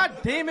like, God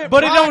damn it,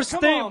 but it Rod, don't come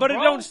stink. on, But it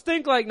bro. don't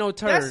stink like no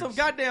turds. That's some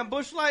goddamn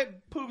bush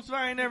light poops.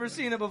 I ain't never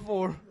seen it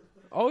before.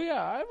 Oh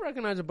yeah, I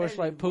recognize a bush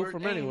light poop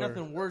from Ain't anywhere.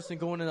 nothing worse than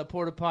going in a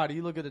porta potty.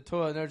 You look at the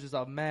toilet and there's just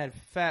a mad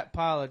fat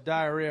pile of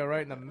diarrhea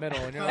right in the middle,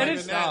 and you're Not like,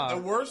 even that. stop. The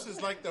worst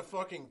is like the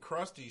fucking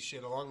crusty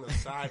shit along the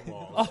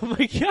sidewalls. Oh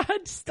my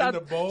god! Stop! In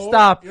the bowl?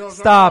 Stop! You know what I'm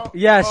Stop!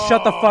 talking Yes, about?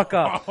 shut the fuck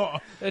up. Oh.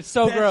 It's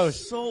so That's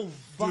gross. so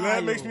vile. Dude,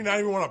 that makes me not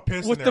even want to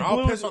piss With in there. the I'll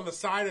blue- piss on the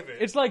side of it.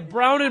 It's like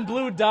brown and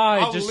blue dye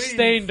I'll just leave.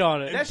 stained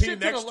on it. That That pee shit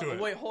to next the to it.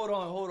 Wait, hold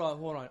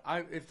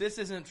on. If this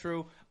isn't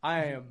true,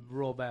 I am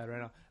real bad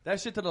right now. That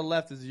shit to the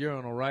left is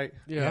urinal, right?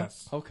 Yeah.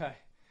 Yes. Okay.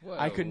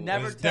 I could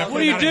never It's tell. What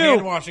do definitely you not do? a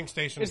hand washing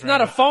station. It's not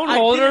a phone I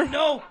holder. didn't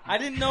know. I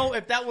didn't know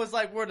if that was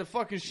like where the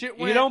fucking shit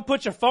went. You don't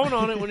put your phone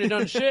on it when you're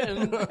done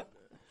shitting.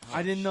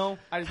 I didn't know.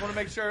 I just want to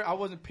make sure I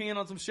wasn't peeing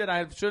on some shit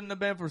I shouldn't have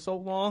been for so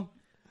long.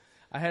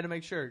 I had to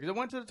make sure because I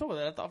went to the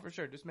toilet. I thought for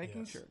sure, just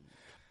making sure.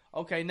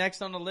 Okay,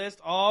 next on the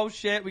list. Oh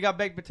shit, we got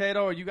baked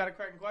potato. Or you got a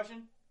cracking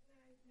question?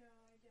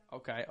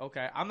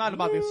 Okay. I'm not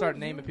about to start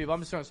naming people. I'm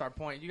just going to start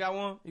pointing. You got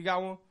one?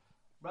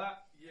 Right.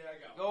 Yeah,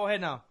 I got one. Go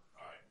ahead now.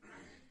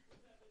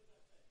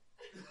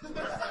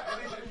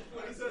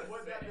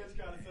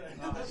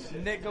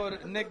 Nick go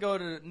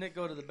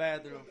to the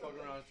bathroom and fuck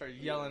around and start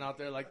yelling out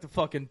there like the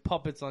fucking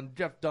puppets on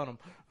Jeff Dunham.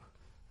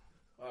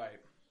 All right,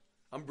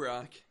 I'm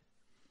Brock.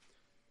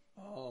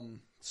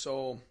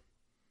 So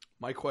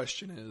my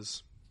question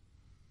is,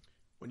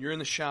 when you're in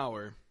the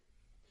shower,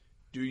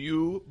 do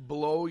you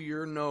blow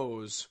your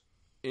nose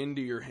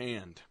into your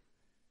hand?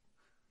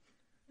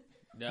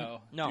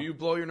 No. No. Do you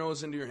blow your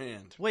nose into your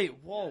hand? Wait,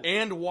 whoa.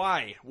 And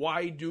why?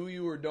 Why do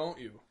you or don't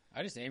you?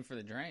 I just aim for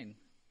the drain.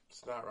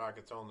 Snot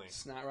rockets only.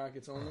 Snot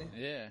rockets only?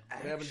 Yeah.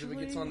 What happens if it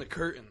gets on the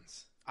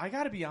curtains? I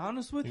gotta be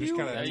honest with You just you.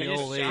 gotta You take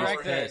just a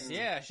direct shower this. head.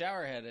 Yeah,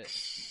 shower head it.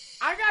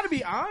 I gotta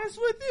be honest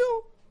with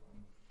you.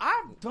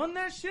 I've done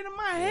that shit in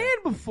my head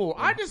before.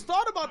 I just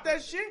thought about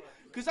that shit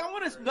because I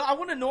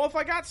want to know if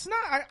I got snot.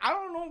 I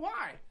don't know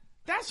why.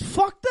 That's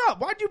fucked up.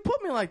 Why'd you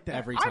put me like that?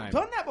 Every I've time.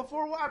 done that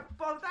before. I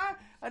fucked that,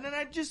 and then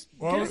I just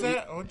What was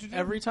that? What'd you do?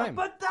 Every time.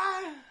 But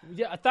that.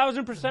 Yeah,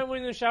 1,000% when you're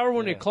in the shower,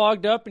 when you're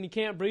clogged up and you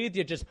can't breathe,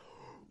 you just.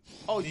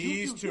 Oh,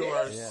 These you two do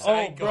are this?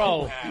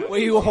 bro. psychopaths.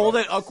 Wait, you hold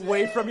it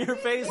away from your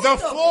face? The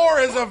floor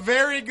is a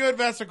very good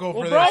vesicle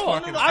Well, for bro, this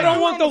fucking I thing.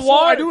 don't want the on the floor.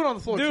 water. I do it on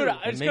the floor, dude. too.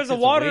 It's makes because the its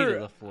way water. to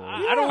the floor.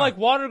 I don't like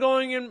water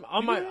going in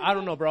on my. I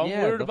don't know, bro. I'm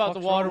Yeah, weird the about the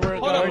fuck's water wrong? where it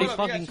Hold goes. on, already hold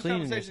on. fucking You got two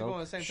cleaning conversations yourself. going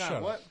at the same Shut time.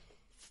 up. What?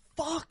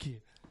 Fuck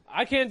it.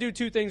 I can't do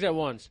two things at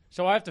once,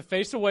 so I have to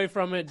face away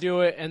from it,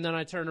 do it, and then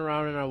I turn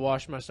around and I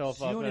wash myself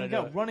So up. you don't and I even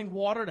do got it. running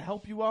water to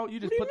help you out. You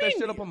just What do put you that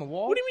mean? shit up on the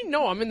wall. What do you mean?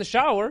 No, I'm in the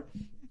shower.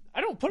 I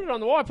don't put it on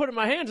the wall. I put it in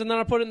my hands and then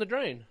I put it in the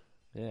drain.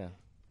 Yeah.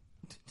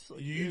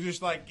 You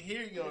just like,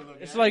 here you go. Look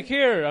It's at like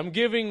here, I'm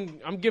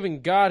giving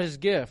God His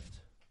gift.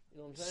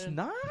 You know what I'm saying?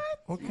 Snot?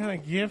 What kind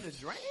of gift?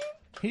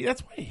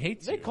 That's why he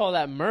hates They you. call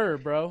that myrrh,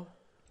 bro.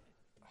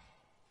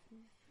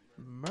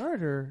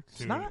 Murder?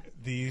 Dude, Snot?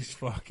 these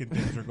fucking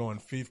things are going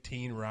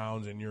 15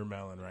 rounds in your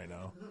melon right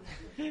now.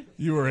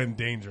 You are in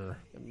danger.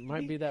 It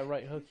might be that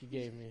right hook you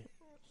gave me.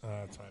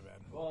 That's my bad.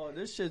 Oh,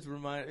 this shit's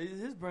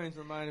his brain's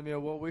reminding me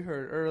of what we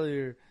heard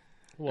earlier.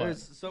 What?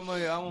 There's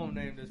somebody, I won't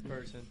name this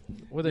person.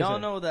 What they Y'all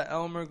say? know that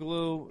Elmer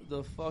glue,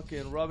 the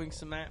fucking rubbing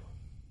cement?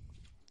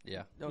 Yeah. You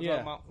know what I'm Yeah.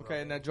 talking about?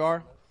 Okay, in that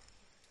jar.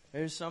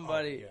 There's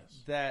somebody Oh,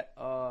 yes.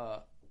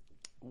 that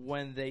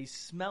when they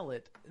smell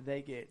it,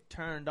 they get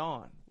turned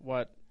on.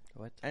 What?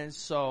 And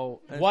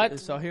so What?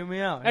 So hear me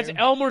out. That's hear,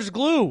 Elmer's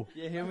glue.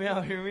 yeah, hear me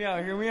out. Hear me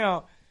out. Hear me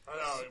out. I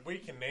know, we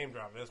can name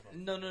drop this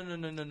one. No.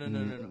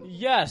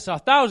 Yes,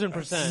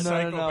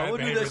 1,000%. No. We'll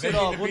do behavior. that They shit need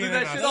off. to We'll be do in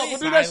that an shit off. We'll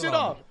do that shit asylum.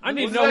 off. I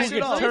need to We'll know do who that shit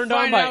gets off. turned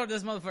Find on out by.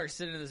 this motherfucker's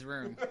sitting in this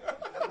room.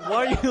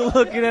 Why are you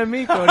looking at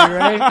me, Cody,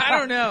 right? I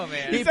don't know,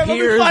 man. He Let me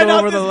peers find out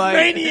over the this light.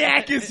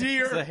 maniac is It's a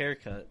here.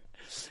 haircut.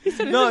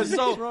 No,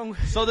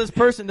 so this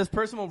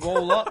person will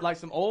roll up like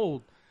some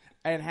old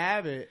and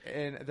have it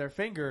in their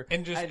finger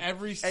And just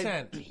every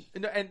scent.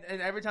 and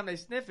every time they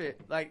sniff it,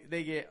 like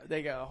they get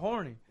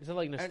horny. Is it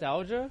like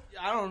nostalgia?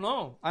 I don't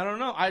know.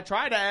 I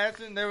tried to ask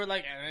and they were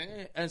like,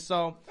 and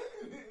so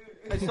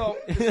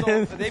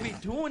they be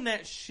doing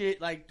that shit,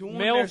 like doing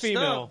Male, their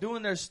female? stuff,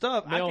 doing their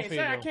stuff. Male, I can't say.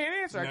 I female?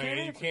 can't answer. I No, can't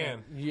you answer.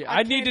 can. Yeah, I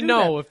I need can't to do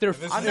know that. if they're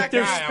This is I'm the not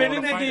they're guy I gonna spinning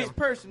wanna the fight this him.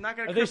 person. Not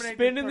gonna Are they criminate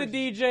spinning this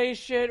the person. DJ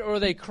shit or are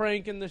they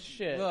cranking the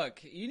shit?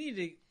 Look, you need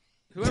to.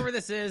 Whoever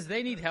this is,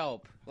 they need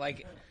help.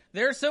 Like,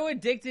 they're so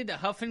addicted to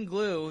huffing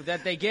glue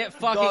that they get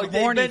fucking Dog,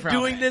 they've horny been from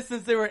doing it. this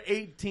since they were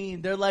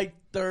 18. They're like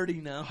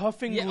 30 now.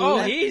 Huffing Yeah, glue. oh,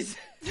 he's.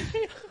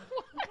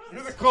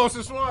 You're the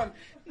closest one.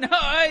 No,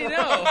 I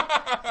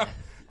know.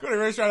 Cody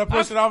Ray's trying to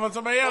push it off on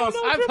somebody else.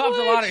 I've puffed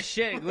a lot of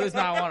shit. Glue's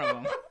not one of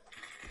them.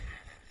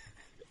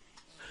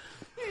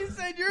 He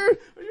said, "You're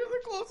the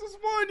closest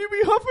one. You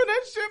be huffing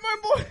that shit, my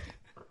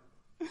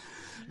boy."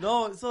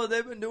 No, so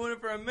they've been doing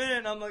it for a minute,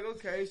 and I'm like,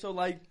 okay, so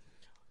like,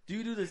 do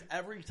you do this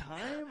every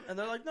time? And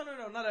they're like, no,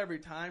 not every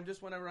time,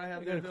 just whenever I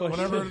have. got a the question.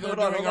 Whenever ability. they're Hold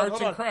on, doing hold on, arts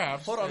hold and on.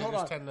 crafts, Hold on, they hold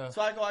just on. tend to-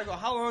 So I go.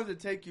 How long does it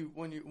take you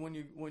when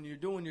you're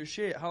doing your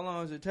shit? How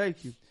long does it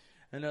take you?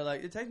 And they're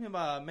like, it takes me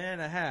about a minute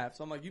and a half.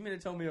 So I'm like, you mean to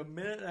tell me a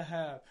minute and a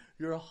half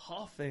you're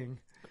huffing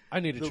I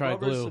need to the try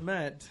rubber glue.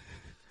 cement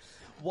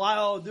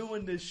while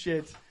doing this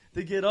shit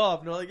to get off?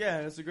 And they're like, yeah,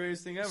 it's the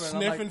greatest thing ever. And I'm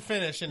Sniff like, and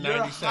finish in you're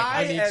 90 seconds.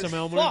 high I need as some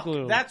Elmer fuck.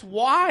 glue. That's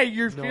why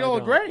you're No, I feeling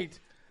don't. great.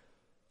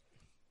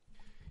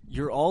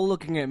 You're all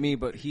looking at me,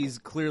 but he's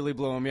clearly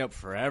blowing me up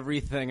for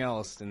everything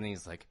else, and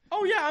he's like,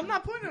 Oh yeah, I'm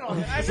not putting it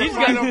on him. He's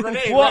got got no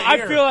grenade Well, right I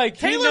here. feel like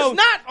he Taylor's knows.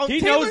 not. He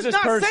Taylor's knows this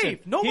not person.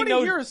 safe. Nobody he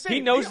knows, here is safe. He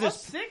knows Us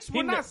this. six, he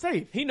we're kno- not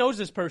safe. He knows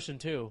this person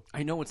too.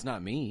 I know it's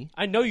not me.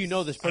 I know you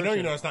know this I person. know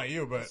you know it's not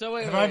you, but So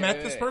wait, have wait, I wait, met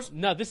wait, this wait. person?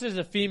 No, this is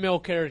a female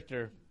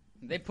character.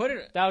 They put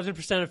it.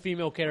 1,000% a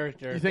female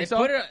character. You They think so?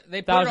 put it.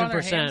 They put it on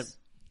their 1,000%. hands.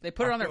 They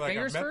put it I on their feel like I've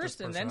fingers met this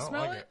first and person. then I don't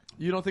smell like it.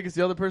 You don't think it's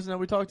the other person that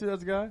we talked to?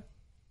 That's the guy.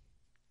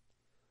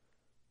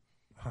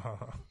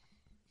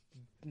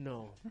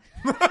 No.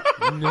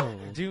 No.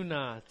 Do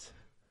not.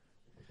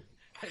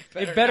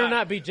 It better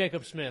not be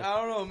Jacob Smith. I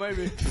don't know.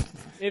 Maybe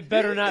It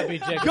better not be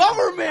Jacob.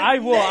 government. I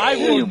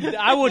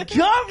would.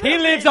 He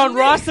lives on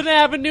Roston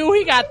Avenue.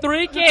 He got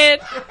 3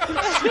 kids.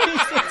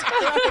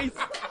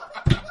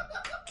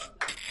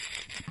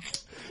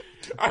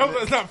 I hope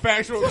that's not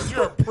factual because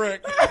you're a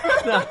prick.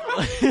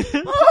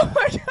 Oh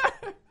my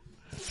god!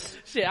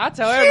 Shit, I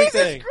tell Jesus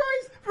everything.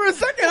 Christ! For a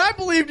second, I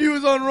believed you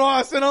was on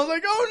Ross, and I was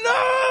like,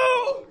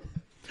 "Oh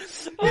no!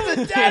 He's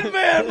a dead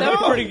man, bro."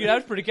 That's pretty good.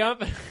 That's pretty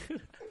confident.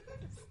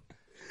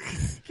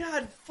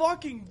 God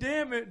fucking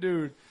damn it,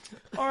 dude!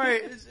 All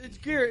right, it's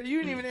Garrett. You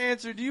didn't even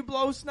answer. Do you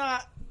blow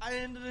snot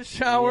into the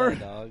shower? Yeah,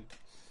 dog.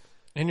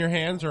 In your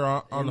hands or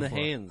on In the the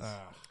floor? hands.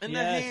 In Yes,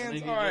 the hands.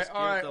 and you All right, just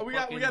all right. give the We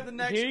got fucking- the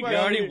next Here you question.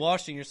 You're already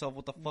washing yourself.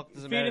 What the fuck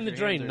does it Feet matter? in the if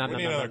your drain. hands No, are no, We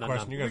clean? need no, another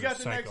question. You We guys got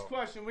are the next psycho.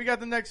 question. We got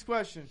the next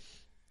question.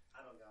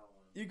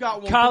 You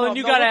got one. Colin, Come up.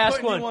 you No, gotta we're ask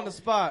putting one. You on the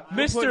spot. We're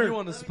Mr. putting you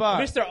on the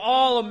spot. Mr.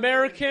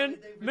 All-American.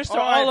 Mr. All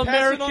right,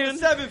 pass it on All-American.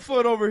 the 7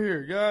 foot over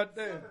here. God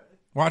damn.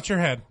 Watch your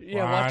head.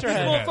 Yeah, watch your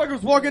This head. motherfucker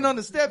was walking on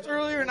the steps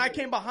earlier, and I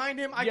came behind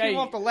him. I Yeah, came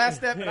off the last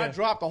step, and I yeah.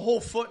 dropped a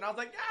whole foot, and I was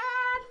like,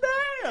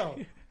 God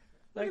damn!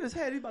 Look at his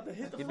head. He's about to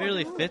hit the He fucking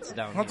barely roof. fits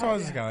down How here. tall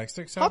is this guy? Like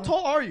 6'7"? How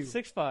tall are you?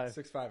 6'5".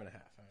 6.5.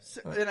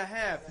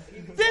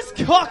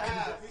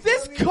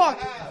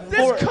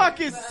 This cuck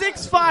is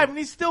 6'5", and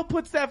he still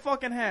puts that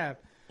fucking half.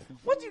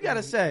 What you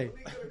gotta say?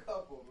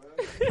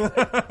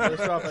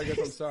 First off, I guess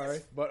I'm sorry,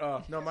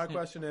 but no. My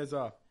question is,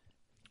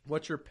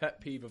 what's your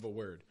pet peeve of a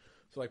word?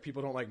 So like,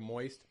 people don't like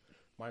moist.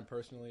 Mine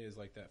personally is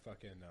like that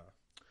fucking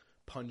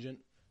pungent.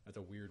 That's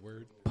a weird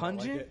word.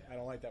 Pungent? I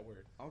don't like that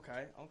word.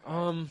 Okay.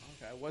 Okay.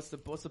 What's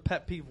the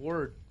pet peeve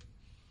word?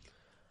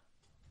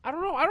 I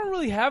don't know. I don't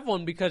really have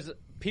one because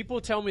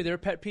people tell me their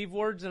pet peeve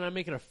words, and I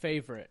make it a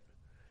favorite.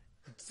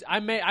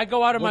 I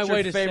go out of What's my way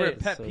your to say favorite it.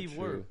 pet So peeve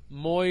true. word?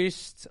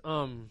 Moist.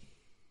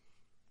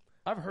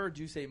 I've heard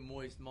you say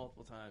moist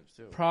multiple times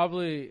too.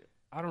 Probably.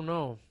 I don't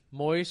know.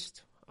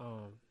 Moist. I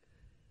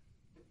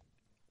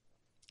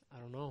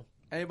don't know.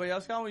 Anybody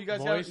else got one? You guys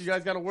Moist.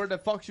 got a word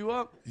that fucks you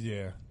up?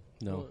 Yeah.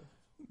 No.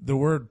 The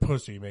word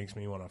pussy makes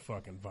me want to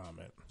fucking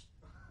vomit.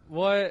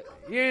 What?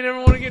 You ain't ever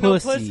want to get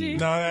Pussy. no pussy?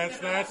 No,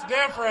 that's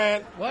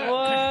different. What?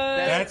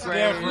 That's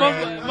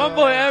different. My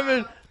boy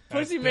Evan,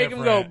 pussy That's make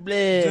him go different.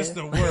 bleh. Just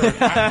the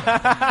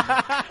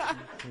word.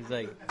 He's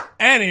like,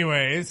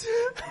 Anyways.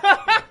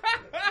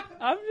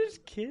 I'm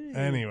just kidding.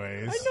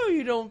 Anyways. I know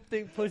you don't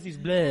think pussy's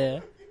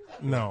bleh.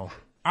 No.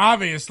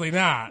 Obviously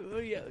not. Oh,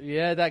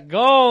 yeah, that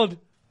gold.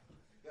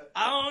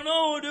 I don't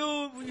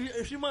know,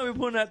 dude. She might be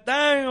putting that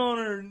thing on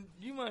her.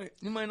 You might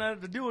not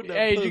have to deal with that.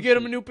 Hey, did you pussy. get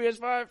him a new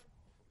PS5?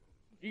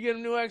 You get him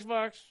a new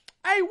Xbox?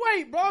 Hey,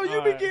 wait, bro. You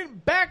All be right. getting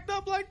backed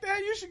up like that?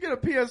 You should get a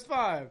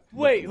PS5.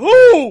 Wait,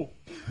 who?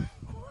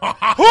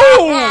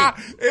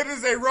 It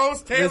is a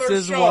Rose Taylor This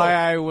is show. why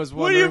I was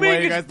What do you wondering why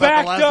mean you guys it's thought the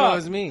backed last up? one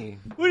was me.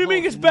 What do you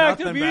mean it's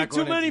backed up? nothing You eat back too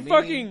when many it's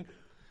me.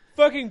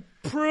 fucking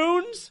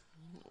prunes?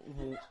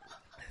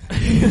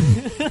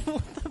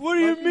 What do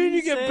you mean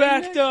you get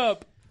backed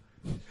up?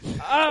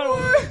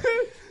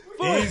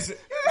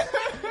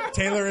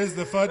 Taylor is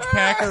the fudge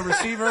packer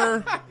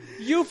receiver.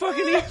 You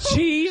fucking eat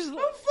cheese? I'm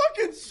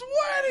fucking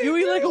sweating. You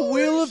eat like a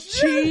wheel of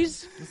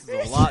cheese? This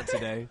is a lot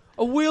today.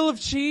 A wheel of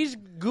cheese?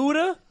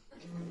 Gouda?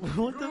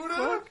 What the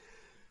fuck?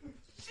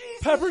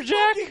 Pepper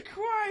jack?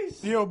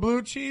 Christ. Yo,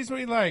 blue cheese, what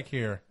do you like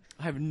here?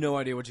 I have no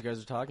idea what you guys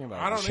are talking about.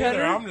 I don't Cheddar?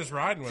 either. I'm just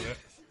riding with it.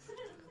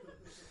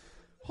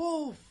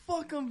 Oh,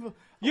 fuck him.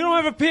 You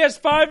don't have a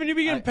PS5 and you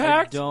be getting I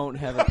packed? don't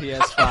have a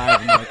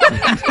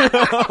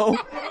PS5. No.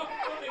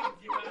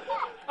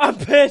 I'm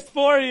pissed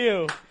for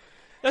you.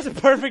 That's a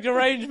perfect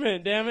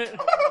arrangement, damn it.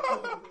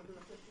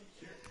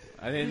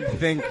 I didn't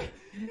think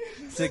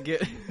to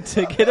get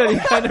any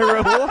kind of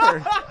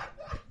reward.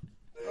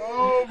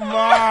 Oh,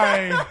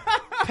 my.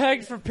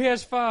 Pegged for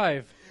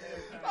PS5.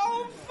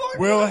 Oh, fuck.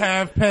 We'll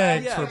have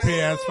pegs for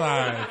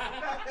PS5.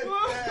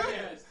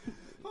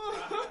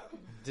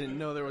 Didn't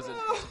know there was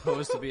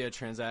supposed to be a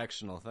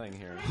transactional thing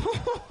here.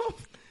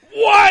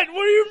 What?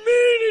 What do you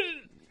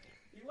mean?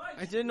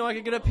 I didn't know I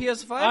could get a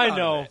PS5. I out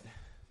know. of it.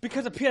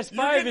 Because a You PS5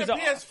 get is the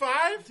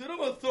PS5? Dude, I'm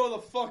gonna throw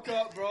the fuck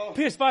up, bro.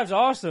 PS5's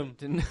awesome.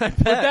 Didn't I bet?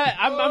 But that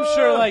I'm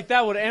sure like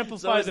that would so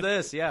amplify is the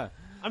this, yeah.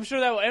 I'm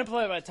sure that will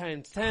amplify by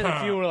times 10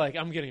 if you were like,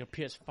 I'm getting a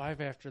PS5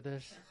 after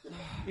this.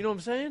 You know what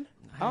I'm saying?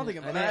 I don't think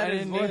I'm I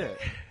didn't need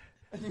it.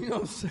 You know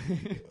what I'm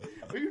saying?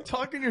 Are you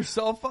talking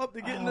yourself up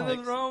to get into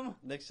this realm?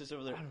 next just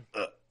over there.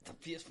 The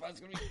PS5's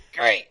gonna be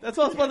great. That's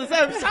what I was about to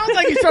say. It sounds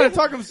like he's trying to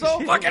talk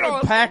himself. Fucking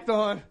packed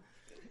on.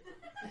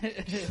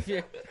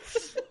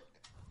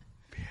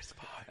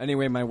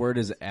 Anyway, my word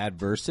is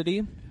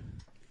adversity.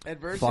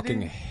 Adversity.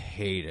 Fucking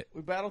hate it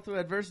We battle through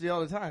adversity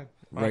all the time.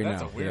 right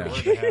That's now. a weird yeah.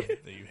 word to have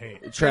that you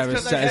hate.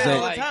 Travis Because I says say it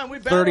all the it time. We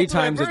battle 30 through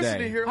times a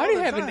adversity day. here How all do you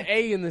the have time. an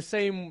A in the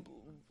same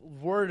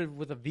word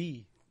with a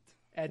V?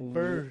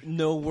 Adverb.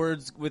 No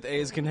words with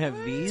A's can have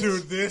V's.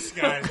 Dude, this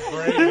guy's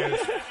brain is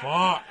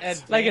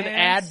fucked. Like an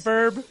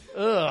adverb?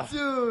 Ugh.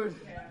 Dude,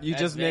 You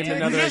just named Take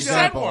another a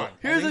example. one.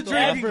 here's a I think the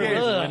drinking adverb game.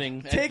 is Ugh.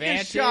 winning. Take a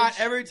Advantage. shot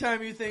every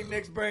time you think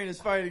Nick's brain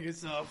is fighting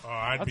itself. Oh,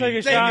 I'd I'll be take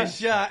a Take shot. a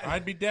shot.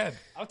 I'd be dead.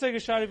 I'll take a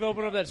shot if you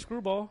open up that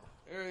screwball.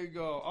 There you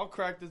go. I'll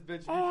crack this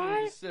bitch if you Alright,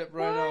 finish a sip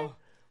right now.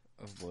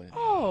 Oh boy.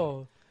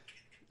 Oh.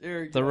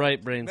 There you The go.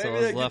 right brain Maybe cell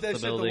they has get left that the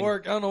shit to building.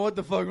 work. I don't know what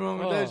the fuck wrong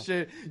with Oh. that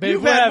shit. Babe,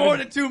 You've we're had more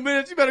having- than 2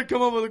 minutes. You better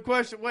come up with a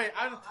question. Wait,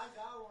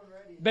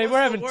 Babe, we're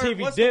having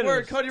TV What's dinners the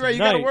word, Cody Ray? You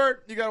got a tonight.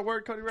 word? You got a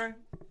word, Cody Ray?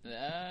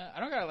 I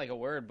don't got like a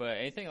word, but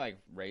anything like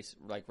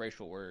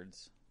racial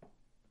words.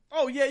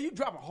 Oh yeah, you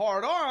drop a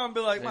hard R and be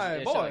like, It's- my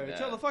it's boy, like that.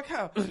 chill the fuck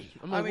out.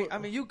 like, I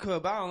mean, you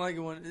could, but I don't like it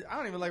when I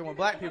don't even like it when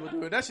black people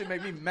do it. That shit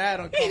make me mad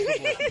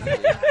uncomfortable.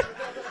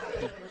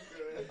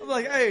 I'm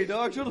like, hey,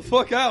 dog, chill the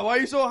fuck out. Why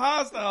you so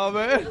hostile,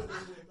 man?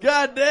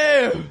 God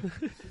damn.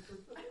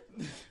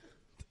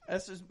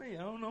 That's just me.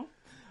 I don't know.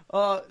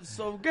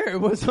 So Gary,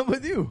 what's up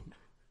with you?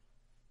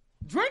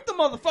 Drink the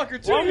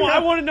motherfucker too. Well, I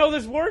want to know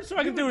this word so I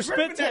can You've do been a spit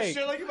drinking that take.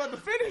 shit like you about to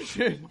finish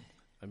it.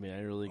 I mean,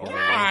 I really Oh got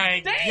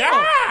my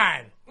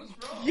damn. God!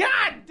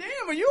 God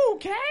damn, are you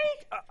okay?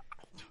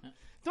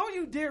 Don't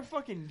you dare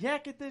fucking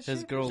yak at this His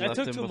shit. girl That left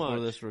took him too before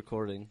much. this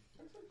recording.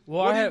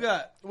 Well, What I do you have.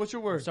 got? What's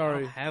your word?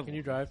 Sorry, have can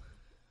you one. drive?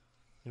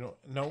 You know,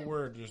 no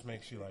word just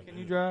makes you like. Can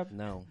you drive?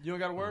 No, You don't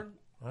got a word?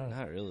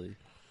 not really.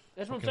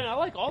 That's what I'm saying. I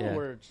like all Yeah. the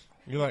words.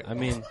 You like? I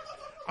mean,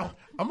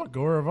 I'm a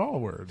goer of all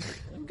words.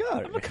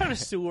 I'm a kind of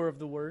sewer of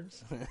the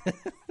words. Fucking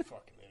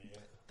idiot.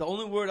 The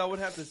only word I would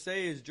have to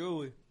say is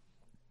Julie.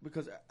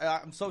 Because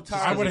I'm so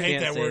tired. I of would it. hate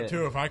can't that say word it.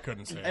 too if I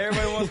couldn't say it.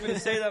 Everybody wants me to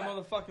say that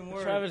motherfucking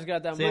word. Travis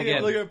got that Say it mic.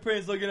 again. Look at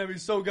Prince looking at me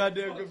so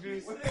goddamn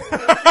confused.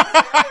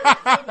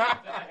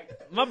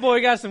 My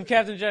boy got some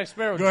Captain Jack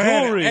Sparrow Go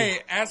ahead. jewelry. Hey,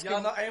 ask Y'all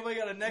him. know anybody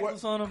got a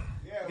necklace on him?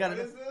 What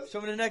is this? Show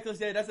me the necklace.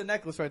 Yeah, that's a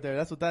necklace right there.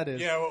 That's what that is.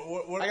 Yeah,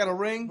 what, I got a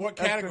ring. What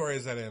That's category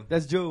is that in?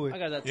 That's jewelry. I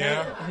got that.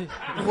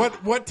 Yeah.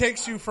 What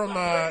takes you from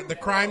the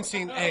crime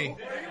scene? Hey,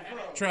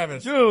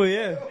 Travis. Jewelry,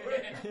 yeah.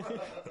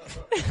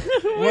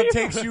 What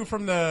takes you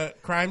from the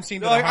crime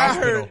scene to Like, the I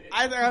hospital?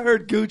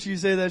 heard Gucci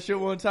say that shit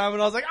one time,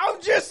 and I was like, I'm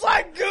just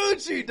like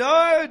Gucci,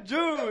 dog.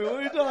 Jewelry. What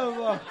are you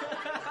talking about?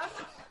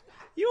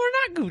 You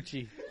are not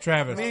Gucci.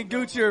 Travis. Me and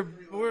Gucci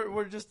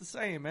we're just the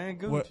same, man.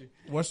 Gucci.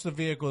 What's the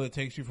vehicle that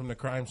takes you from the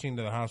crime scene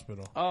to the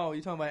hospital? Oh,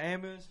 you talking about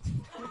ambulance?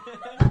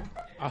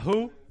 A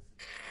who?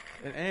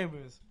 An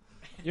ambulance.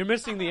 You're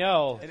missing the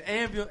L. An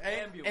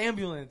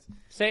ambulance.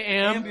 Say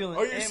am. Ambulance.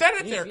 Oh, you said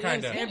it there,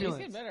 kind of.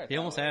 Ambulance. he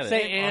almost had it.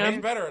 Say He's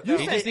am. better at You that.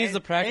 He say just needs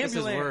to practice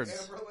his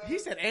ambulance. words. He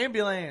said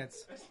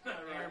ambulance.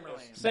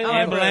 Say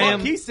I don't know what the am.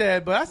 fuck he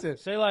said, but I said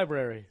Say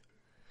library.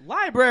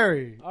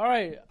 library. All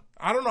right.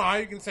 I don't know how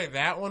you can say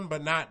that one,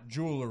 but not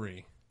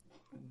jewelry.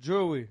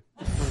 Jewelry.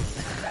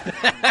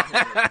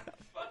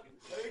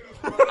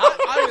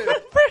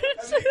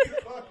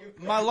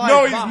 My life.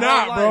 No, he's my whole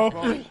not, life,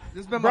 bro. This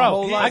has been Bro, my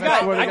whole I life.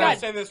 got- swear to I I God. got-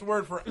 say this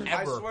word I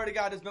forever. swear to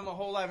God, it's been my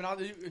whole life. And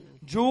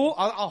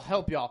I'll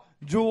help y'all.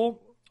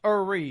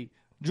 Jewelry.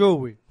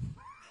 Jewelry.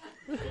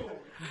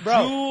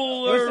 Bro,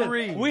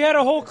 Jewelry. listen, we had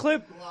a whole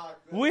clip.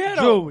 We had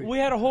Jewelry.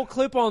 a whole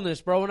clip on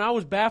this, bro, and I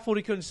was baffled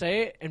he couldn't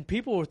say it, and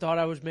people thought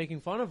I was making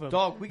fun of him.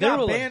 Dog, we They got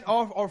were like- banned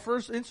off our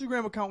first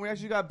Instagram account. We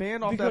actually got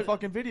banned off that Because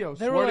fucking video.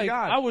 They Swear were to like,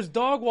 God. I was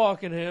dog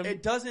walking him.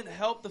 It doesn't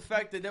help the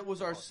fact that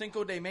was our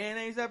Cinco de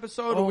Mayonnaise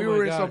episode. Oh and we my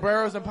were in God.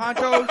 sombreros and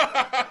ponchos.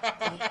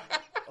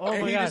 oh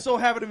and my he god! just so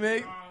happened to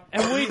make.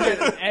 And we did,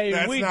 hey,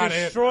 That's we not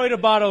it. destroyed a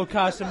bottle of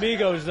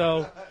Casamigos,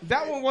 though.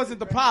 That one wasn't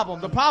the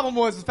problem. The problem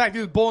was the fact he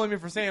was bullying me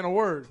for saying a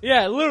word.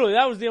 Yeah, literally,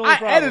 that was the only I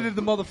problem. edited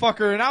the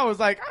motherfucker, and I was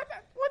like,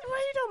 what are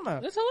you talking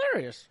about? That's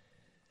hilarious.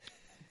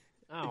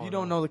 If you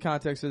don't know the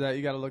context of that,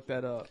 you got to look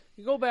that up.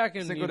 You go back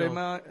and Cinco you de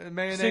know,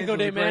 Mayonnaise Cinco was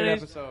de a great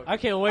Mayonnaise. episode. I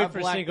can't wait I for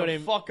blacked Cinco the de.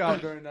 fuck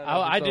out during that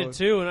I episode. did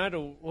too, and I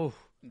do. Oh.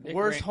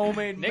 Worst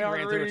homemade Nick ran through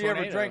a margarita you ever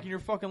tornado. drank in your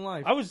fucking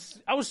life. I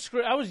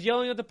was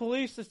yelling at the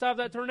police to stop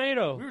that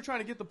tornado. We were trying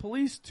to get the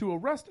police to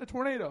arrest a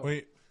tornado.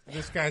 Wait,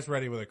 this guy's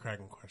ready with a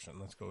cracking question.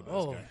 Let's go with this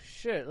Oh guy.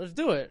 shit, let's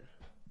do it,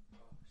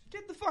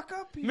 Get the fuck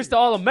up here. Mr.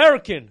 All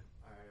American.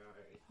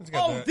 He's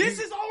got Oh, the- this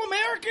he's is All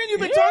American? You've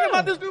been Yeah. talking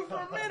about this dude for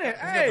a minute.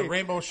 got Hey, the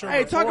rainbow shirt. hey,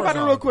 with talk about fours it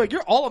on. real quick.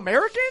 You're All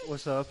American?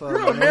 What's up? You're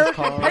an my name's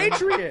American Colin.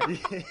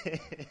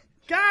 patriot.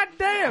 God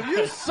damn,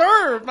 you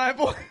served, my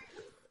boy.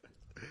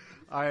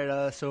 All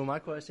right. So my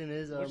question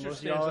is, What's your most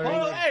of y'all stance?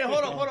 are. Hey,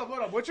 hold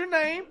up. What's your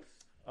name?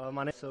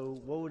 My name. So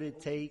what would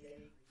it take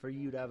for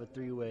you to have a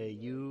three-way?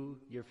 You,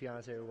 your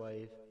fiance or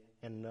wife,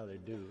 and another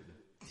dude.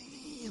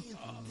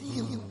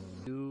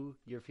 You,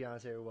 your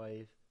fiance or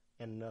wife,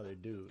 and another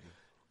dude.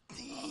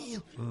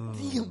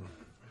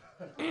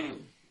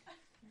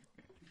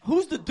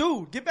 Who's the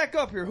dude? Get back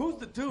up here. Who's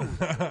the dude?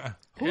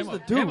 Who's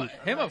the dude?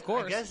 Him, of I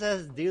course. guess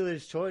that's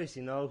dealer's choice.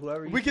 You know,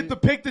 whoever you We get choose- to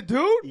pick the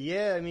dude?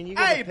 Yeah, I mean, you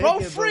get Hey, to pick bro,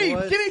 it, but free.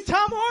 what's- Give me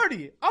Tom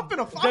Hardy. I'm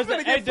gonna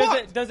get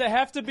fucked. Does it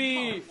have to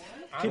be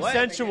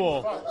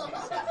consensual?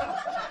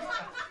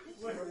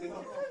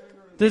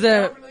 Does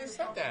it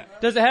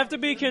does it have to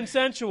be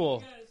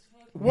consensual?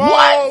 Whoa,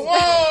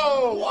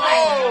 whoa,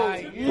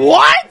 whoa,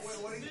 What?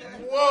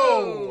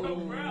 whoa.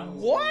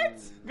 What?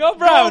 Go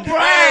Brown.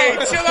 Hey,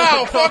 chill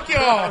out. Fuck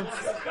y'all.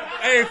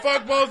 Hey,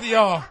 fuck both of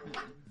y'all.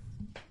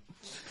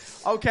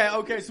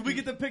 Okay, so we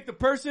get to pick the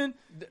person.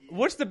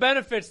 What's the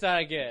benefits that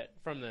I get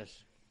from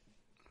this?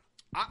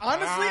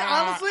 Honestly,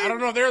 I don't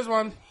know. There's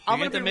one. I'm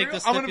You gonna have to be make real.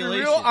 the I'm gonna be real.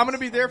 stipulations. I'm gonna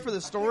be there for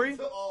the story.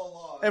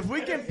 If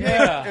we can pick,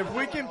 Yeah. if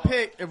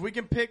we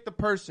can pick the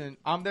person,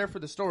 I'm there for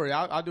the story.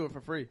 I'll do it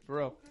for free, for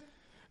real.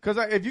 Because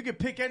if you can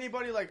pick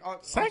anybody, like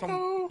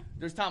Psycho.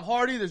 there's Tom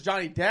Hardy, there's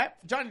Johnny Depp.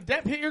 Johnny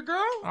Depp hit your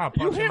girl. I'll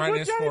You punch hit him right in with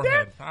his Johnny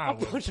forehead. Depp? I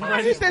will. punch him I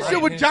right hit that right shit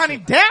in with his Johnny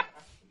shit. Depp.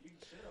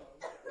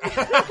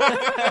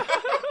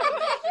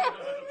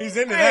 He's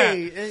into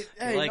Hey,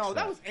 likes no, that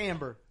that. was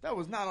Amber. That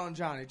was not on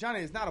Johnny. Johnny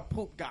is not a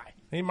poop guy. that.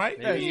 He might.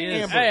 Maybe he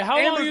is. Amber. Hey, how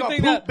long Amber's do you a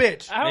think poop that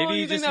bitch? How long Maybe do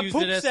he you think just that used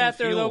poop it as sat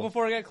some there though fuel.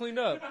 before it got cleaned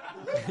up?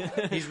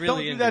 He's Don't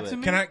really do into that it. to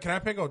me. Can I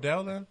pick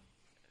Odell then?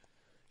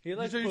 He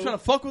likes So you're poop. trying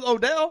to fuck with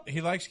Odell?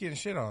 He likes getting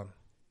shit on.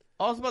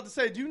 I was about to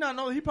say, do you not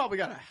know that he probably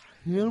got a...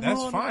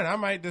 That's fine. I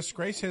might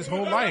disgrace his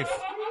whole life.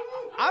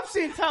 I've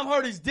seen Tom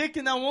Hardy's dick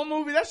in that one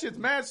movie. That shit's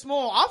mad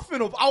small. I'm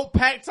finna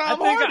outpack Tom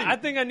Hardy. I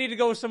think I need to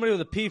go with somebody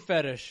with a pee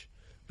fetish.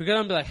 Because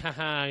I'm be like,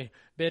 haha,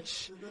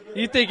 bitch.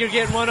 You think you're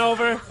getting one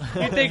over?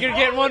 You think you're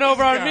getting one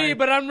over on me,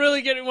 but I'm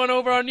really getting one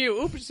over on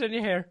you. Oops, it's in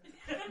your hair.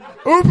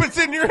 Oop, it's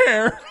in your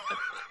hair.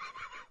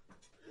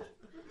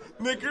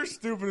 Nick, you're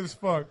stupid as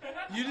fuck.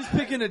 You just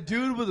picking a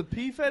dude with a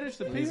pee fetish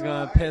to pee He's on?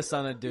 gonna piss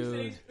on a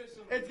dude.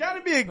 It's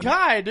gotta be a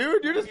guy,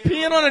 dude. You're just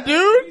peeing on a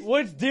dude?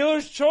 What's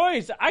dealer's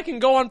choice? I can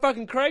go on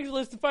fucking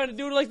Craigslist to find a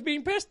dude who likes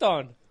being pissed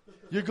on.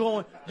 You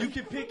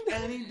can pick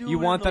any dude. You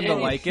want in them the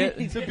to like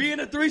it? to be in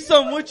a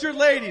threesome with your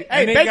lady. Hey,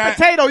 And they baked got-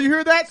 potato, you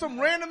hear that?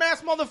 Some random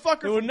ass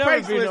motherfucker It would from never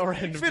be Craigslist no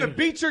random finna dude.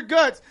 beat your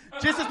guts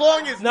just as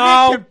long as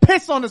No. Nick can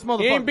piss on this He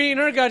motherfucker. ain't beating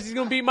her guts, he's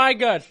gonna beat my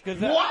guts.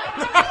 What?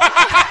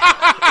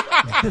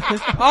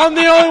 I'm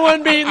the only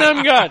one beating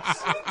them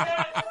guts.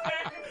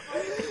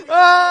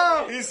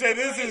 Oh! He said,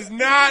 this is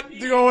not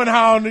going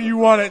how you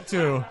want it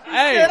to.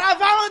 Hey, Did I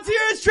volunteer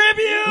as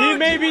tribute? he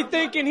may be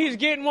thinking he's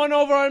getting one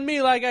over on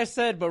me, like I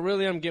said, but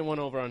really I'm getting one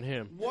over on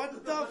him.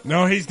 What the f-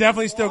 No, he's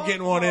definitely still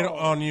getting one in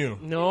on you.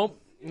 Nope.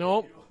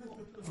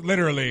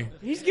 Literally.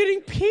 He's getting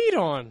peed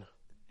on.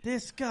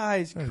 This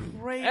guy's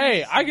crazy.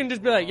 Hey, I can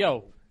just be like,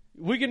 yo,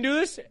 we can do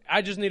this.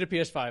 I just need a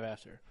PS5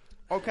 after.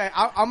 Okay,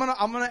 I'm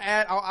gonna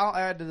add. I'll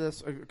add to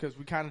this because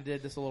we kind of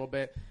did this a little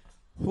bit.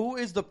 Who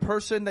is the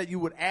person that you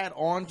would add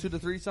on to the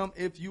threesome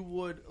if you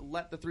would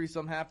let the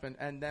threesome happen,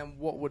 and then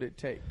what would it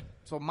take?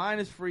 So mine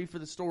is free for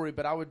the story,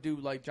 but I would do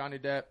like Johnny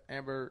Depp,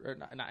 Amber,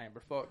 or not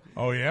Amber, fuck.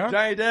 Oh, yeah?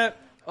 Johnny Depp,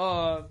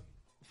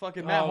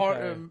 fucking Matt,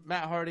 okay.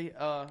 Matt Hardy,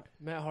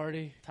 Matt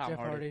Hardy, Tom Jeff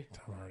Hardy.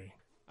 Tom Hardy.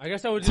 I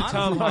guess I would do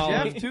Tom Jeff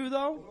Holland. too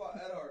though.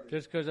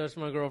 Just because that's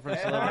my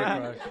girlfriend's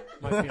celebrity crush.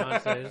 My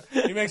fiance's.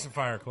 He makes some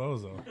fire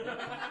clothes, though.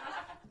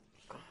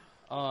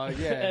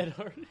 Yeah, Ed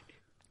Hardy.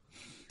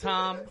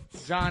 Tom,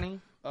 Johnny.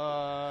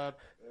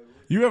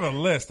 You have a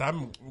list.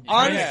 I'm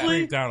Honestly,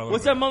 freaked out a little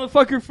what's bit. that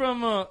motherfucker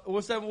from?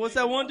 What's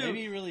that one dude?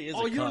 Maybe he really is.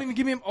 Oh, you don't even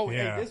give me him. Oh,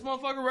 Yeah. hey, this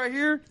motherfucker right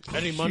here.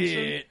 Eddie Munson.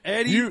 Shit,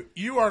 Eddie.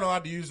 You aren't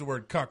allowed to use the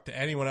word cuck to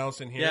anyone else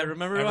in here. Yeah,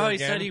 remember ever how he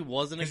again, said he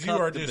wasn't a Because cuck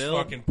you are to just Bill?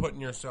 fucking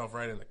putting yourself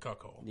right in the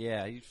cuck hole.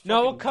 Yeah. You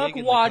No, fucking dig cuck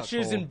in the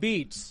watches cuckhole. and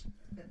beats.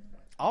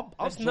 I'll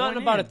That's join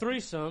nothing about in. a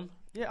threesome.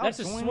 Yeah, I'll That's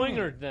a join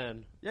swinger in.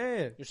 then.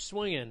 Yeah, You're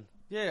swinging.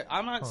 yeah.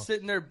 I'm not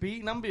sitting there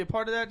beating. I'm gonna be a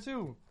part of that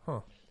too.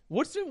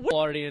 What's the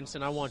audience?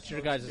 And I want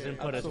your guys'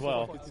 input as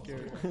well.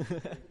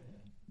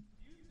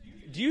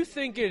 Do you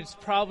think it's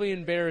probably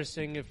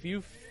embarrassing if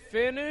you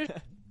finish?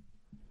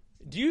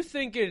 Do you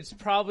think it's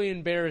probably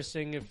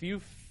embarrassing if you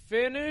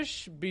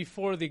finish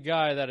before the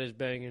guy that is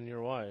banging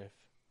your wife?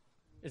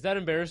 Is that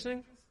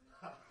embarrassing?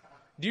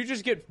 Do you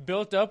just get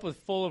built up with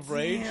full of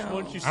rage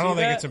once you see I don't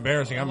think that? it's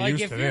embarrassing. I'm Like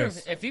used if to you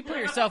this. if you put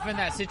yourself in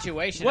that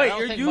situation, I Wait, don't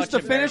you're think used much to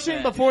of finishing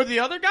embarrassment. before the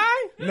other guy?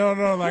 No,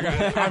 like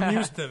I'm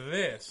used to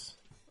this.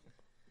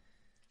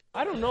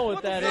 I don't know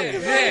what that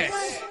is.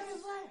 This.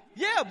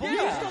 Yeah, but we're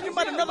talking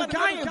about another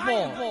guy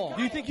involved.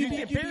 Do you think you'd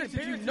be embarrassed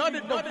if you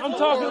nutted before I'm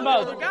talking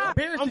about- the other guy?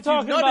 Embarrassed I'm if you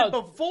talking nutted about-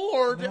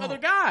 before the other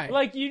guy.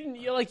 Like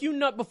you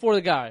nut before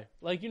the guy.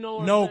 Like you know.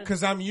 What No, I'm saying?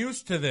 because I'm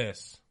used to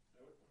this.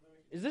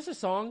 Is this a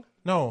song?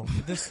 No,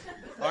 this.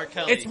 R.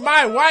 Kelly. It's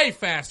my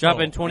wife, asshole.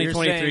 Drop in You're saying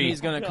 2023.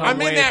 he's gonna come I'm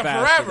in way that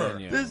faster forever.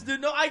 than you. This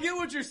dude, no, I get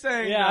what you're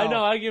saying. Yeah, now. I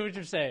know. I get what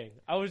you're saying.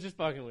 I was just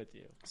fucking with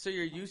you. So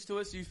you're used to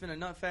it. So you finna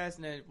nut fast,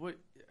 and then what?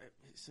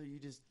 So you're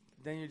just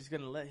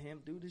gonna let him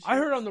do this shit? I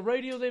heard on the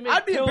radio they make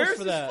I'd be pills embarrassed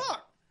for that. as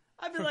fuck.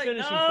 I'd be For like,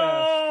 finishing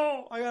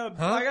no, I gotta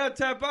Huh?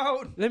 tap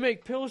out. They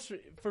make pills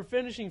for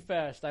finishing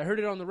fast. I heard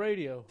it on the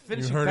radio. You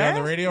Finishing heard it on the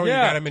fast? radio, or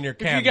Yeah. you got him in your If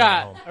cabinet you got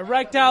at home?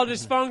 erectile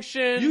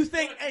dysfunction, You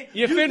think hey,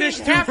 You finished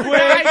think too half the quick.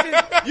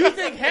 guys you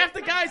think half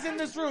the guys in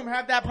this room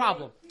have that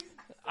problem?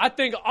 I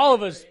think all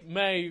of us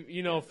may,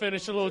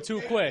 finish a little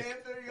too quick.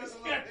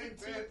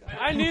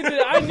 I need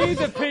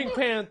the Pink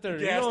Panther.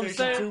 You know what I'm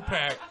Station saying?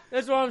 2-pack.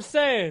 That's what I'm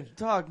saying.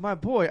 Dog, my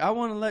boy, I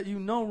want to let you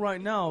know right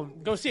now.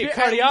 Go see a At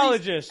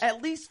cardiologist.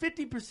 At least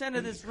 50%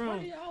 of this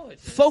room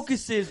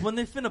focuses when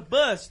they finna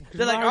bust.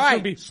 They're like, mine all was gonna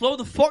right, be- slow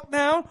the fuck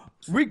down,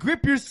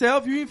 regrip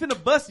yourself. You ain't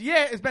finna bust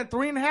yet. It's been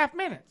 3.5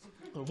 minutes.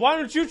 Why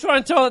don't you try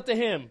and tell it to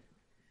him?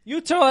 You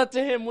tell that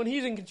to him when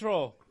he's in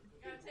control.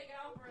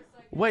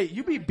 Wait,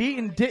 you be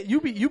beating? You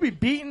be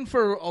beating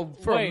for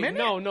Wait, a minute?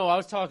 no, I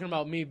was talking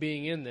about me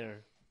being in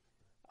there.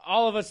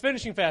 All of us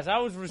finishing fast. I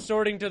was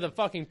resorting to the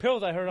fucking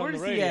pills I heard Where on the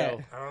is he radio. at?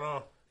 I don't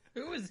know.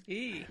 Who is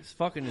he? He's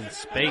fucking in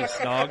space,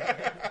 dog.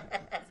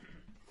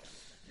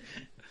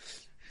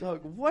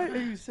 Dog, what are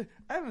you saying?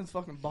 Evan's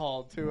fucking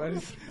bald too.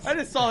 I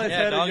just saw his Yeah,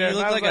 head dog, again. you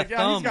look I was like a yeah,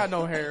 he's thumb. got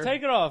no hair.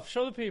 Take it off.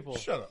 Show the people.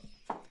 Shut up.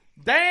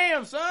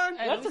 Damn, son.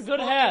 That's a good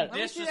hat.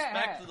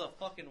 Disrespect to the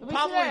fucking.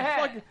 Probably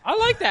fucking. I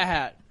like that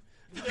hat.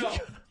 Cody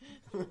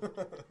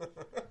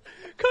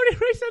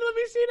Ray said, "Let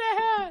me see that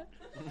hat."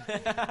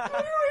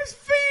 His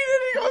feet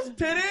and he goes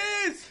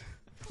titties.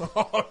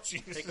 Oh,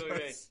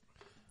 Jesus.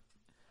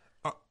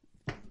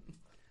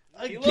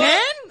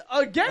 Again?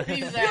 Again,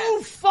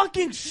 you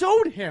fucking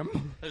showed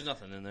him. There's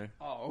nothing in there.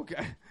 Oh,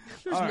 okay.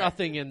 There's All right.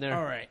 nothing in there.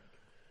 All right.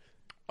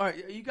 All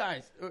right, you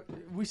guys,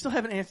 we still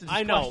haven't answered this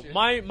I know.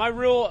 question. My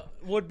rule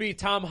would be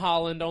Tom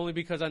Holland only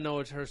because I know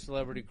it's her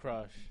celebrity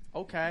crush.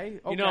 Okay.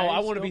 You know, I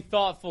want to be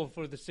thoughtful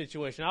for the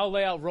situation. I'll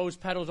lay out rose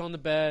petals on the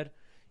bed.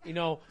 You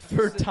know,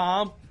 for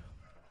Tom.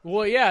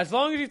 Well, yeah, as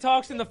long as he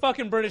talks in the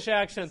fucking British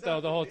accent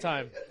though the whole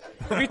time.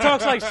 If he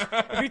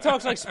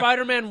talks like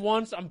Spider-Man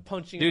once, I'm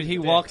punching him. Dude, he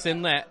walks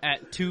in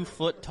at 2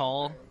 foot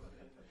tall.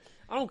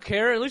 I don't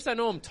care. At least I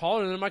know I'm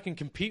taller than him. I can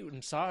compete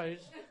in size.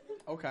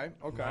 Okay.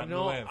 You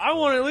know, I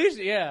want at least,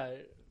 yeah.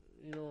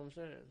 You know what I'm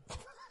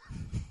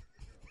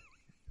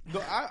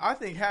saying? I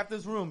think half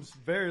this room's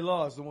very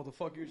lost in what the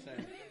fuck you're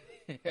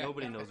saying.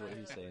 Nobody knows what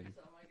he's saying.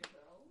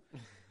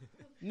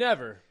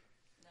 Never.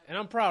 And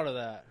I'm proud of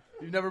that.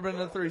 You've never been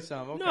in a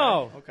threesome? Okay.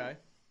 No. Okay.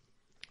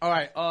 All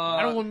right.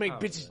 I don't want to make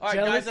bitches all right,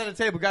 jealous.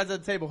 guys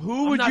at the table.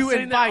 Who I'm would not you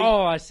saying invite? That.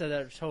 Oh, I said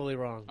that totally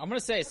wrong. I'm gonna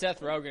say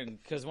Seth Rogen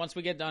because once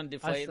we get done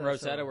deflating said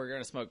Rosetta, so. we're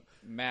gonna smoke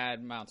mad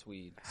amounts of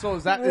weed. So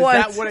is that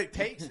what it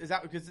takes? Is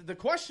that because the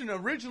question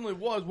originally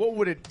was what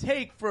would it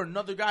take for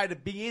another guy to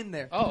be in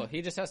there? Oh,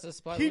 he just has to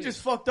supply. He weed.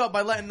 just fucked up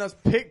by letting us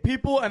pick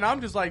people, and I'm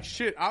just like,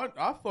 shit.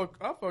 I'll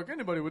fuck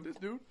anybody with this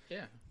dude.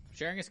 Yeah,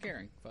 sharing is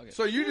caring. Fuck it.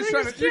 So you just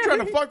trying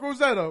to fuck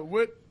Rosetta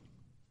with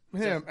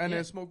him and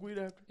then smoke weed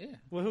after? Yeah,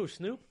 With who?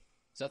 Snoop?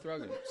 Seth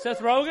Rogen. Seth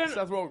Rogen?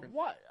 Seth Rogen.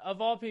 What?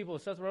 Of all people,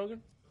 Seth Rogen?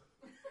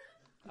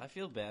 I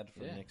feel bad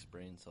for Yeah. Nick's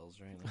brain cells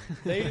right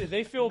now.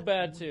 They feel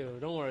bad too.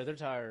 Don't worry, they're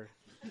tired.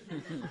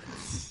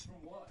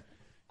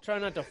 Try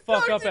not to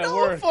fuck up you at know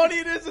work. how funny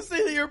it is to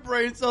say that your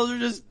brain cells are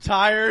just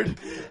tired.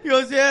 He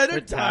goes, yeah, they're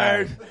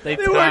tired. They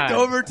worked tired.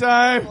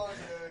 overtime.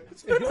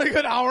 Spent like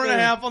an hour and a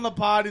half on the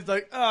pod. He's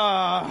like,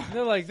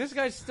 They're like, this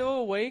guy's still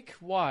awake?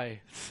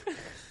 Why?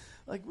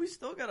 Like, we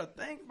still got to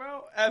think,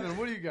 bro. Evan,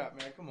 what do you got,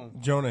 man? Come on.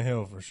 Jonah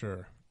Hill for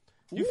sure.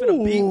 You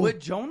finna beat with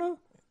Jonah?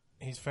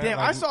 He's fat. Damn,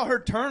 like, I saw her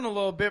turn a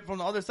little bit from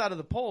the other side of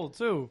the pole,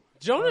 too.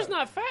 Jonah's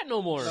not fat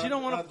no more. She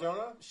don't want Not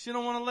Jonah? She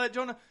don't want to let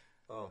Jonah.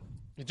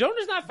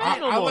 Jonah's not fat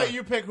no I'll more. let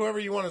you pick whoever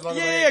you want as long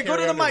as I Yeah, get go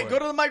to Carrie the mic. Underwood. Go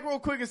to the mic real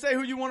quick and say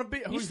who you want to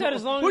be. You said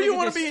as long who as you they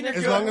want can to be in your get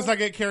As gut? long as I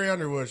get Carrie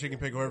Underwood, she can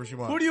pick whoever she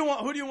wants. Who do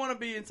you want to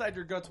be inside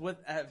your guts with,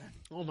 Evan?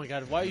 Oh my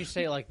god, why you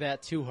say it like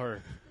that to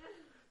her?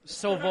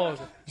 So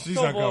vulgar. She's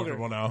so uncomfortable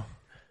vulgar. now.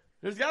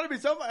 There's got to be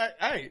somebody.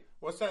 Hey,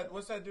 What's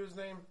that dude's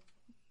name?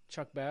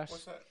 Chuck Bass.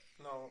 What's that?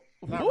 No,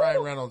 not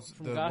Ryan Reynolds.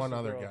 The Gossip one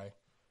other Girl. guy.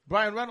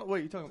 Brian Reynolds.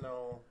 Wait, you talking about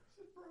No.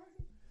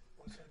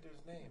 What's that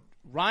dude's name?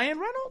 Ryan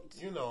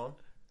Reynolds? You know him.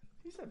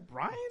 He said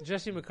Brian.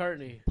 Jesse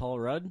McCartney. Paul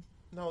Rudd?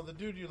 No, the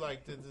dude you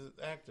like, the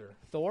actor.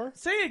 Thor?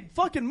 Say a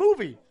fucking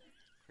movie.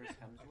 I can't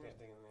think of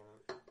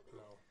the name.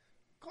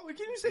 No.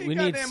 Can you say We a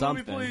need goddamn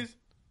something. movie, please?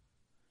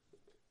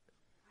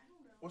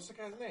 What's the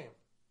guy's name?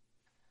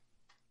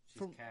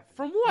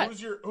 From what?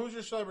 Who's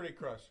your celebrity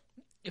crush?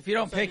 If you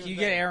don't What's that pick, dude's you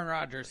get name? Aaron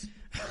Rodgers.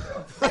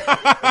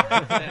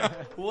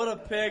 What a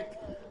pick.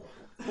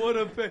 What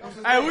a pick.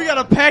 Hey, we got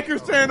a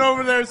Packers fan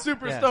over there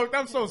super Yeah. stoked.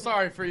 I'm so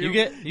sorry for you. You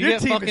get Your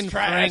team fucking is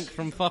trash. Frank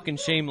from fucking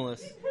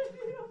Shameless.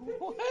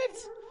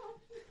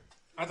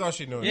 I thought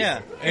she knew it.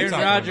 Yeah, Aaron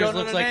Don't Rodgers know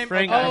looks the like name?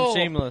 Frank Oh,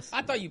 from Shameless.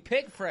 I thought you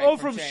picked Frank. Oh,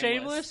 from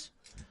Shameless?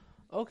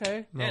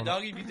 Okay. Yeah,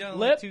 dog, you'd be done in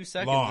Lip? like 2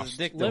 seconds. Lost. His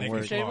dick Lip don't Nick from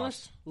work. is Shameless?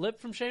 lost. Lip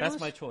from Shameless?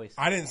 That's my choice.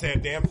 I didn't say a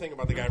damn thing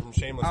about the guy from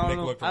Shameless. I Nick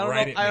don't looked know.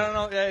 right I at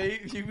don't me.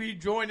 know. Yeah, he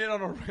joined in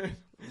on a.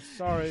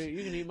 Sorry,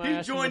 you can eat my He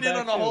ass. joined in in the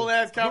on back, a whole too.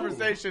 ass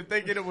conversation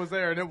thinking it was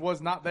there, and it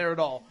was not there at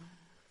all.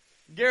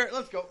 Garrett,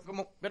 let's go. Come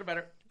on,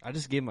 better. I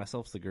just gave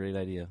myself the great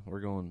idea. We're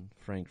going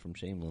Frank from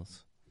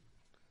Shameless.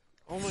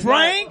 Oh my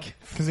Frank.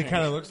 Because he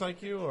kind of looks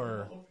like you,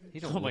 or He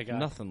don't Oh my look God.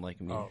 nothing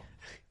like me. oh,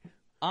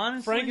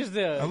 Honestly, Frank is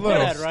the A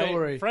little dad, right?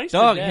 story. Frank's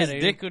Dog, the dad, his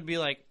ain't dick would be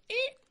like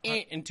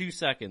in 2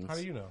 seconds. how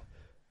do you know?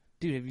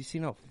 Dude, have you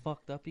seen how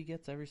fucked up he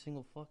gets every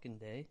single fucking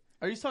day?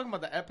 Are you talking about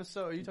the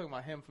episode? Or are you talking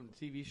about him from the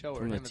TV show? Or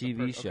From the him as a TV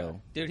person? show. Okay.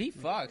 Dude, he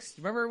fucks.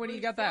 Remember when he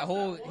got that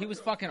whole? He was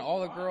fucking all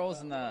the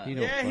girls in the. He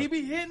don't Yeah, fuck. he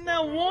be hitting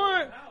that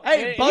one. He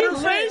Hey,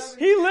 Butterface.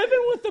 He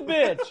living with the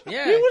bitch.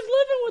 Yeah. He was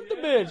living with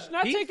the bitch,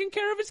 not He- taking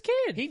care of his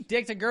kid. He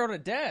dicked a girl to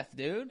death,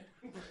 dude.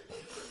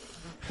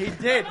 He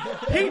did.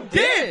 He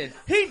did.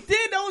 He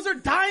did. That was her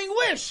dying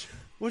wish.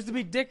 was to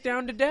be dick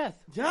down to death.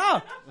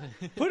 Yeah.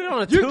 Put it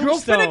on a Your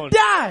girl's tombstone. finna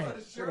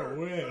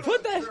die.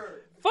 Put that.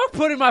 Fuck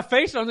putting my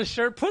face on the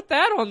shirt. Put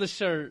that on the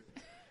shirt.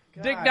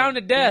 Dick God down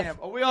to death. damn.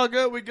 Are we all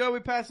good? We good? We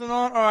passing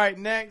on? All right,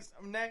 next.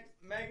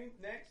 Megan,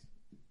 next.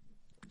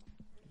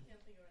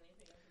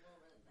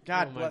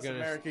 God Oh, my bless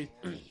goodness. America.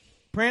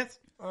 Prince,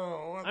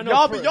 Oh, what I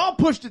know Prin- y'all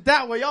pushed it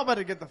that way. Y'all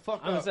better get the fuck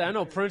I'm gonna up. say, I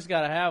know Prince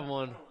gotta have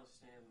one.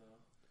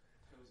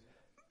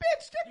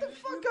 Bitch, get the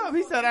fuck up.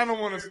 He said, I don't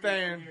want to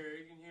stand.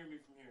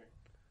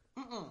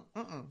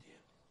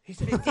 He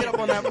said, get up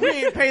on that. We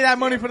ain't pay that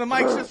money for the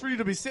mics just for you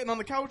to be sitting on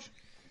the couch.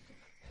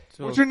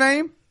 So, What's your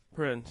name?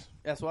 Prince?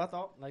 That's what I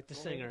thought. Like the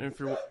singer. If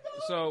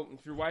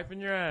you're wiping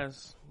your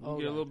ass, you Oh,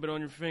 get a God. little bit on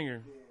your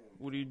finger.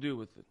 What do you do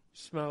with it?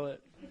 Smell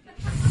it.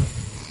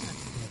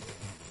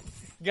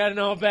 Gotta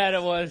know how bad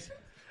it was.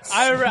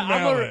 I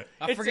Smell it.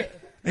 I forget.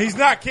 He's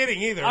not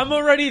kidding either. I'm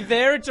already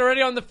there. It's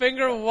already on the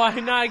finger. Why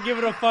not give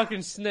it a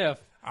fucking sniff?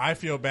 I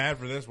feel bad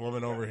for this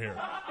woman over here.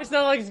 It's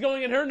not like it's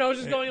going in her nose.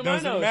 It's going in my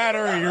nose. Doesn't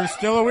matter. You're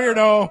still a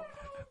weirdo.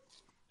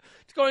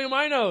 It's going in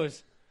my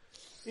nose.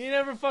 You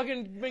never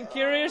fucking been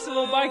curious? A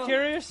little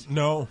bi-curious?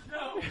 No.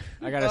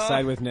 I gotta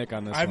side with Nick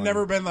on this I've one.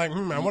 never been like,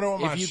 I wonder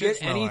what my If you shit get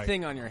smell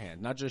anything on your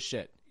hand, not just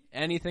shit,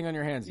 anything on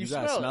your hands, you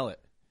gotta smell smell it.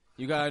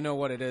 You gotta know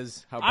what it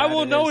is. How I bad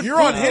will it know is. it's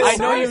You're on his I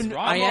know side. you.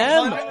 I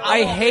am.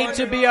 I hate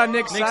to be on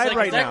Nick's side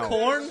right Is that now.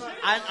 corn?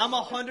 I'm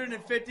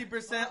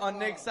 150% on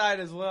Nick's side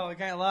as well. I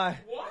can't lie.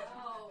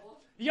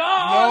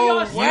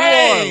 Y'all You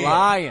way. are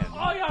lying.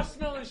 all y'all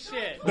smelling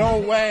shit. No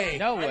way.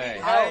 No way.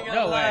 I ain't gonna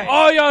No lie. way.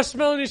 All y'all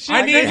smelling this shit. I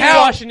and need then you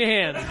help. washing your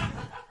hands.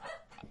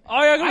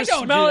 All y'all gonna I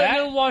don't smell do it that.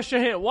 and then wash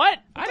your hand. What?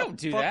 I don't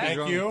do that.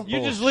 Thank you. You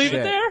just leave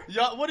it Bullshit. there?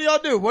 Y'all, what do y'all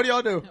do? What do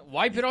y'all do?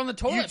 Wipe it on the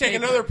toilet You take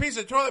paper. another piece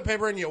of toilet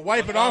paper and you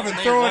wipe it off and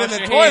then throw it in wash the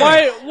your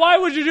toilet. Why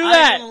would you do I ain't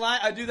that? gonna lie.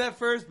 I do that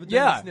first, but then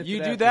Yeah, sniff you it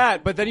do after.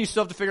 that, but then you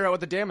still have to figure out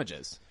what the damage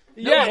is.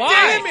 Yeah,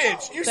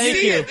 Damage! You Thank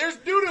see you. it. There's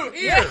doo-doo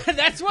here. Yeah,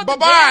 that's what. Bye-bye.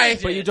 The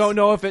damage But you is. don't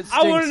know if it stinks.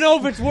 I want to know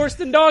if it's worse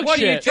than dog What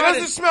are you shit. It trying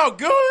doesn't to? smell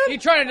good. You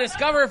trying to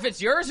discover if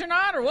it's yours or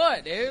not, or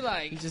what, dude?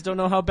 Like, You just don't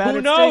know how bad Who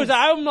it knows? stinks.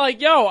 I'm like,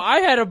 yo, I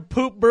had a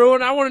poop brew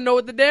and I want to know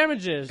what the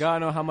damage is. Gotta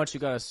know how much you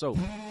gotta soap.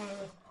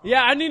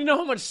 Yeah, I need to know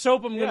how much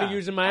soap I'm going to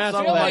use in my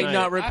asshole. Some that might night.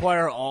 not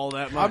require all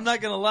that much. I'm not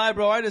gonna lie,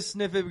 bro. I just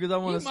sniff it because I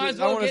want You to might see. as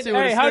I well want to get see it.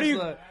 what Hey, it how sniffs do you-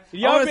 like. I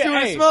y'all want to be- see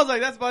what hey. it smells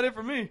like. That's about it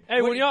for me.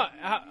 Hey, when y'all,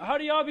 how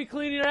do y'all be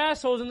cleaning your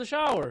assholes in the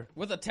shower?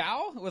 with a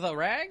towel, with a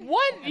rag.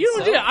 What? And You don't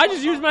do soap? that. I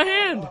just use my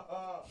hand.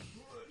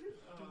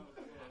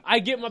 I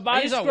get my I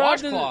body use a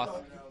scrubbed. and-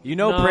 washcloth. You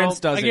know No,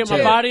 Prince does I it get too.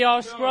 my body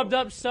all scrubbed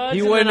up, suds.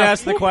 He and wouldn't then I-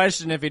 ask the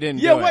question if he didn't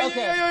Yeah, do wait,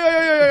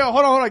 it. yo,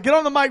 hold on. Get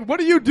on the mic.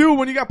 What do you do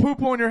when you got poo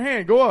poo on your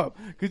hand? Go up,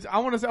 cause I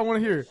want to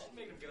hear.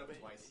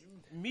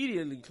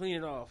 Immediately clean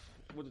it off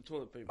with the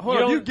toilet paper. Hold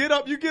You up,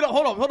 don't- you get up.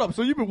 Hold up.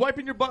 So you've been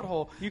wiping your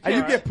butthole, and you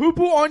can't. get poo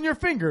poo on your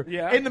finger.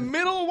 Yeah. In the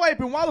middle of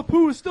wiping, while the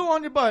poo is still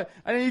on your butt,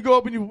 and then you go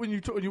up and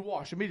you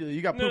wash immediately.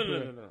 You got poo No, poo. no,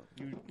 no, no, no.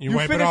 You You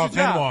wipe it finish off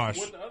your and job. wash.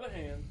 With the other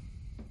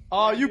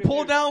hand, You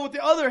pull down with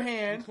the other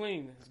hand,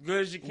 clean as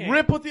good as you can.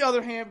 rip with the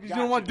other hand because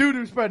you don't want Gotcha. doo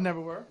doo spreading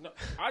everywhere. No,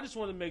 I just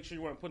wanted to make sure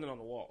you weren't putting it on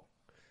the wall.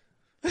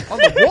 On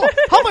the wall.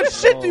 How much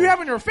shit do you have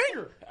in your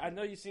finger? I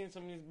know you've seen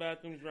some of these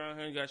bathrooms around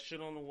here. You got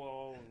shit on the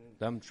wall. And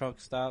Them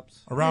truck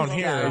stops. Around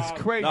here. It's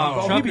crazy, No,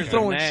 bro. He truckers be are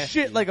throwing nasty.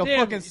 shit like a Damn,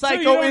 fucking so you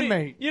psycho don't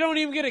inmate. You don't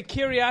even get a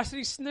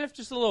curiosity sniff,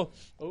 just a little.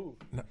 Oh,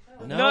 No,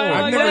 No,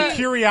 I've like never that.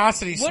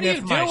 curiosity What do you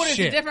sniffed do my when it's a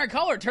shit. different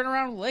color? Turn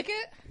around and lick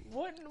it?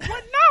 what?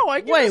 No,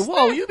 I get Wait, a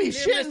whoa, sniff. you be You're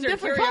shitting Mr.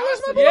 different Curiosity.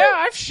 colors, my boy? Yeah,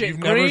 I've shit You've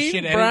green, never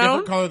shit any brown,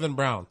 different color than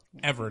brown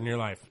ever in your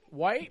life.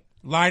 white.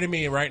 Lie to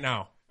me right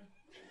now.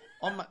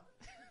 On my,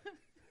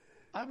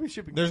 I've been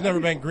shipping. There's never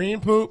been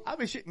green poop. I've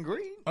been shitting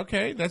green.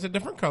 Okay, that's a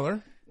different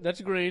color.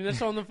 That's green.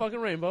 That's on the fucking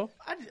rainbow.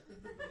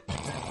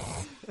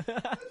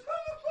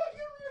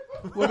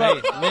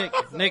 Hey,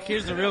 Nick,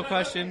 here's the real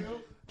question.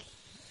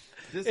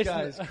 This It's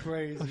guy's not-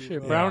 crazy. Shit,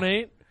 bro. brown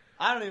ain't.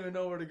 I don't even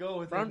know where to go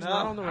with Brown's it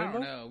not now. on the I don't rainbow.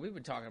 know. We've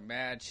been talking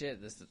mad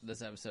shit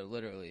this episode,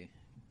 literally.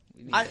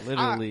 We need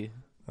Literally.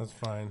 That's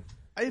fine.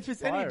 If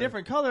it's Fire. any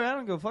different color, I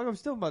don't go fuck. I'm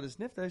still about to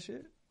sniff that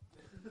shit.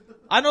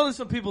 I know there's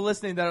some people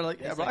listening that are like,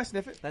 yeah, bro, I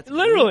sniff it.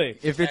 Literally.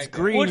 If it's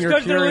green, Well, it's you're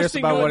 'cause they're curious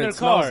listening about to it what in it their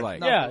smells car.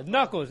 like. Yeah,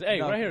 knuckles. Hey,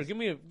 Knuckles. right here.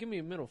 Give me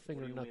a middle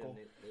finger knuckle.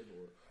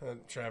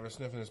 Travis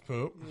sniffing his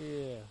poop.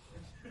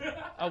 Yeah.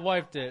 I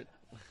wiped it.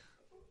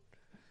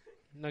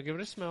 Now give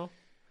it a smell.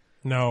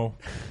 No.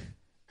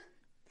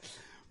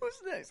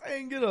 What's next? I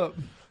ain't get up.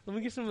 Let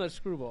me get some of that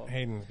screwball.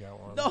 Hayden's got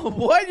one. No,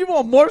 what? You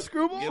want more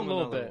screwball? A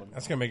little bit.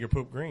 That's going to make your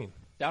poop green.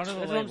 down to the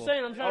That's what I'm label.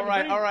 saying. I'm trying All to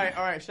right, breathe.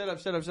 all right. Shut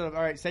up.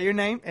 All right, say your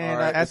name and All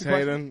right, ask it's the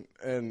question.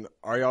 Hayden. And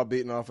are y'all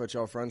beating off at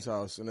y'all friend's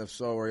house? And if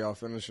so, where y'all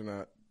finishing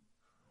at?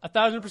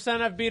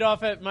 1,000% I've beat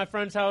off at my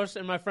friend's house,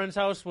 and my friend's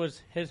house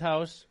was his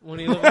house when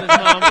he lived with his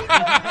mom.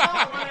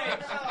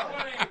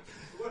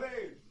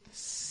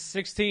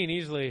 16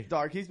 easily.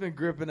 Dog, he's been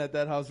gripping at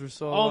that house for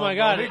so Oh, long. my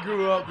bro. God. He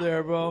grew up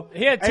there, bro.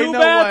 He had Ain't two no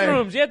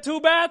bathrooms. way. He had two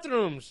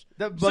bathrooms.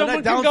 But Someone that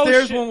could go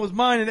downstairs shit- one was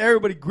mine, and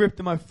everybody gripped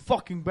in my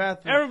fucking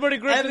bathroom. Everybody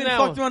gripped and in then that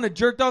he fucked one. around and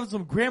jerked off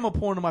some grandma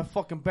porn in my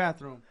fucking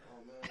bathroom.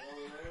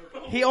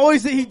 He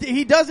always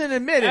he doesn't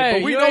admit it, Hey,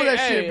 but we you know ain't- that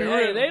hey, shit be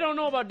hey, real. They don't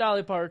know about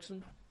Dolly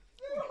Parton.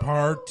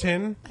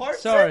 Parton.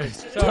 Sorry.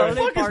 fuck is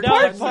Dolly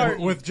Parton?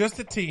 Parton. With just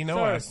a T, no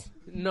Sorry. S.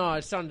 No,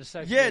 it sounded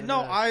sexy. Yeah,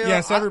 no, I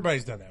Yes,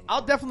 everybody's done that.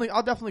 I'll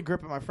definitely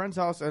grip at my friend's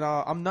house, and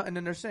I'm nutting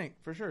in their sink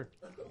for sure.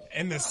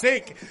 In the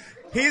sink.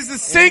 He's the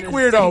sink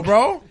weirdo,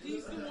 bro.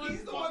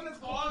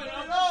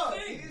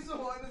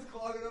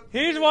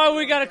 Here's why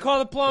we got to call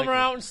the plumber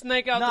out and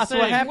snake out Nah, the so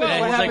sink. what happened? Yeah,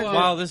 What he's like, happened?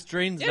 wow, this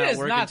drain's It not is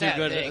working not too that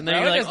good. big, And then bro.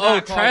 you're It like, does not oh,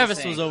 clog the Travis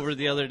sink. was over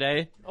the other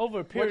day. Over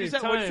a What'd period you of say?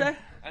 time. What'd you say?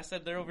 I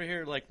said they're over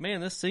here like,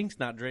 man, this sink's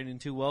not draining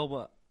too well,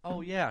 but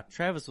oh yeah,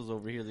 Travis was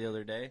over here the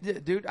other day. Yeah,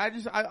 dude, I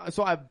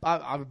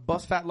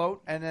bust fat load,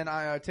 and then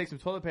I take some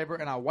toilet paper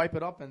and I wipe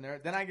it up in there.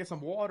 Then I get some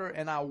water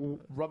and I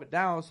rub it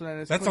down, so then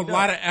it's That's a cleaned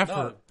lot up. of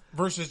effort.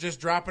 versus just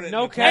dropping it.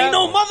 No in the cap. Ain't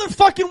no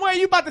motherfucking way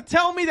you about to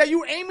tell me that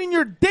you aiming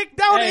your dick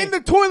down Hey, in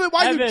the toilet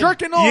while you Evan.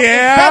 jerking off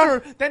Yeah.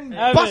 is better than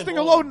Evan, busting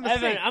a load in the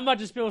Evan, sink. I'm about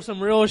to spill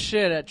some real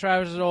shit at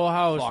Travis's old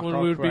house when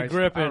we would be I don't know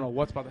gripping.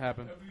 what's about to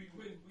happen.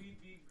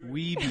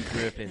 We be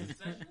gripping.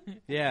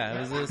 Yeah,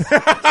 it was this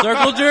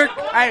circle jerk.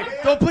 Hey,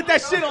 don't put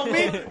that shit on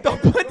me.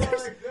 Don't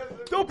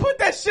put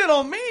that shit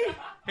on me.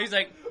 He's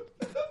like,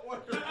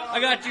 I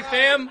got you,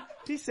 fam.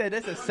 He said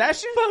it's a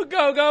session.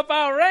 Go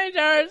Power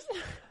Rangers!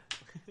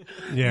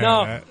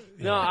 Yeah.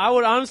 No, I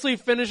would honestly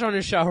finish on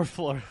your shower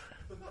floor.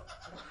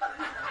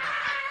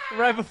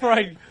 Right before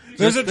I...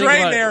 There's a Just think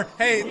drain about it. there.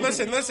 Hey,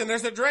 listen.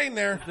 There's a drain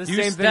there. You same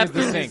thing as stepped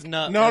the in sink. his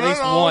nut No, at no,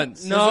 least no.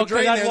 once. There's a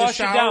drain I'd there. The wash it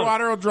shower down.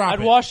 water will drop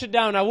I'd it. wash it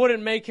down. I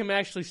wouldn't make him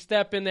actually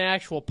step in the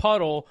actual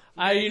puddle.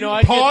 I'd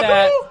puddle? get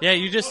that. Yeah,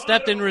 you just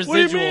stepped in What do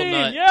you residual mean?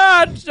 nut.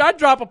 Yeah, I'd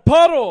drop a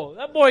puddle.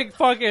 That boy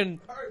fucking...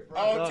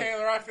 Oh,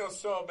 Taylor, I feel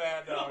so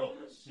bad, dog.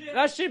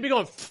 That shit be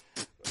going...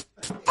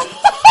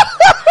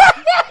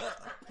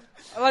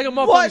 like a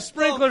motherfucking What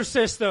sprinkler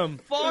system.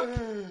 Fuck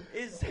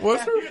is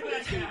What's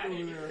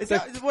her? is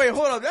that, wait,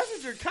 hold up. That's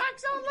what your cock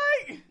sound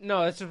like?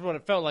 No, that's just what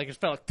it felt like. It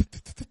felt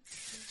like...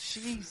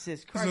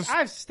 Jesus Christ.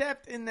 I've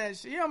stepped in that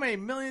shit. You know how many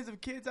millions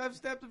of kids I've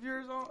stepped of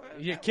yours on?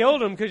 You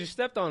killed him because you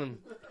stepped on him.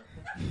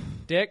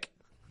 Dick.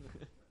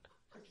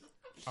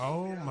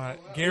 Oh my,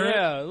 Garrett.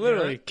 Yeah,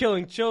 literally.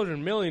 Killing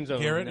children, millions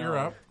of Garrett, them. you're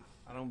up.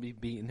 I don't be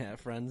beating at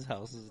friends'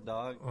 houses,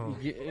 dog.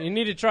 You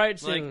need to try it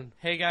It's like, soon.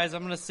 hey guys,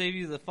 I'm gonna save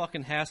you the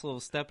fucking hassle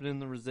of stepping in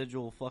the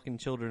residual fucking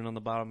children on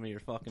the bottom of your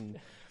fucking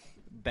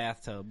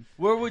bathtub.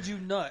 Where would you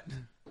nut?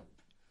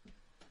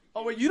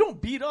 Oh, wait, you don't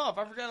beat off.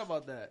 I forgot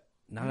about that.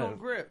 Not You a- don't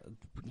grip.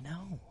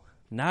 No,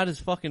 not as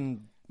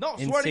fucking. No,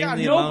 swear to God.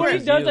 insanely He don't amount Nobody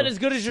as does you. that as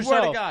good as Swear to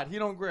yourself. God, he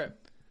don't grip.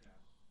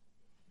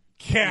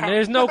 Yeah.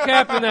 There's no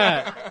cap in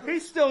that.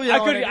 He's still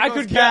yelling. I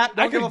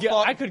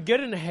could get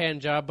in a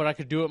hand job, but I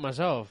could do it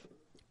myself.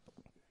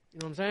 You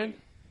know what I'm saying?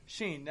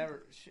 Sheen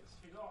never.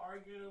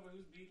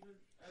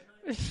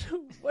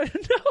 What?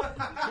 No.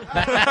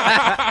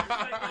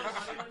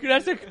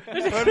 That's a Let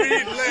me do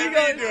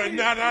it.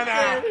 No.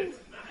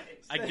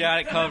 I got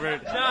it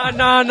covered. no.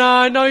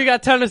 I know you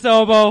got tennis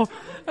elbow.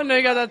 I know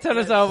you got that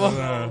tennis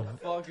elbow.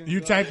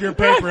 You type your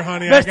paper,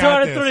 honey. Best I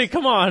got out of this. 3.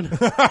 Come on.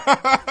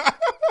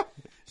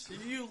 So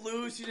you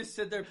lose, you just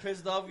sit there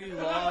pissed off you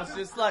lost.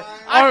 Just like,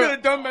 I could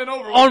have done that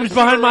over. Arms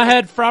behind my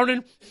head,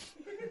 frowning.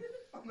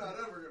 I'm not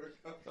ever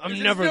gonna come. I'm Is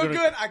it never still gonna.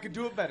 good? I could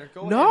do it better.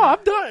 Go No, ahead.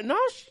 I've done it. No,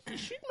 she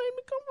made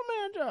me come from a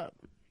hand job.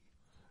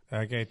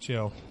 Okay,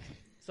 chill.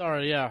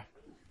 Sorry, yeah.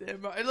 Damn,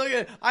 bro. And look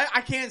at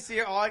I can't see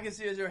her. All I can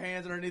see is your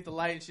hands underneath the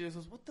light. And she just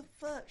goes, "What the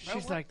fuck?" bro? She's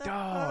What like, the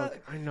dog. fuck?"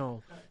 I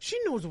know. She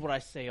knows what I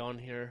say on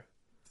here.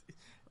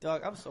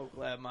 Dog, I'm so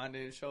glad mine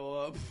didn't show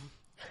up.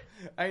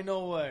 Ain't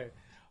no way.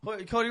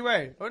 Wait, Cody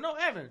Ray. Or no,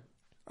 Evan.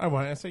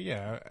 I say,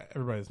 yeah,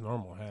 everybody's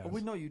normal has.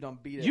 We know you done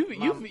beat it. You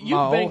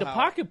banged a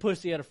pocket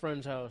pussy at a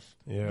friend's house.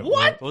 Yeah.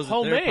 What? Was it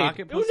Homemade. their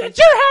pocket It was pussy? at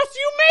your house.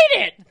 You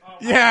made it.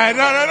 Yeah,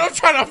 no, don't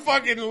try to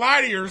fucking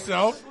lie to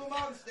yourself. Blue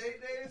Mountain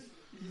State days.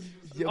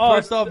 Oh,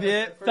 First off,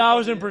 yeah.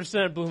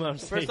 1,000% Blue Mountain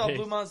State. First off, days.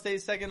 Blue Mountain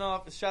State. Second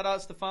off, shout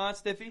out Stefan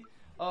Stiffy.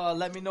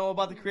 Let me know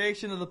about the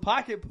creation of the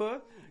pocket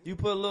put. You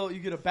put a little,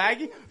 you get a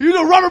baggie. You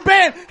the rubber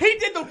band. He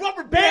did the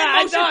rubber band Yeah,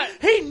 I motion. thought-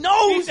 He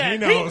knows. He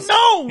knows. He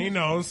knows. He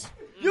knows.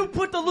 You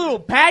put the little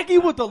baggie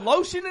with the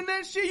lotion in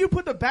that shit. You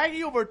put the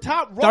baggie over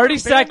top. Rubber 30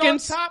 band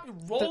seconds. On top. You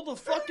roll the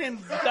fucking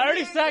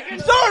 30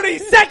 seconds. 30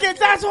 seconds.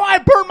 That's why I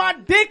burnt my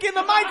dick in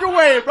the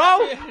microwave,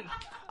 bro.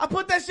 I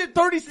put that shit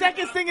 30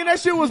 seconds thinking that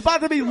shit was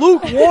about to be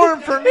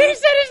lukewarm for me. He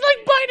said it's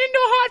like biting into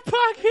a hot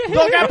pocket.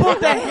 Look, I put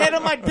the head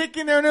of my dick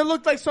in there and it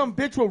looked like some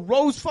bitch with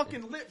rose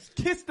fucking lips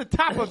kissed the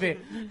top of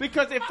it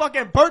because it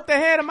fucking burnt the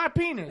head of my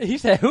penis. He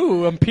said,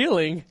 "Ooh, I'm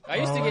peeling. I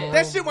used to get.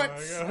 That shit went.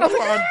 I'm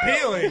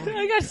peeling.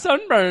 I got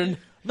sunburned."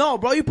 No,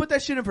 bro, you put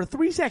that shit in for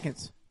 3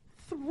 seconds.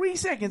 3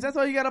 seconds. That's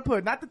all you gotta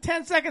put. Not the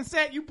 10-second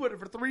set. You put it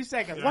for 3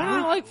 seconds. Why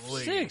not like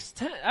 6,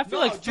 10? I feel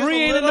No, like just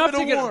 3 a ain't little enough bit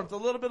to of get warmth. A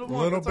little bit of A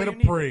warmth. little That's all bit you of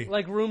need. pre.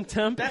 like room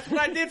temp. That's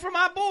what I did for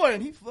my boy,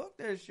 and he fucked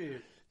that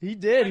shit. He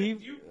did. He No.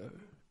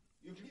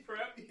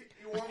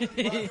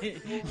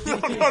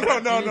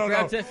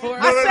 Grabbed it for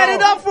I set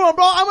it up for him,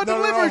 bro. I'm a No,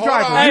 delivery hold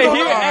driver. on, Hey, hold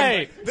he- on.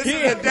 hey, This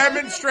is a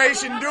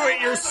demonstration,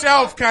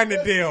 do-it-yourself kind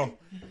of deal.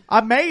 I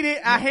made it.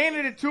 I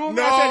handed it to him.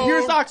 No. I said,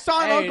 "Here's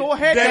Oksana. Hey, Go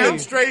ahead now."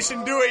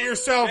 Demonstration,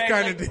 do-it-yourself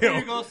kind of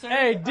deal.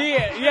 hey,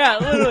 yeah,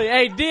 literally.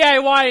 Hey,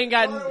 DIY ain't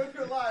got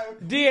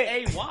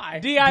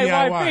DIY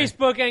DIY.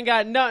 Facebook ain't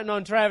got nothing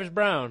on Travis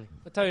Brown.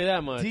 I'll tell you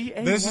that much.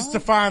 This is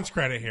Stefan's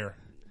credit here.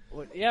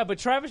 Yeah, but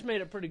Travis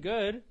made it pretty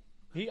good.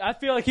 I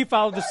feel like he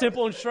followed the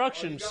simple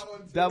instructions.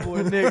 That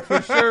boy Nick for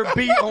sure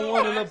beat on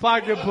one of the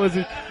pocket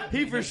pussies.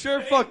 He for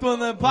sure fucked one of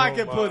them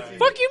pocket pussies.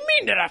 Fuck you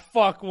mean that I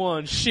fuck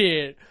one?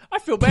 Shit. I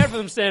feel bad for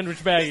them sandwich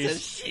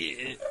baggies.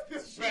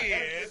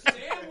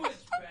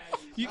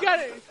 You got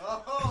it.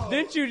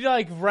 Didn't you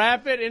like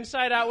wrap it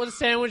inside out with a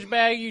sandwich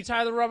bag? You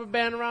tie the rubber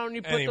band around and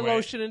you put Anyway. the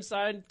lotion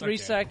inside 3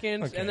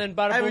 seconds Okay. and then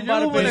bada I boom mean, you're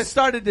the bada one that bing.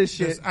 started this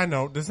shit. I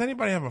know. Does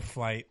anybody have a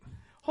flight?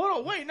 Hold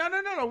on, wait,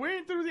 no. We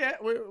ain't through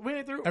yet. We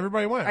ain't through.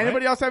 Everybody went.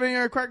 Anybody right? else have any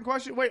other cracking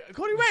question? Wait,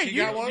 Cody, wait. She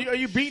got one? Are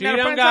you beating She at a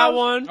done friend's got house?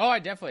 one. Oh, I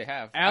definitely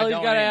have. I Allie's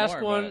don't got to anymore,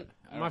 ask one. but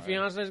I My don't know.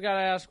 fiance's got to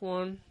ask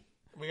one.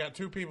 We got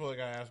 2 people that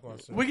got to ask one.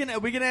 So. We can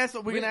ask We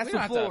the don't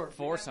have floor. to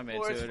force them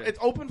into it. It's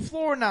open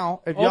floor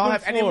now. If Open y'all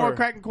have any floor. more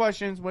cracking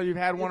questions, whether you've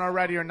had one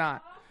already or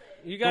not,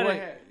 You Go got to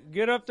ahead.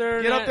 get up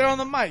there. get up there on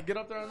the mic. Get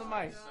up there on the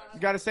mic. You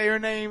got to say your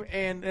name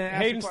and ask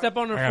Hayden, the step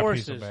on I their got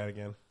pizza forces bad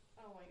again.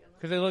 Oh my goodness.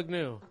 because they look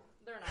new.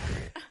 They're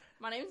not.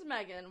 My name's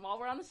Megan. While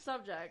we're on the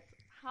subject,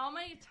 how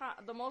many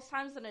the most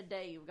times in a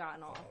day you've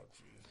gotten off?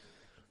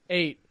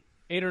 8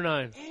 or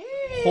 9.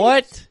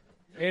 What?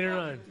 8 or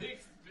 9.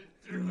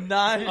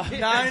 Nine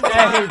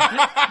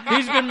times.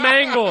 He's been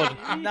mangled.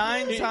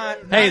 9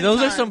 times. Hey,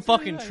 those are some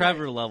fucking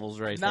Trevor levels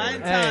right 9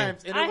 there.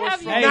 times. And I it was have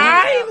from- you. Hey,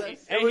 Nine?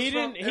 Hey,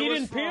 he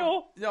didn't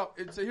peel. No,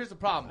 so here's the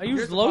problem. I used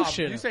Here's the problem.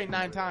 lotion. You say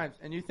 9 times,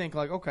 and you think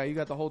like, okay, you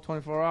got the whole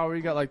 24 hour.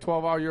 You got like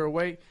 12 hour. You're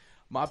awake.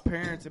 My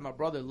parents and my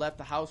brother left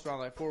the house around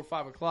like 4 or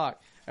 5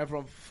 o'clock, and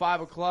from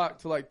 5 o'clock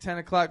to like 10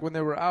 o'clock when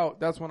they were out,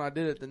 that's when I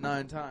did it the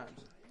 9 times.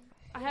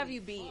 I have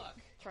you beat,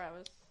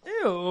 Travis.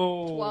 Ew.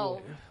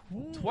 12.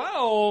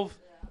 12.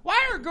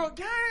 Why are girls?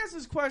 Can I ask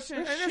this question?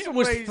 And there's Shit some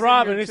was ladies in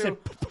throbbing. here, They too.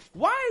 said,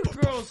 Why are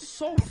girls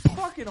so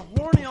fucking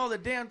horny all the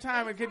damn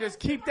time and can just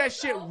keep that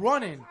shit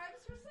running?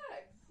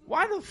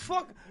 Why the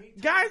fuck,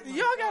 guys?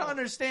 Y'all gotta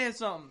understand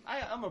something.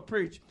 I'm a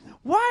preach.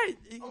 Why,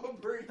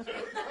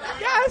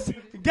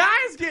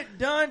 guys get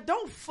done.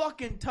 Don't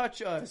fucking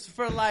touch us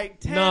for like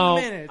 10 No,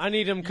 minutes. I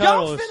need them Y'all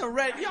cuddles. finna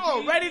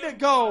ready to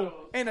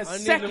go in a I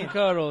need second. them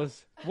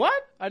cuddles. What?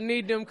 I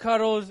need them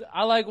cuddles.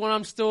 I like when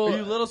I'm still. Are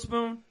you Little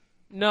Spoon?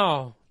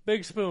 No,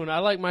 Big Spoon. I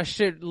like my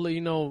shit,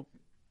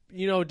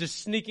 just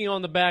sneaking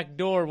on the back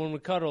door when we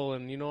cuddle,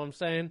 and you know what I'm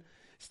saying?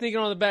 Sneaking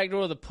on the back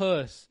door of the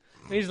puss.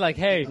 And he's like,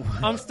 hey,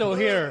 I'm still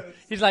here.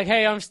 He's like,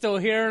 hey, I'm still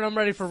here, and I'm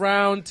ready for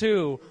round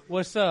 2.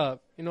 What's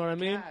up? You know what I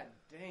mean? God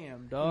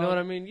damn, dog. You know what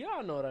I mean?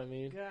 Y'all know what I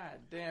mean. God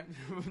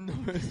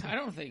damn. I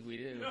don't think we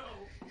do.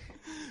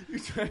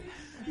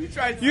 You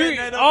tried to You, set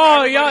that up oh,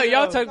 for everybody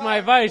y'all else. took my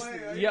advice.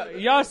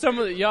 Y'all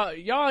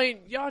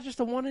just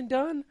a one and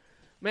done.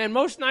 Man,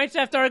 most nights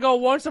after I go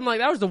once, I'm like,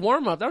 that was the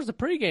warm up. That was the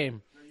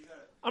pregame.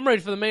 I'm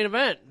ready for the main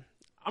event.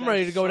 I'm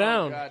ready to go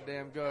down.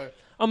 Goddamn good.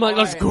 I'm like, All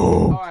let's right.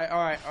 go. All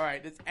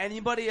right. Does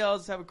anybody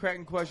else have a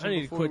cracking question? I need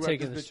to before quit we wrap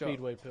taking the this bitch up?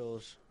 Speedway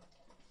pills.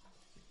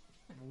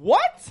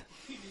 What?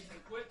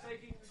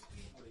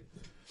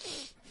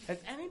 Has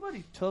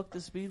anybody took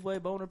the Speedway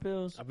boner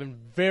pills? I've been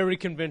very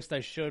convinced I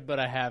should, but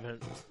I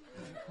haven't.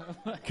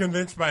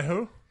 Convinced by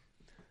who?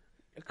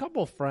 A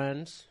couple of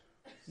friends.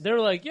 They were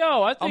like,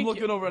 yo, I think... I'm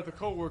looking over at the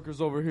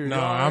coworkers over here. No,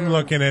 Y'all I'm heard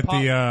looking at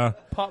pop, the.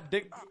 pop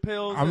dick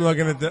pills. I'm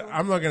looking at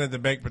the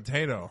baked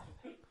potato.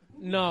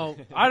 No,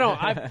 I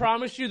don't. I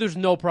promise you there's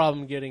no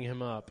problem getting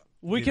him up.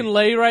 We can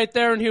lay right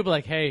there, and he'll be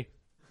like, hey...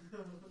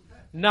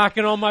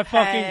 Knocking on my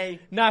front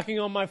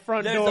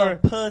There's door. a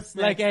puss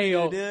Like, next hey, to you,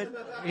 yo.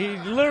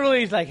 dude.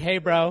 He's like, hey,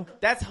 bro.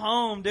 That's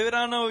home, dude.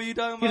 I don't know what you're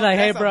talking about. He's like,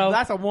 hey, That's bro.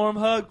 That's a warm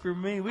hug for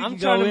me. We I'm can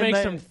trying go to in make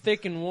there. some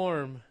thick and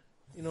warm.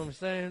 You know what I'm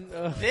saying?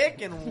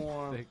 Thick and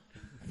warm.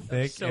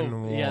 Thick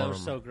and warm. Yeah, that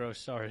was so gross.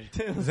 Sorry.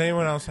 Does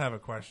anyone else have a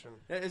question?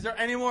 Is there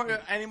any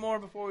more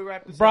before we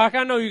wrap this Brock,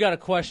 up? I know you got a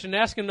question.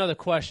 Ask another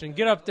question.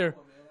 Get up there.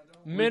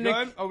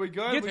 Minnick. Are we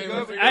good? Get- We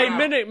good? Hey,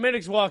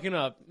 Minnick's walking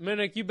up.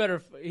 Minnick, you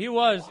better. He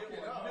was.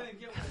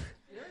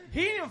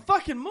 He didn't even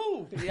fucking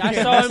move. I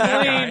saw him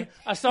lean.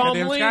 I saw him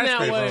Goddamn lean that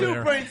skyscraper way. over Two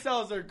there. brain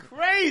cells are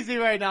crazy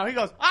right now. He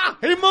goes,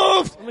 he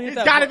moved. me hit He's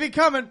that got to bu- be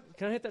coming.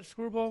 Can I hit that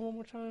screwball one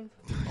more time?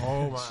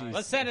 Oh my!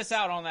 Let's send us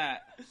out on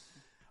that.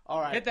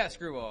 All right. Hit that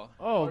screwball.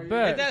 Oh, Hit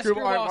bet. that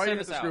Screwball. screwball. All right, Send hit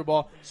us the out.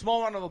 screwball.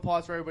 Small round of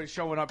applause for everybody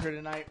showing up here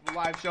tonight.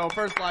 Live show.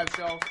 First live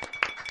show.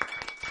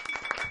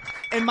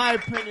 In my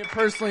opinion,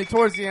 personally,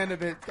 towards the end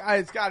of it,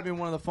 it's got to be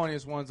one of the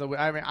funniest ones.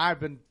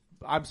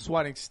 I'm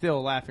sweating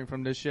still laughing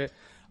from this shit.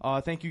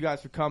 Thank you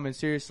guys for coming.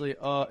 Seriously,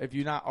 if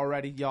you're not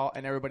already, y'all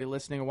and everybody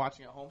listening and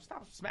watching at home,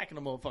 stop smacking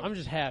the motherfucker. I'm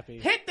just happy.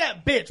 Hit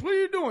that bitch. What are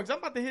you doing? 'Cause I'm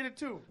about to hit it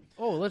too.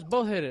 Oh, let's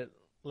both hit it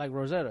like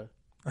Rosetta.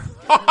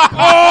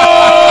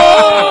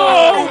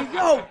 Oh!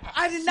 Yo,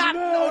 I did not.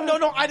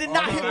 No. I did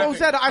not hit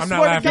Rosetta. I I'm not swear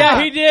to laughing. God.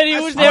 Yeah, he did. He I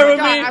was swear there to with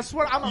God, me. I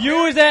swear. I'm a You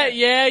married was at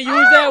you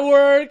was at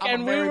work, I'm a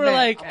and we married were man.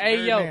 like, I'm a "Hey,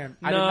 married yo, man.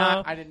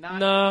 I did not.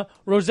 nah."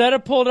 Rosetta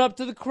pulled up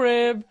to the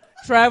crib.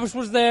 Travis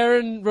was there,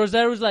 and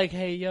Rosetta was like,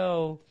 "Hey,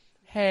 yo,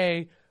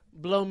 hey,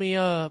 blow me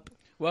up."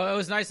 Well, it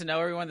was nice to know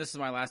everyone. This is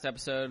my last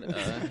episode.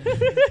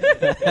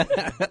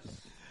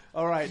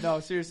 All right, no,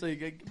 seriously,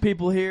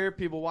 people here,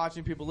 people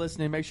watching, people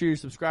listening, make sure you're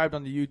subscribed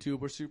on the YouTube.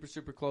 We're super,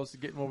 super close to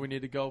getting where we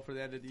need to go for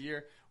the end of the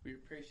year. We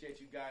appreciate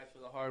you guys for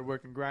the hard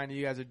work and grinding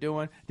you guys are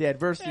doing. The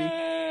adversity,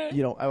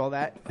 all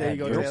that. There you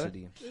go, Taylor.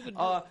 Adversity.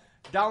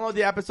 Download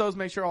the episodes.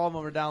 Make sure all of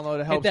them are downloaded.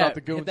 It helps that- out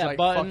the hit goons that like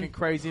button. fucking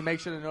crazy. Make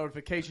sure the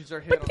notifications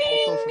are hit on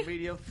all social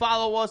media.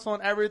 Follow us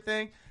on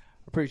everything.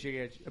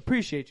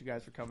 Appreciate you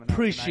guys for coming.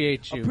 Appreciate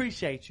out you.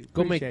 Appreciate you.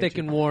 Go make thick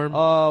and warm.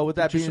 With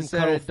that Do being some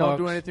cuddle said, don't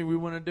do fucks. anything we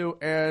want to do,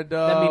 and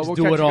That means we'll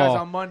do catch it you guys all.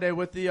 on Monday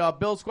with the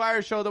Bill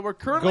Squire show that we're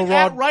currently Go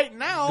raw- at right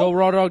now. go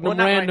raw dog well, them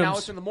not right now. randoms.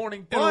 It's in the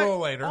morning, And a but little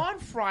later. on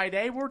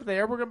Friday we're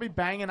there. We're gonna be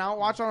banging out.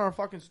 Watch on our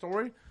fucking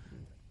story.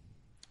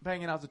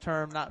 Banging out's a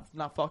term,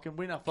 not fucking.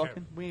 We not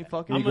fucking. We ain't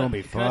fucking. You gonna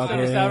be Can I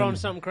finish fucking. out on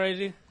something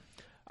crazy?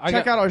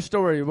 Check out our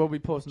story. We'll be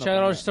posting. Check up out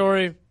on our that.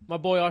 story. My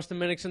boy Austin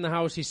Minnick's in the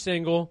house. He's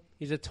single.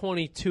 He's a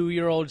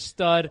 22-year-old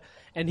stud,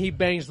 and he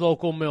bangs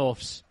local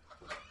MILFs.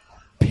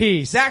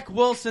 Peace. Zach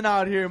Wilson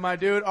out here, my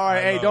dude. All right,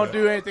 I hey, love don't it.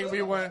 do anything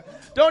we want.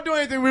 Don't do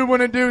anything we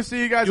want to do. See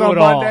you guys Do on it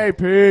all. Monday.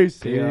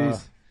 Peace. Yeah.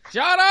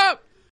 Shut up!